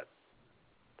her that.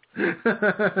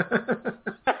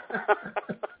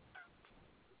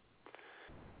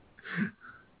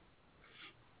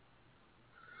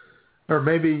 Or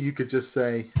maybe you could just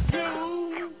say...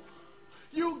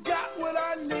 You got what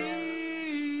I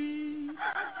need.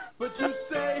 But you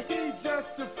say he's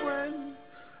just a friend.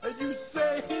 And you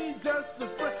say he's just a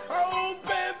friend. Oh,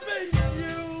 baby,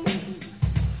 you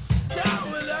got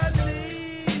what I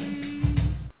need.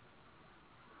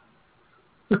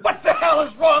 What the hell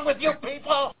is wrong with you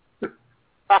people?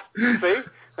 See?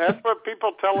 That's what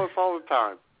people tell us all the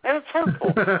time. And it's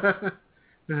hurtful.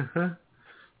 Uh-huh.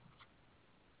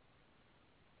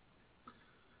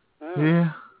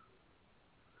 Yeah.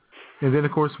 And then,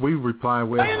 of course, we reply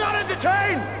with... Are you not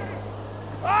entertained?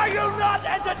 Are you not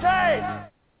entertained?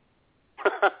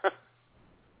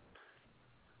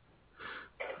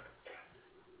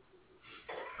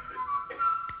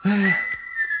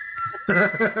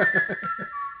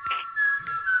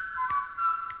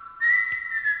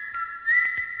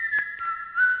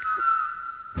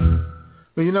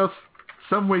 Well,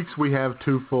 some weeks we have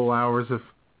 2 full hours of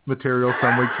material.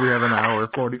 Some weeks we have an hour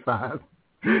 45.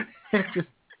 And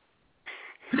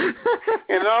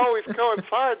it always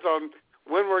coincides on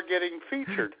when we're getting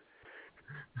featured.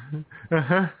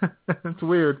 It's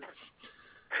weird.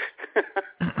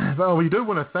 Well, we do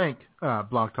want to thank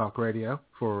Blog Talk Radio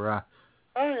for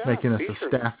making us a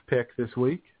staff pick this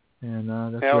week, and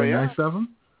that's very nice of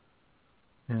them.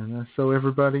 And so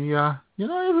everybody,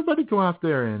 everybody go out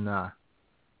there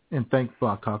and thank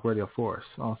Blog Talk Radio for us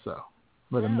also.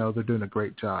 Let them know they're doing a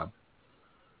great job.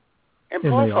 And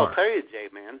plus, I'll tell you,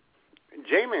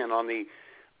 J-Man on the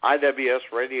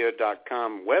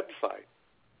IWSradio.com website,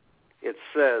 it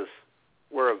says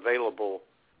we're available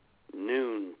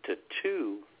noon to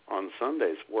 2 on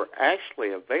Sundays. We're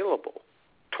actually available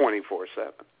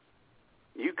 24/7.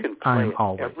 You can play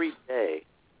it every day.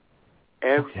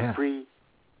 Every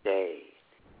day.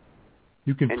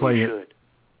 You can play it.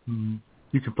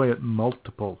 You can play it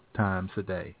multiple times a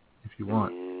day if you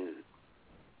want.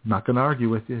 I'm not going to argue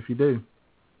with you if you do.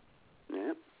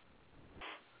 Yep.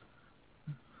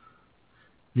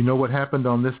 You know what happened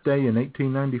on this day in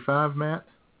 1895, Matt?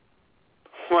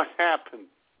 What happened?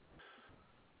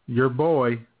 Your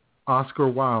boy, Oscar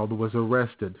Wilde, was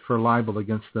arrested for libel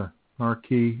against the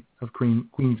Marquis of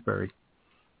Queensberry.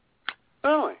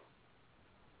 Really?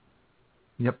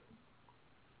 Yep.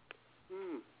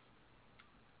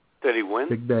 Did he win?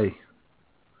 Big day.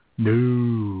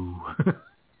 No.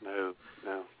 No.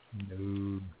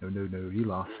 No. He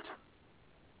lost.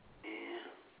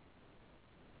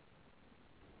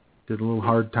 Did a little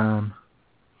hard time.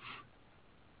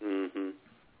 Mm-hmm.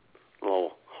 A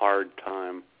little hard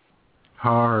time.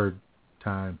 Hard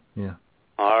time, yeah.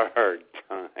 Hard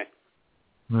time.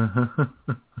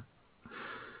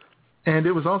 And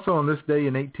it was also on this day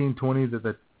in 1820 that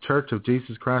the Church of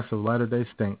Jesus Christ of Latter-day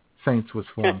Saints was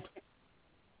formed.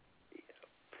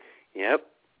 Yep.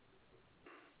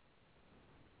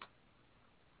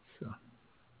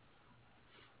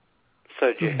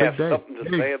 So do you have something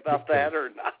to say about that or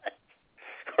not?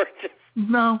 Or just...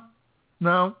 No.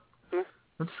 I'm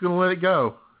just going to let it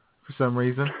go for some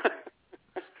reason.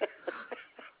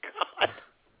 God.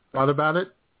 Thought about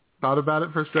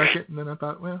it for a second, and then I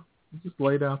thought, well, just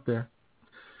lay it out there.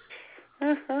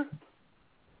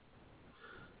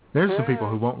 There's some people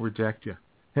who won't reject you.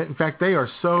 In fact, they are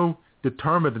so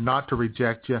determined not to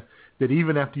reject you that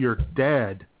even after you're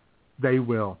dead, they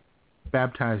will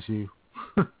baptize you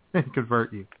and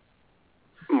convert you.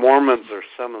 Mormons are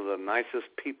some of the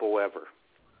nicest people ever.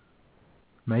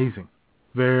 Amazing.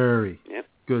 Very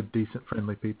good, decent,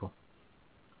 friendly people.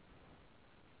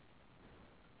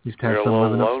 Used to have some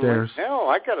living lonely. Upstairs. Hell,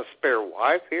 I got a spare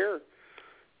wife here.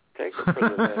 Take her for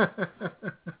the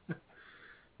day.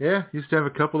 Yeah, used to have a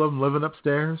couple of them living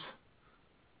upstairs.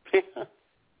 Yeah,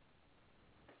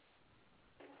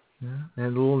 and a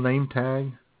little name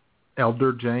tag,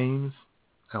 Elder James,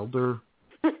 Elder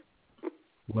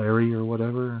Larry or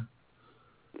whatever.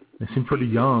 They seem pretty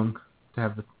young to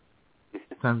have the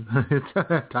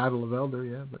title of elder,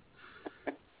 yeah. But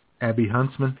Abby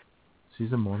Huntsman,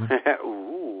 she's a Mormon.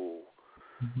 Ooh.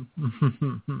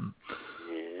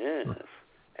 Yes.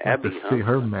 Abby Huntsman. See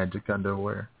her magic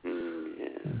underwear.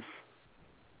 Yes.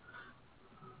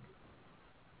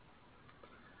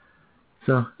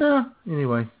 So, yeah,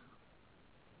 anyway,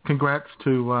 congrats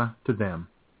to them.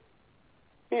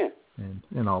 Yeah.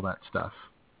 And all that stuff.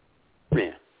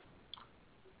 Yeah.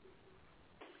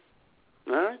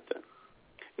 All right, then.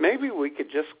 Maybe we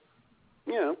could just,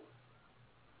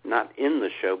 not end the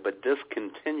show, but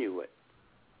discontinue it.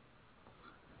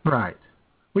 Right.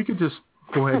 We could just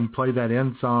go ahead and play that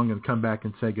end song and come back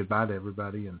and say goodbye to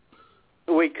everybody. And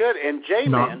we could. And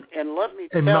J-Man, and let me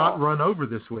and not run over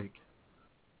this week.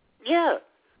 Yeah.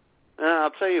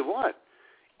 I'll tell you what.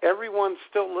 Everyone's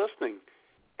still listening.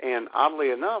 And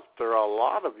oddly enough, there are a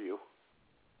lot of you.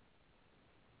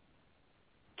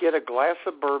 Get a glass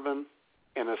of bourbon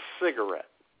and a cigarette.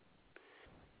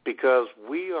 Because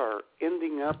we are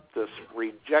ending up this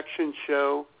Rejection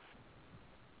show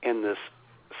and this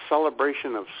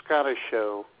celebration of Scottish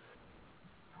show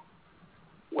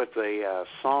with a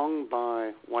song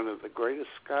by one of the greatest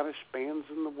Scottish bands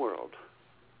in the world.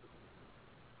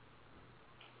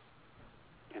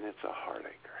 And it's a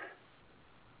heartacher.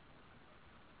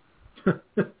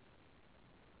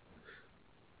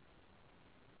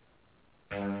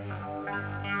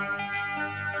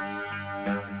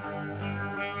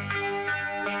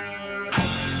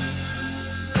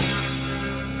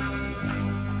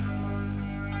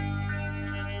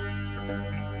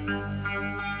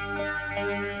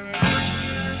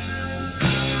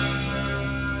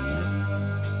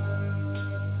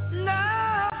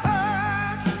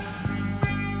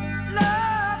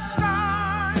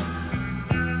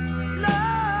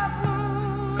 Love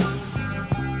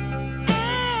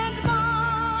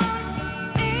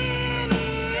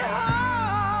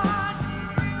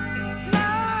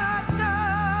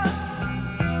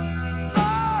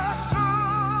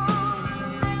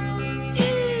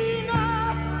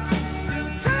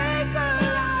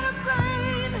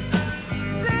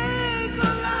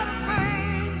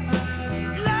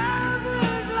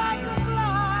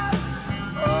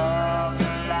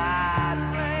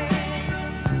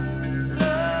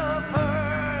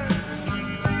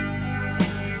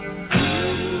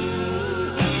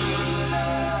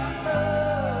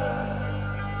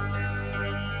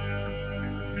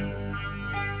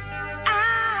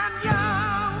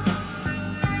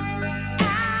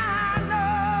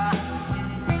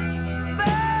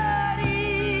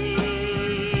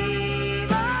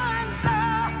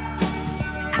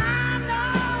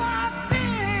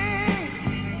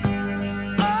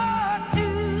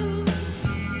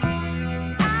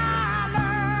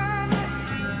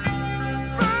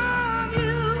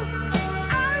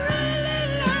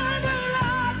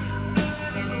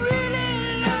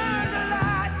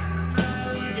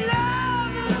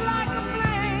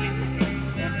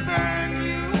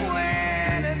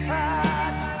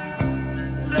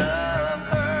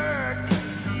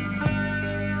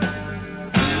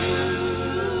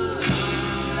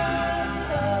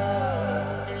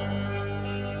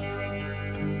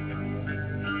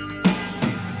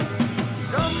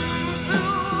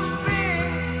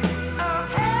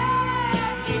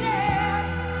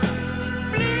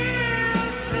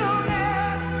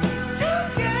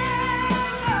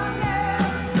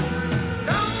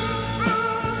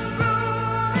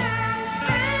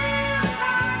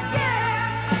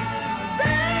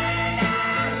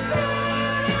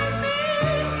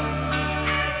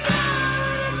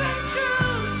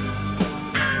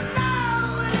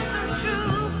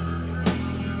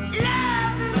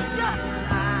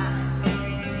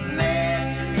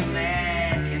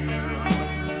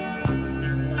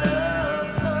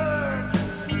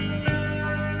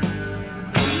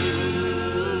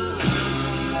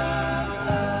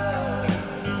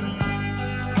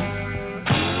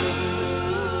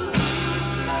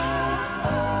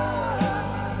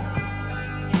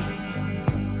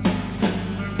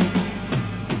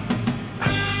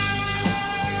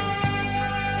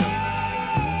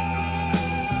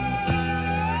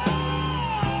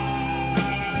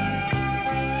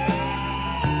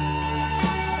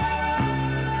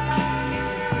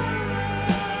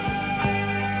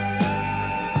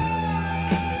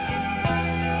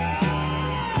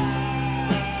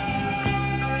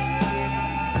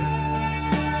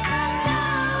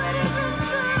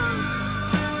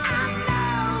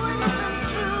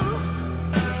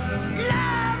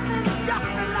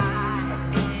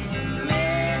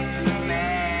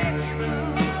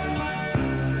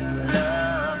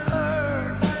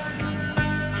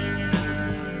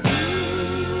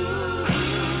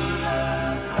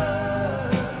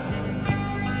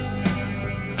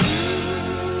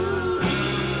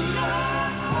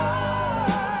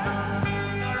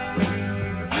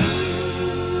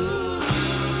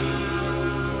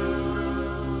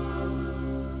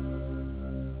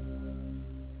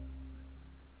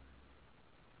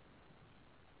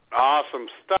awesome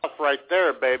stuff right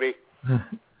there, baby.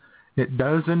 It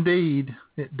does indeed.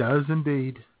 It does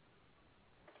indeed.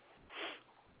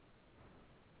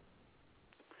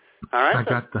 All right. I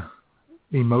got the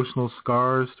emotional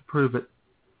scars to prove it.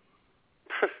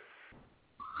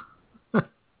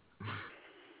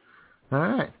 All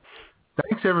right.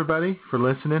 Thanks, everybody, for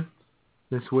listening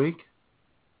this week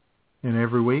and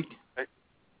every week.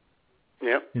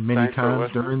 Yep. And many times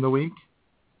during the week.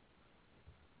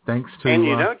 Thanks to... And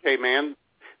you know, J-Man,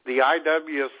 the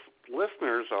IWS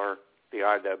listeners are the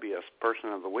IWS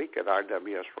Person of the Week at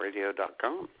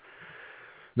IWSradio.com.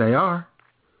 They are.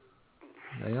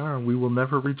 They are. We will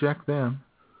never reject them.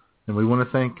 And we want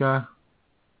to thank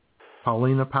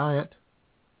Paulina Pyatt.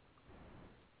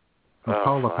 Or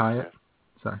Paula Pyatt.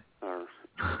 Sorry.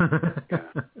 Yeah.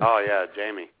 Oh, yeah,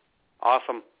 Jamie.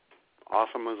 Awesome.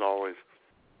 Awesome as always.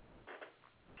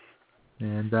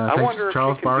 And thanks to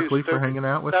Charles Barkley for hanging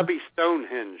out with us. Stubby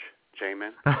Stonehenge,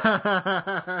 J-Man.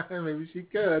 Maybe she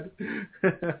could.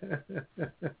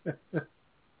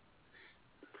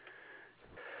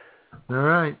 All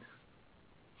right.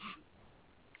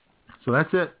 So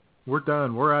that's it. We're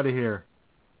done. We're out of here.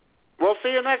 We'll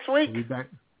see you next week. We'll be back.